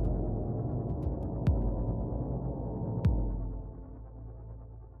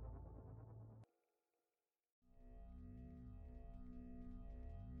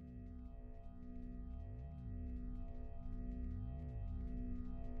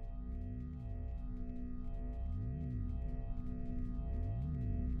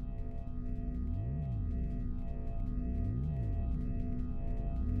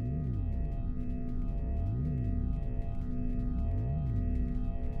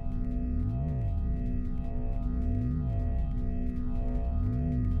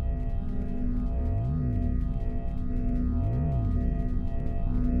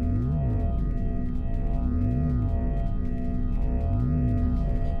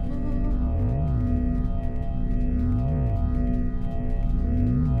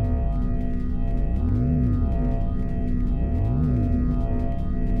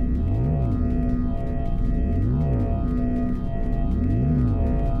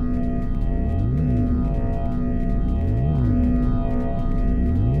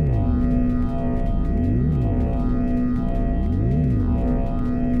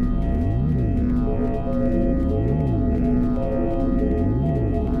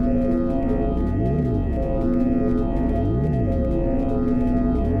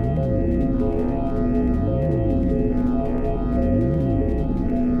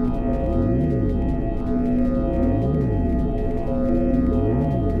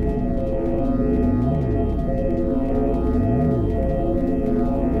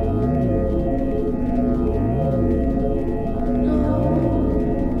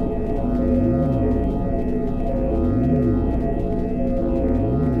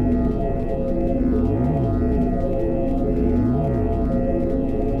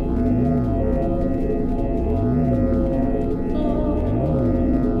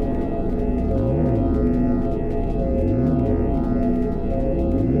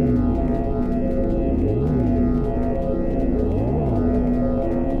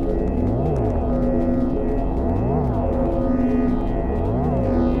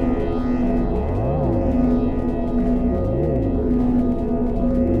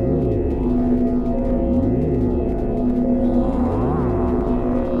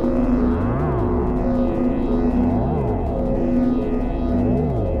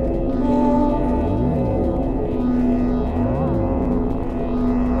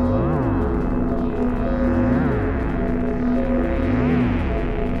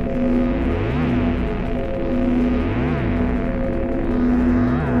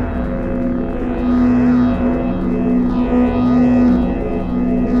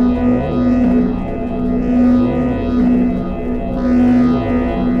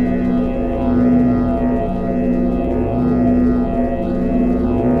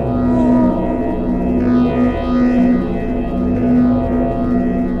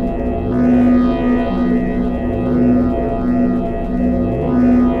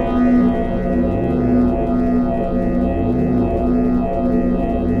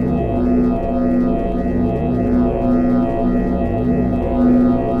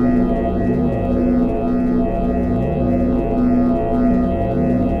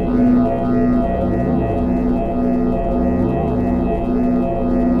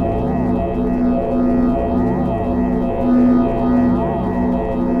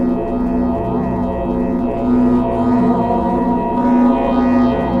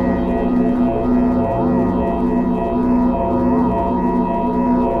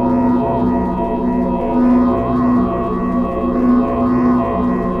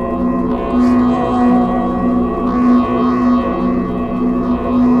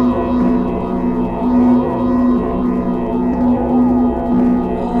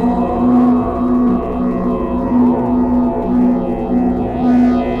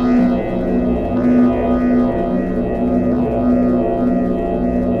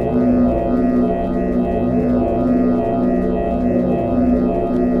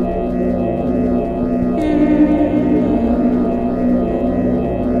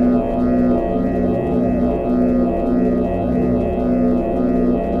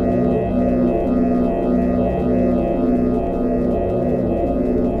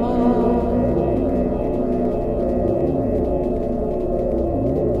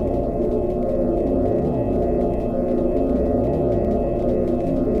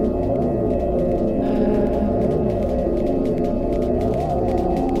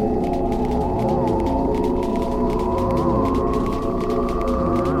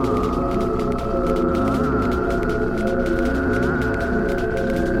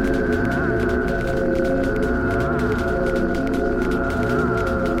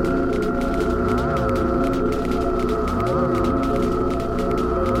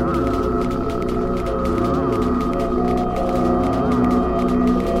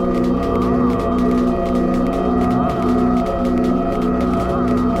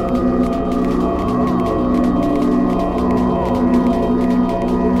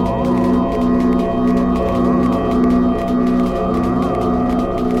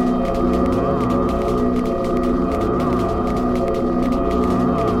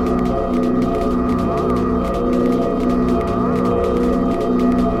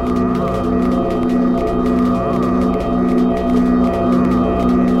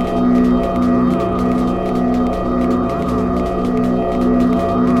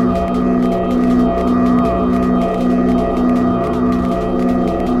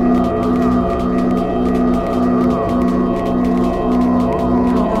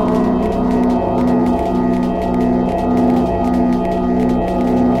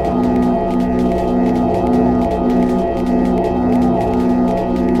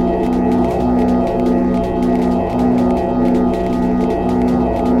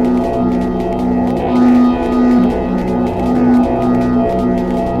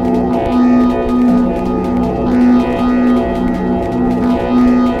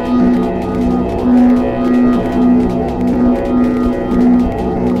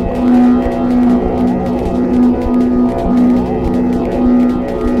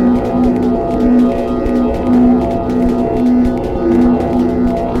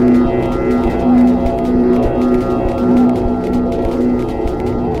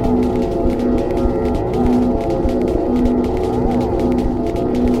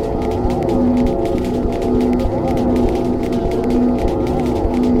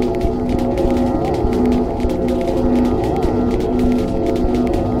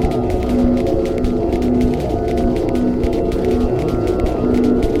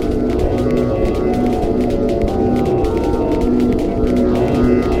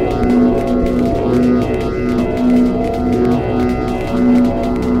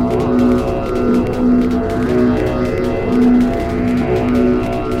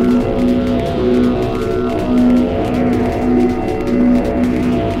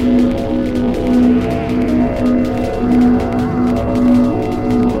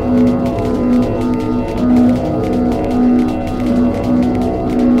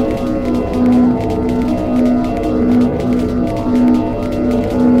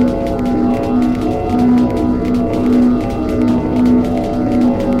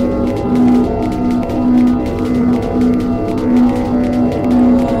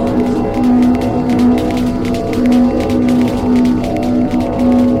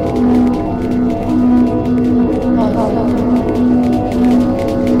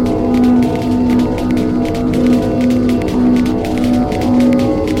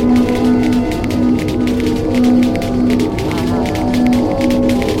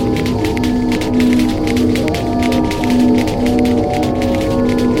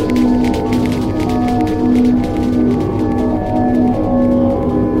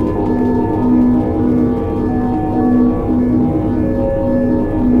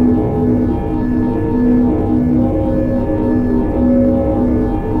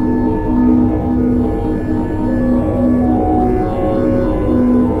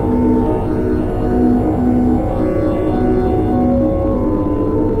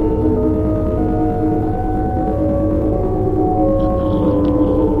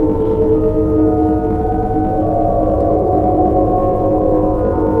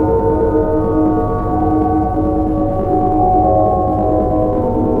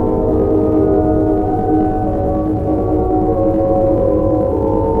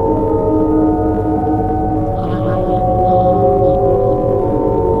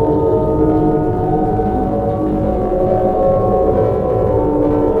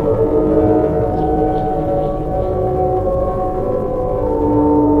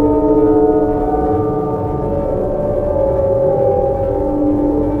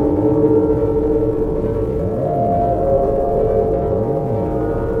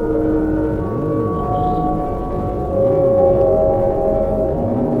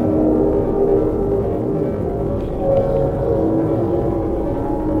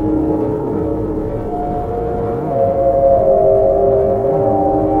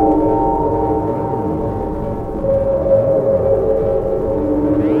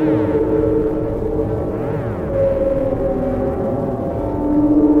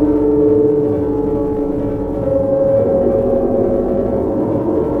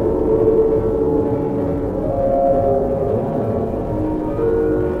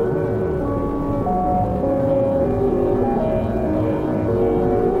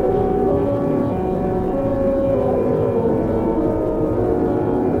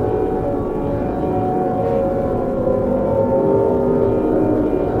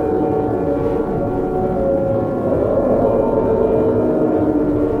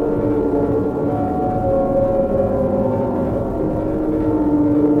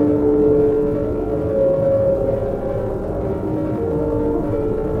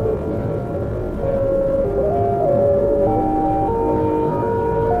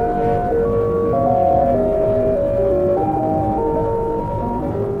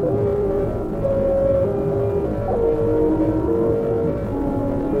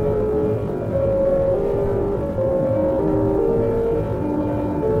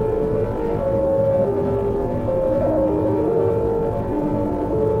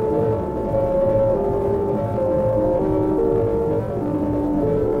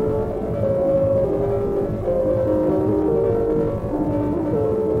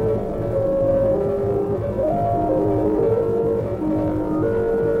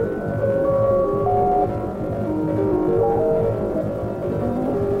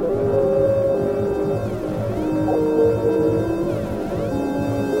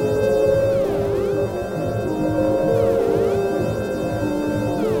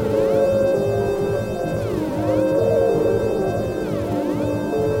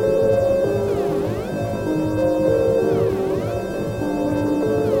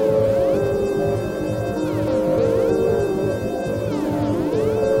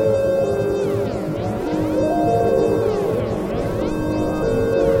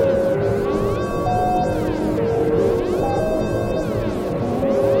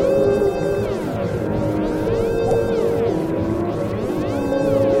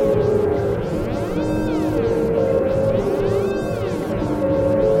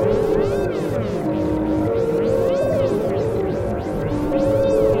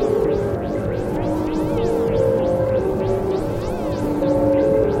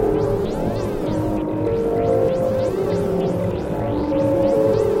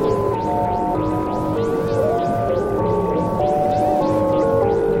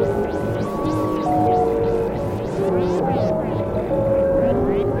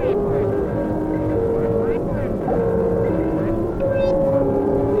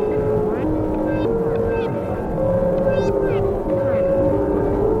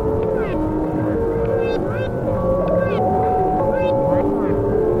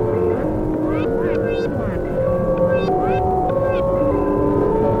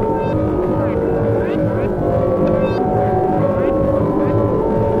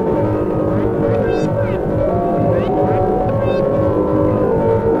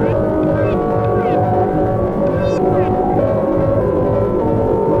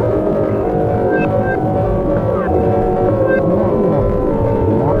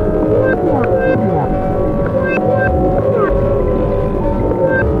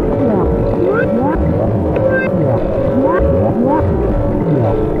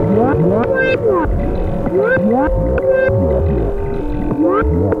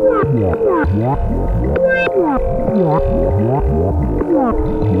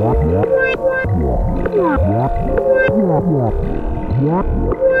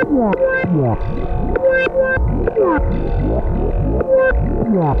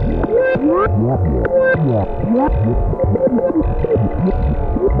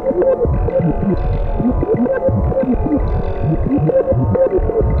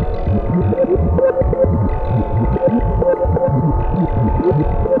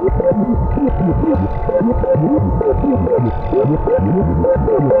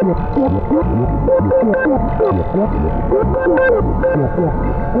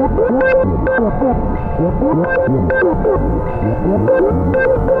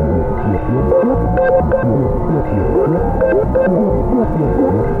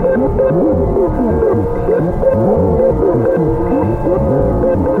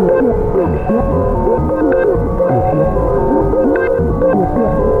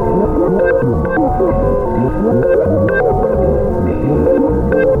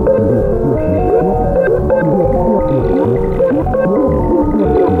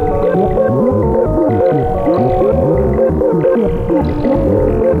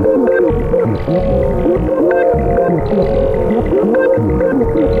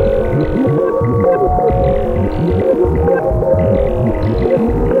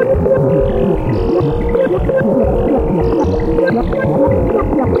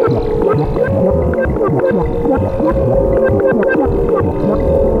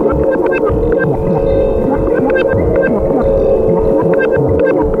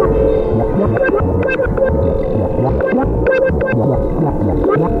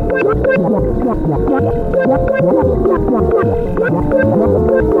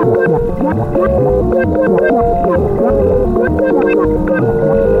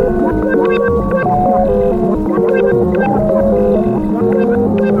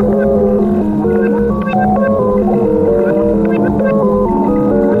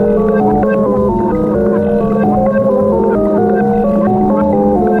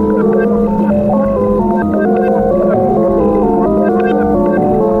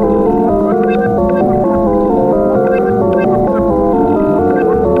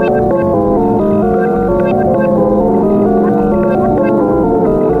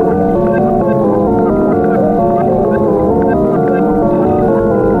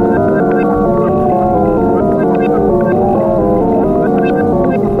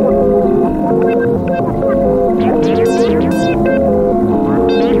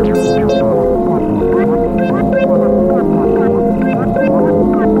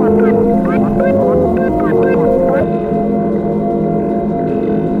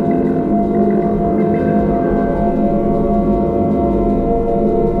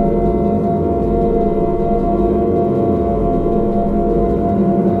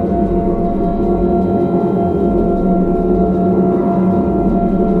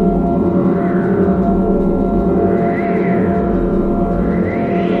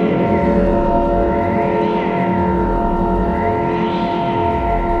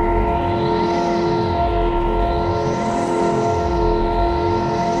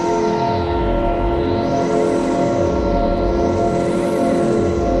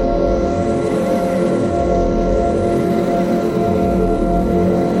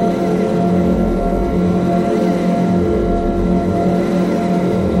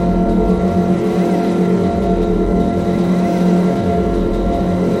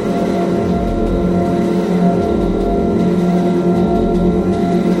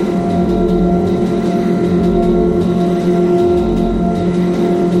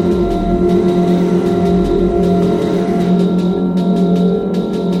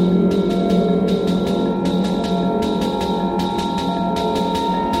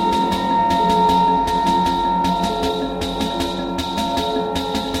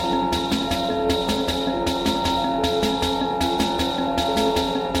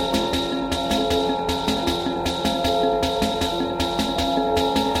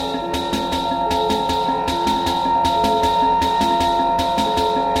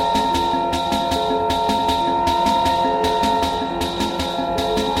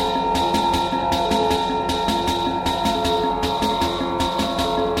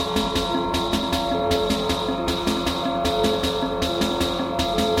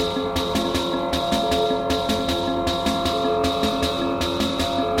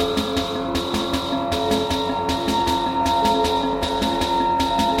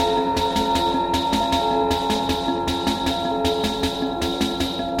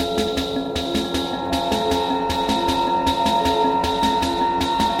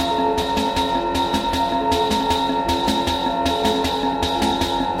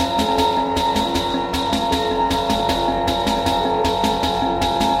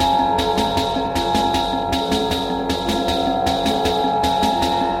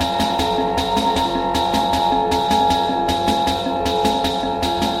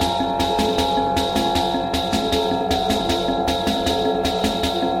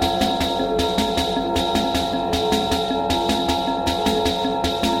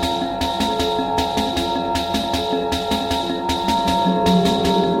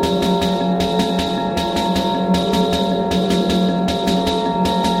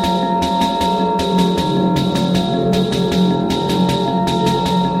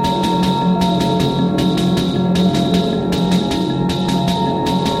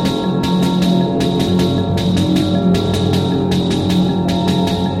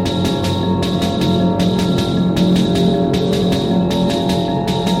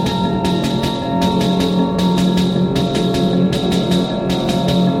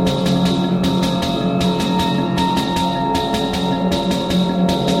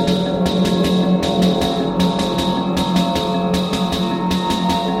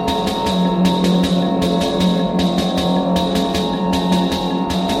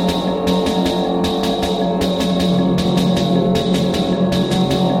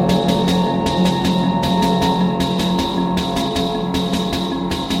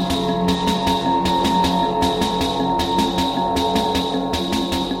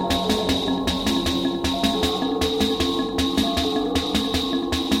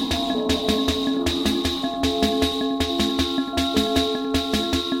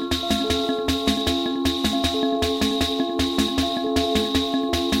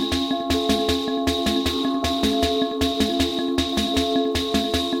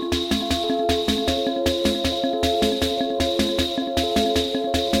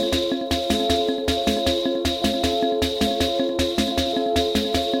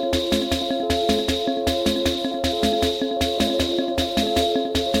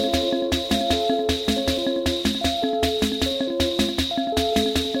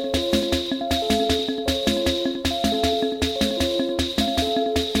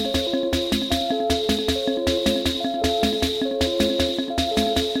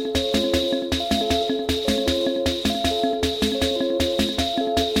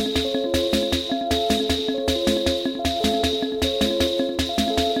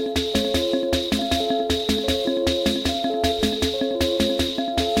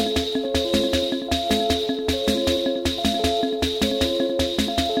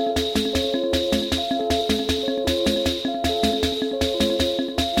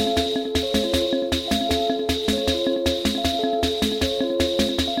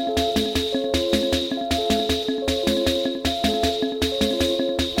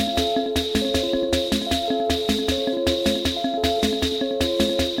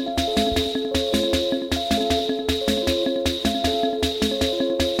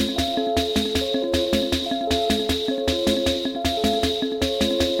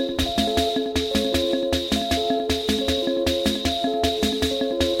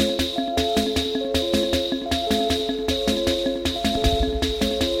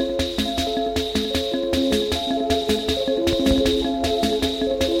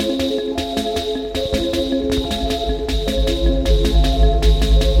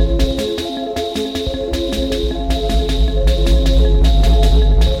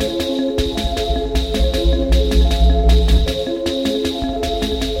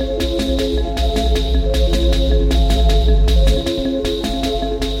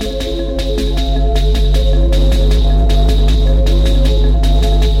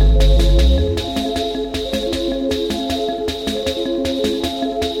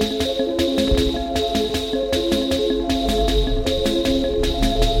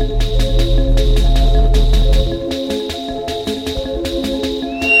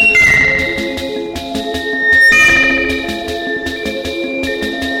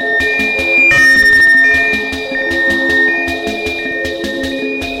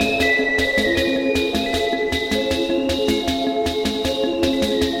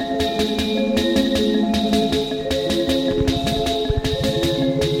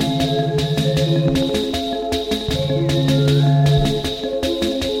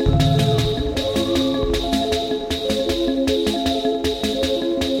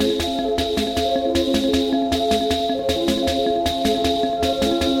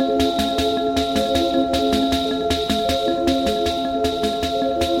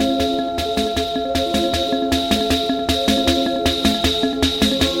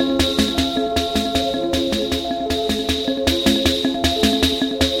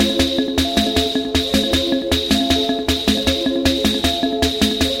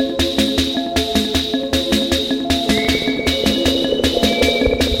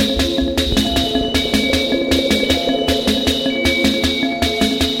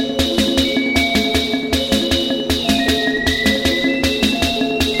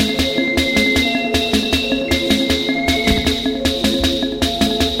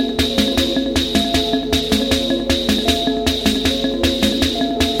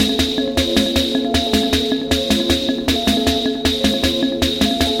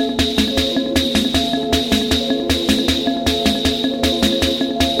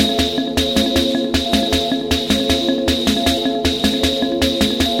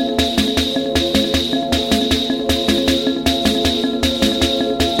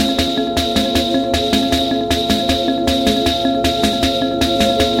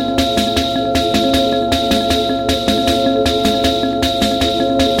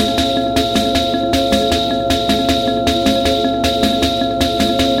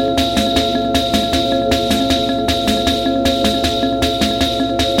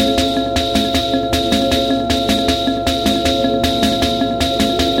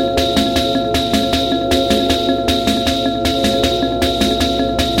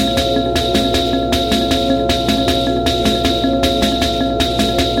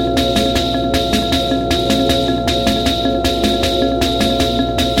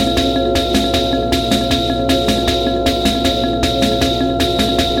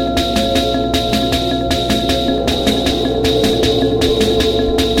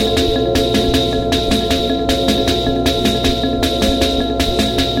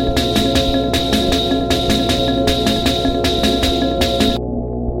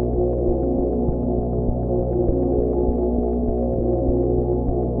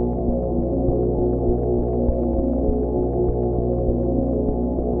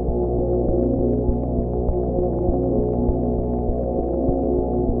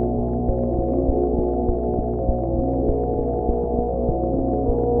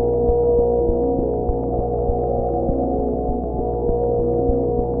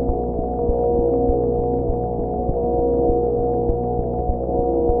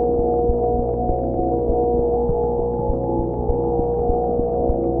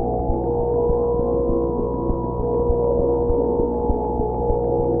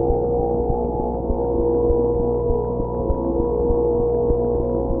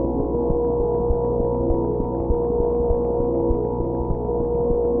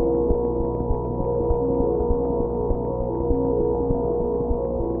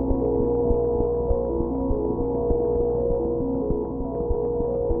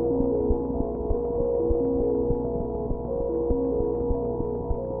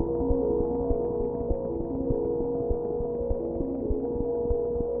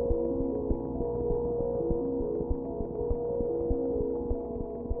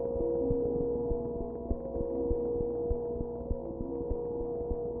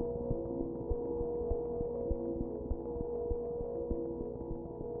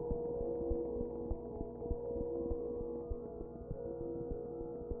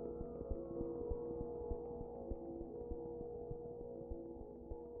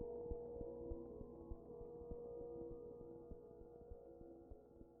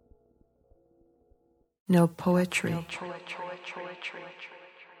 no poetry.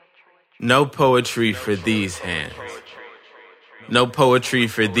 No poetry for these hands. No poetry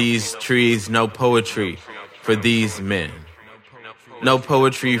for these trees. No poetry for these men. No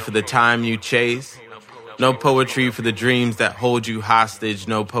poetry for the time you chase. No poetry for the dreams that hold you hostage.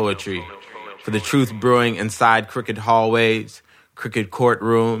 No poetry for the truth brewing inside crooked hallways, crooked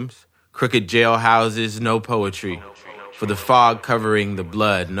courtrooms, crooked jailhouses. No poetry for the fog covering the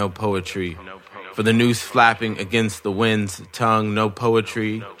blood. No poetry for the noose flapping against the wind's tongue. No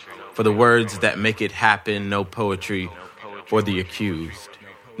poetry for the words that make it happen. No poetry for the accused.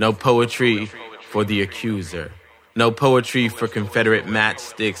 No poetry for the accuser. No poetry for Confederate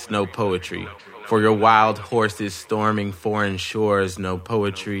matchsticks. No poetry for your wild horses storming foreign shores. No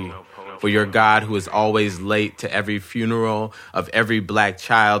poetry for your God who is always late to every funeral of every black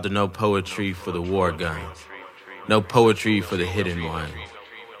child. No poetry for the war guns. No poetry for the hidden ones.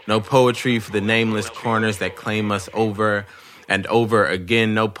 No poetry for the nameless corners that claim us over and over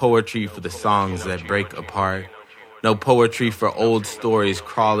again. No poetry for the songs that break apart. No poetry for old stories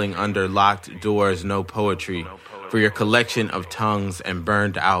crawling under locked doors. No poetry for your collection of tongues and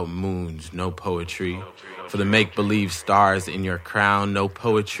burned out moons. No poetry for the make-believe stars in your crown. No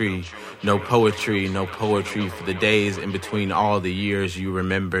poetry, no poetry, no poetry for the days in between all the years you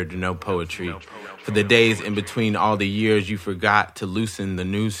remembered. No poetry for the days in between all the years you forgot to loosen the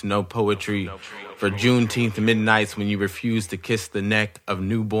noose. No poetry for Juneteenth midnights when you refused to kiss the neck of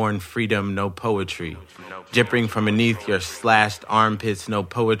newborn freedom. No poetry dripping from beneath your slashed armpits. No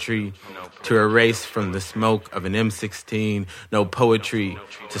poetry to erase from the smoke of an M16. No poetry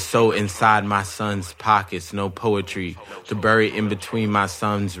to sew inside my son's pockets. No poetry to bury in between my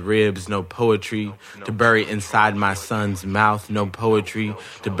son's ribs. No poetry to bury inside my son's mouth. No poetry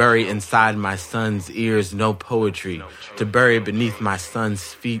to bury inside my son's ears. No poetry to bury beneath my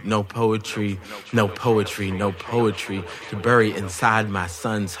son's feet. No poetry, no poetry, no poetry to bury inside my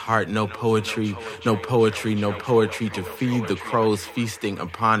son's heart. No poetry, no poetry, no poetry to feed the crows feasting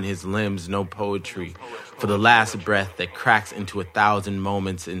upon his limbs. No poetry for the last breath that cracks into 1,000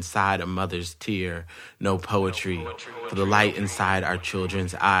 moments inside a mother's tear. No poetry for the light inside our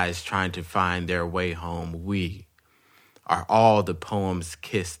children's eyes trying to find their way home. We are all the poems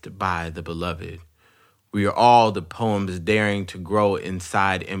kissed by the beloved. We are all the poems daring to grow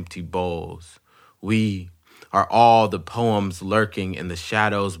inside empty bowls. We are all the poems lurking in the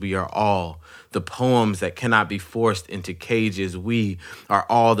shadows. We are all the poems that cannot be forced into cages. We are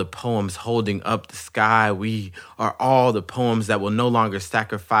all the poems holding up the sky. We are all the poems that will no longer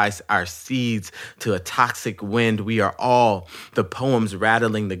sacrifice our seeds to a toxic wind. We are all the poems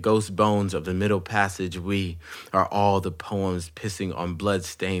rattling the ghost bones of the Middle Passage. We are all the poems pissing on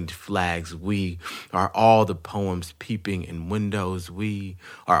blood-stained flags. We are all the poems peeping in windows. We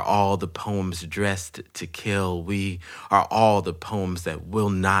are all the poems dressed to kill. We are all the poems that will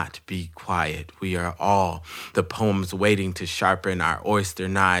not be quiet. We are all the poems waiting to sharpen our oyster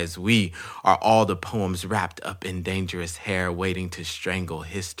knives. We are all the poems wrapped up in dangerous hair waiting to strangle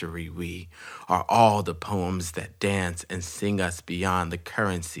history. We are all the poems that dance and sing us beyond the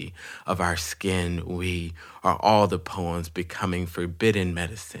currency of our skin. We are all the poems becoming forbidden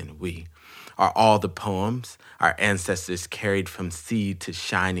medicine. We are all the poems our ancestors carried from sea to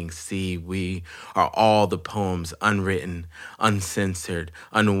shining sea. We are all the poems unwritten, uncensored,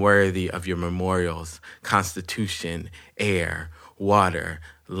 unworthy of your memorials, constitution, air, water,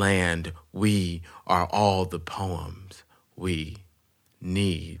 land. We are all the poems. We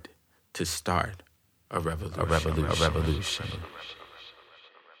need to start a revolution.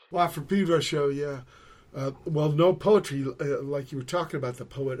 Well, for Pedro Show, yeah. No poetry, like you were talking about the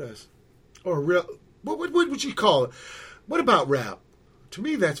poet or real. What would you call it? What about rap? To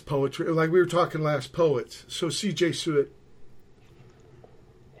me, that's poetry. Like we were talking last, poets. So C.J. Suitt.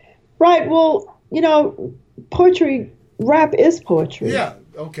 Right. Well, poetry, rap is poetry. Yeah.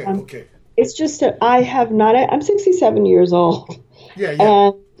 Okay. Okay. It's just that I'm 67 years old. Yeah.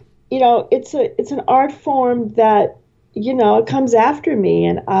 And, it's an art form that, it comes after me.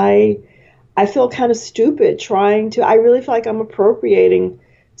 And I feel kind of stupid I really feel like I'm appropriating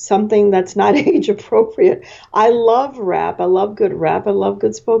something that's not age appropriate. I love rap. I love good rap. I love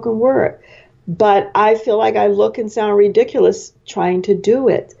good spoken word. But I feel like I look and sound ridiculous trying to do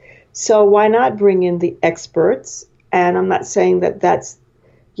it. So why not bring in the experts? And I'm not saying that's,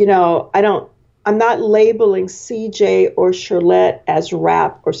 I'm not labeling CJ or Shirlette as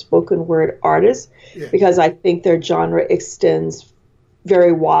rap or spoken word artists because I think their genre extends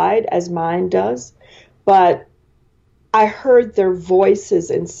very wide as mine does. But I heard their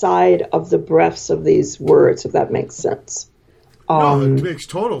voices inside of the breaths of these words, if that makes sense. No, it makes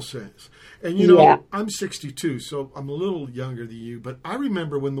total sense. And, you know, I'm 62, so I'm a little younger than you, but I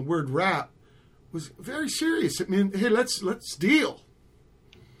remember when the word rap was very serious. It meant, hey, let's deal.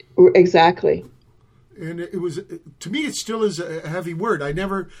 Exactly. And it was, to me, it still is a heavy word. I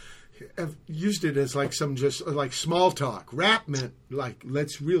never have used it as like some just like small talk. Rap meant like,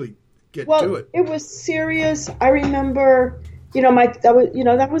 let's really get to it. It was serious. I remember,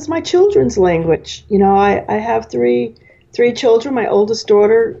 that was my children's language. You know, I have three children. My oldest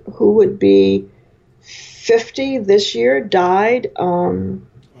daughter, who would be 50 this year, died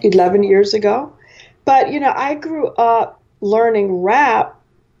 11 years ago. But, you know, I grew up learning rap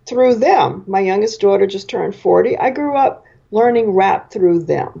through them. My youngest daughter just turned 40. I grew up learning rap through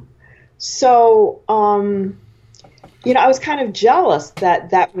them. So, I was kind of jealous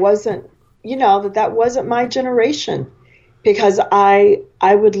that wasn't, that wasn't my generation, because I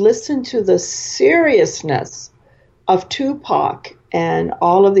would listen to the seriousness of Tupac and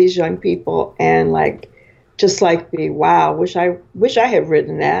all of these young people and wow, wish I had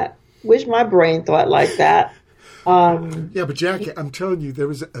written that. Wish my brain thought like that. Yeah, but Jackie, I'm telling you, there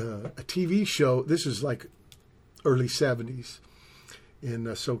was a TV show. This is like early 70s in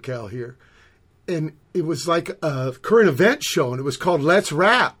SoCal here. And it was like a current event show, and it was called Let's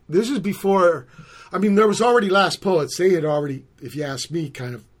Rap. This is before, there was already Last Poets. They had already, if you ask me,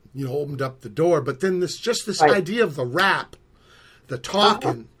 kind of, opened up the door. But then this idea of the rap, the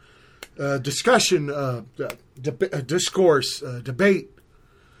talking, discussion, discourse, debate.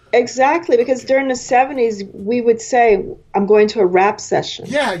 Exactly, because during the 70s, we would say, I'm going to a rap session.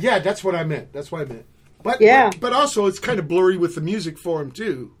 Yeah, that's what I meant. But also, it's kind of blurry with the music form,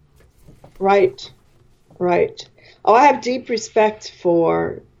 too. Right. Oh, I have deep respect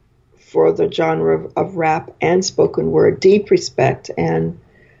for the genre of rap and spoken word, deep respect. And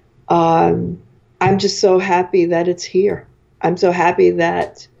I'm just so happy that it's here. I'm so happy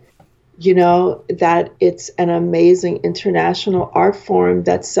that, that it's an amazing international art form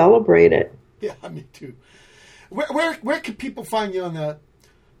that's celebrated. Yeah, me too. Where can people find you on the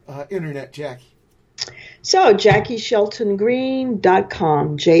internet, Jackie? So,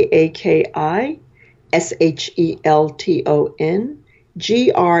 JackieSheltonGreen.com,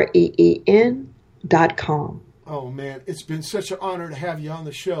 JackieSheltonGreen.com. Oh, man, it's been such an honor to have you on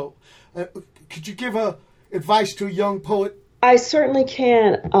the show. Could you give advice to a young poet? I certainly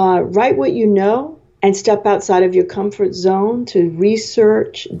can. Write what you know and step outside of your comfort zone to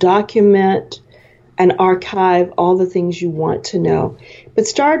research, document, and archive all the things you want to know. But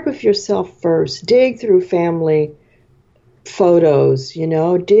start with yourself first. Dig through family photos,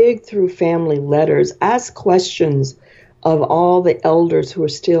 dig through family letters. Ask questions of all the elders who are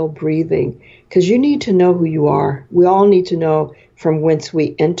still breathing, because you need to know who you are. We all need to know from whence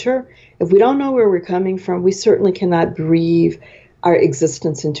we enter. If we don't know where we're coming from, we certainly cannot breathe our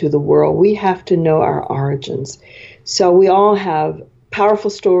existence into the world. We have to know our origins. So we all have powerful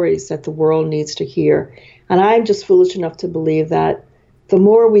stories that the world needs to hear. And I'm just foolish enough to believe that the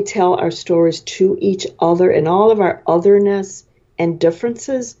more we tell our stories to each other and all of our otherness and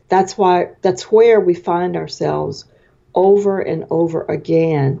differences, that's where we find ourselves over and over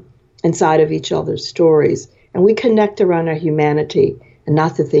again inside of each other's stories. And we connect around our humanity and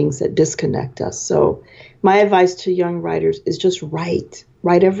not the things that disconnect us. So my advice to young writers is just write.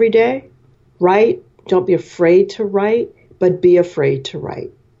 Write every day. Write. Don't be afraid to write, but be afraid to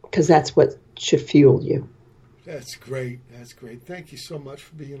write, because that's what should fuel you. That's great. Thank you so much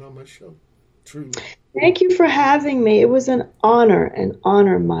for being on my show. Truly. Thank you for having me. It was an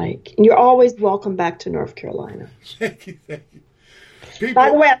honor, Mike. And you're always welcome back to North Carolina. Thank you. People,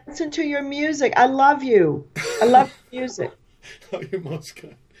 by the way, I listen to your music. I love you. I love your music. Oh, you're most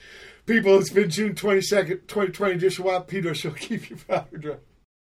kind. People, it's been June 22nd, 2020. Pedro Show. Keep your powder dry.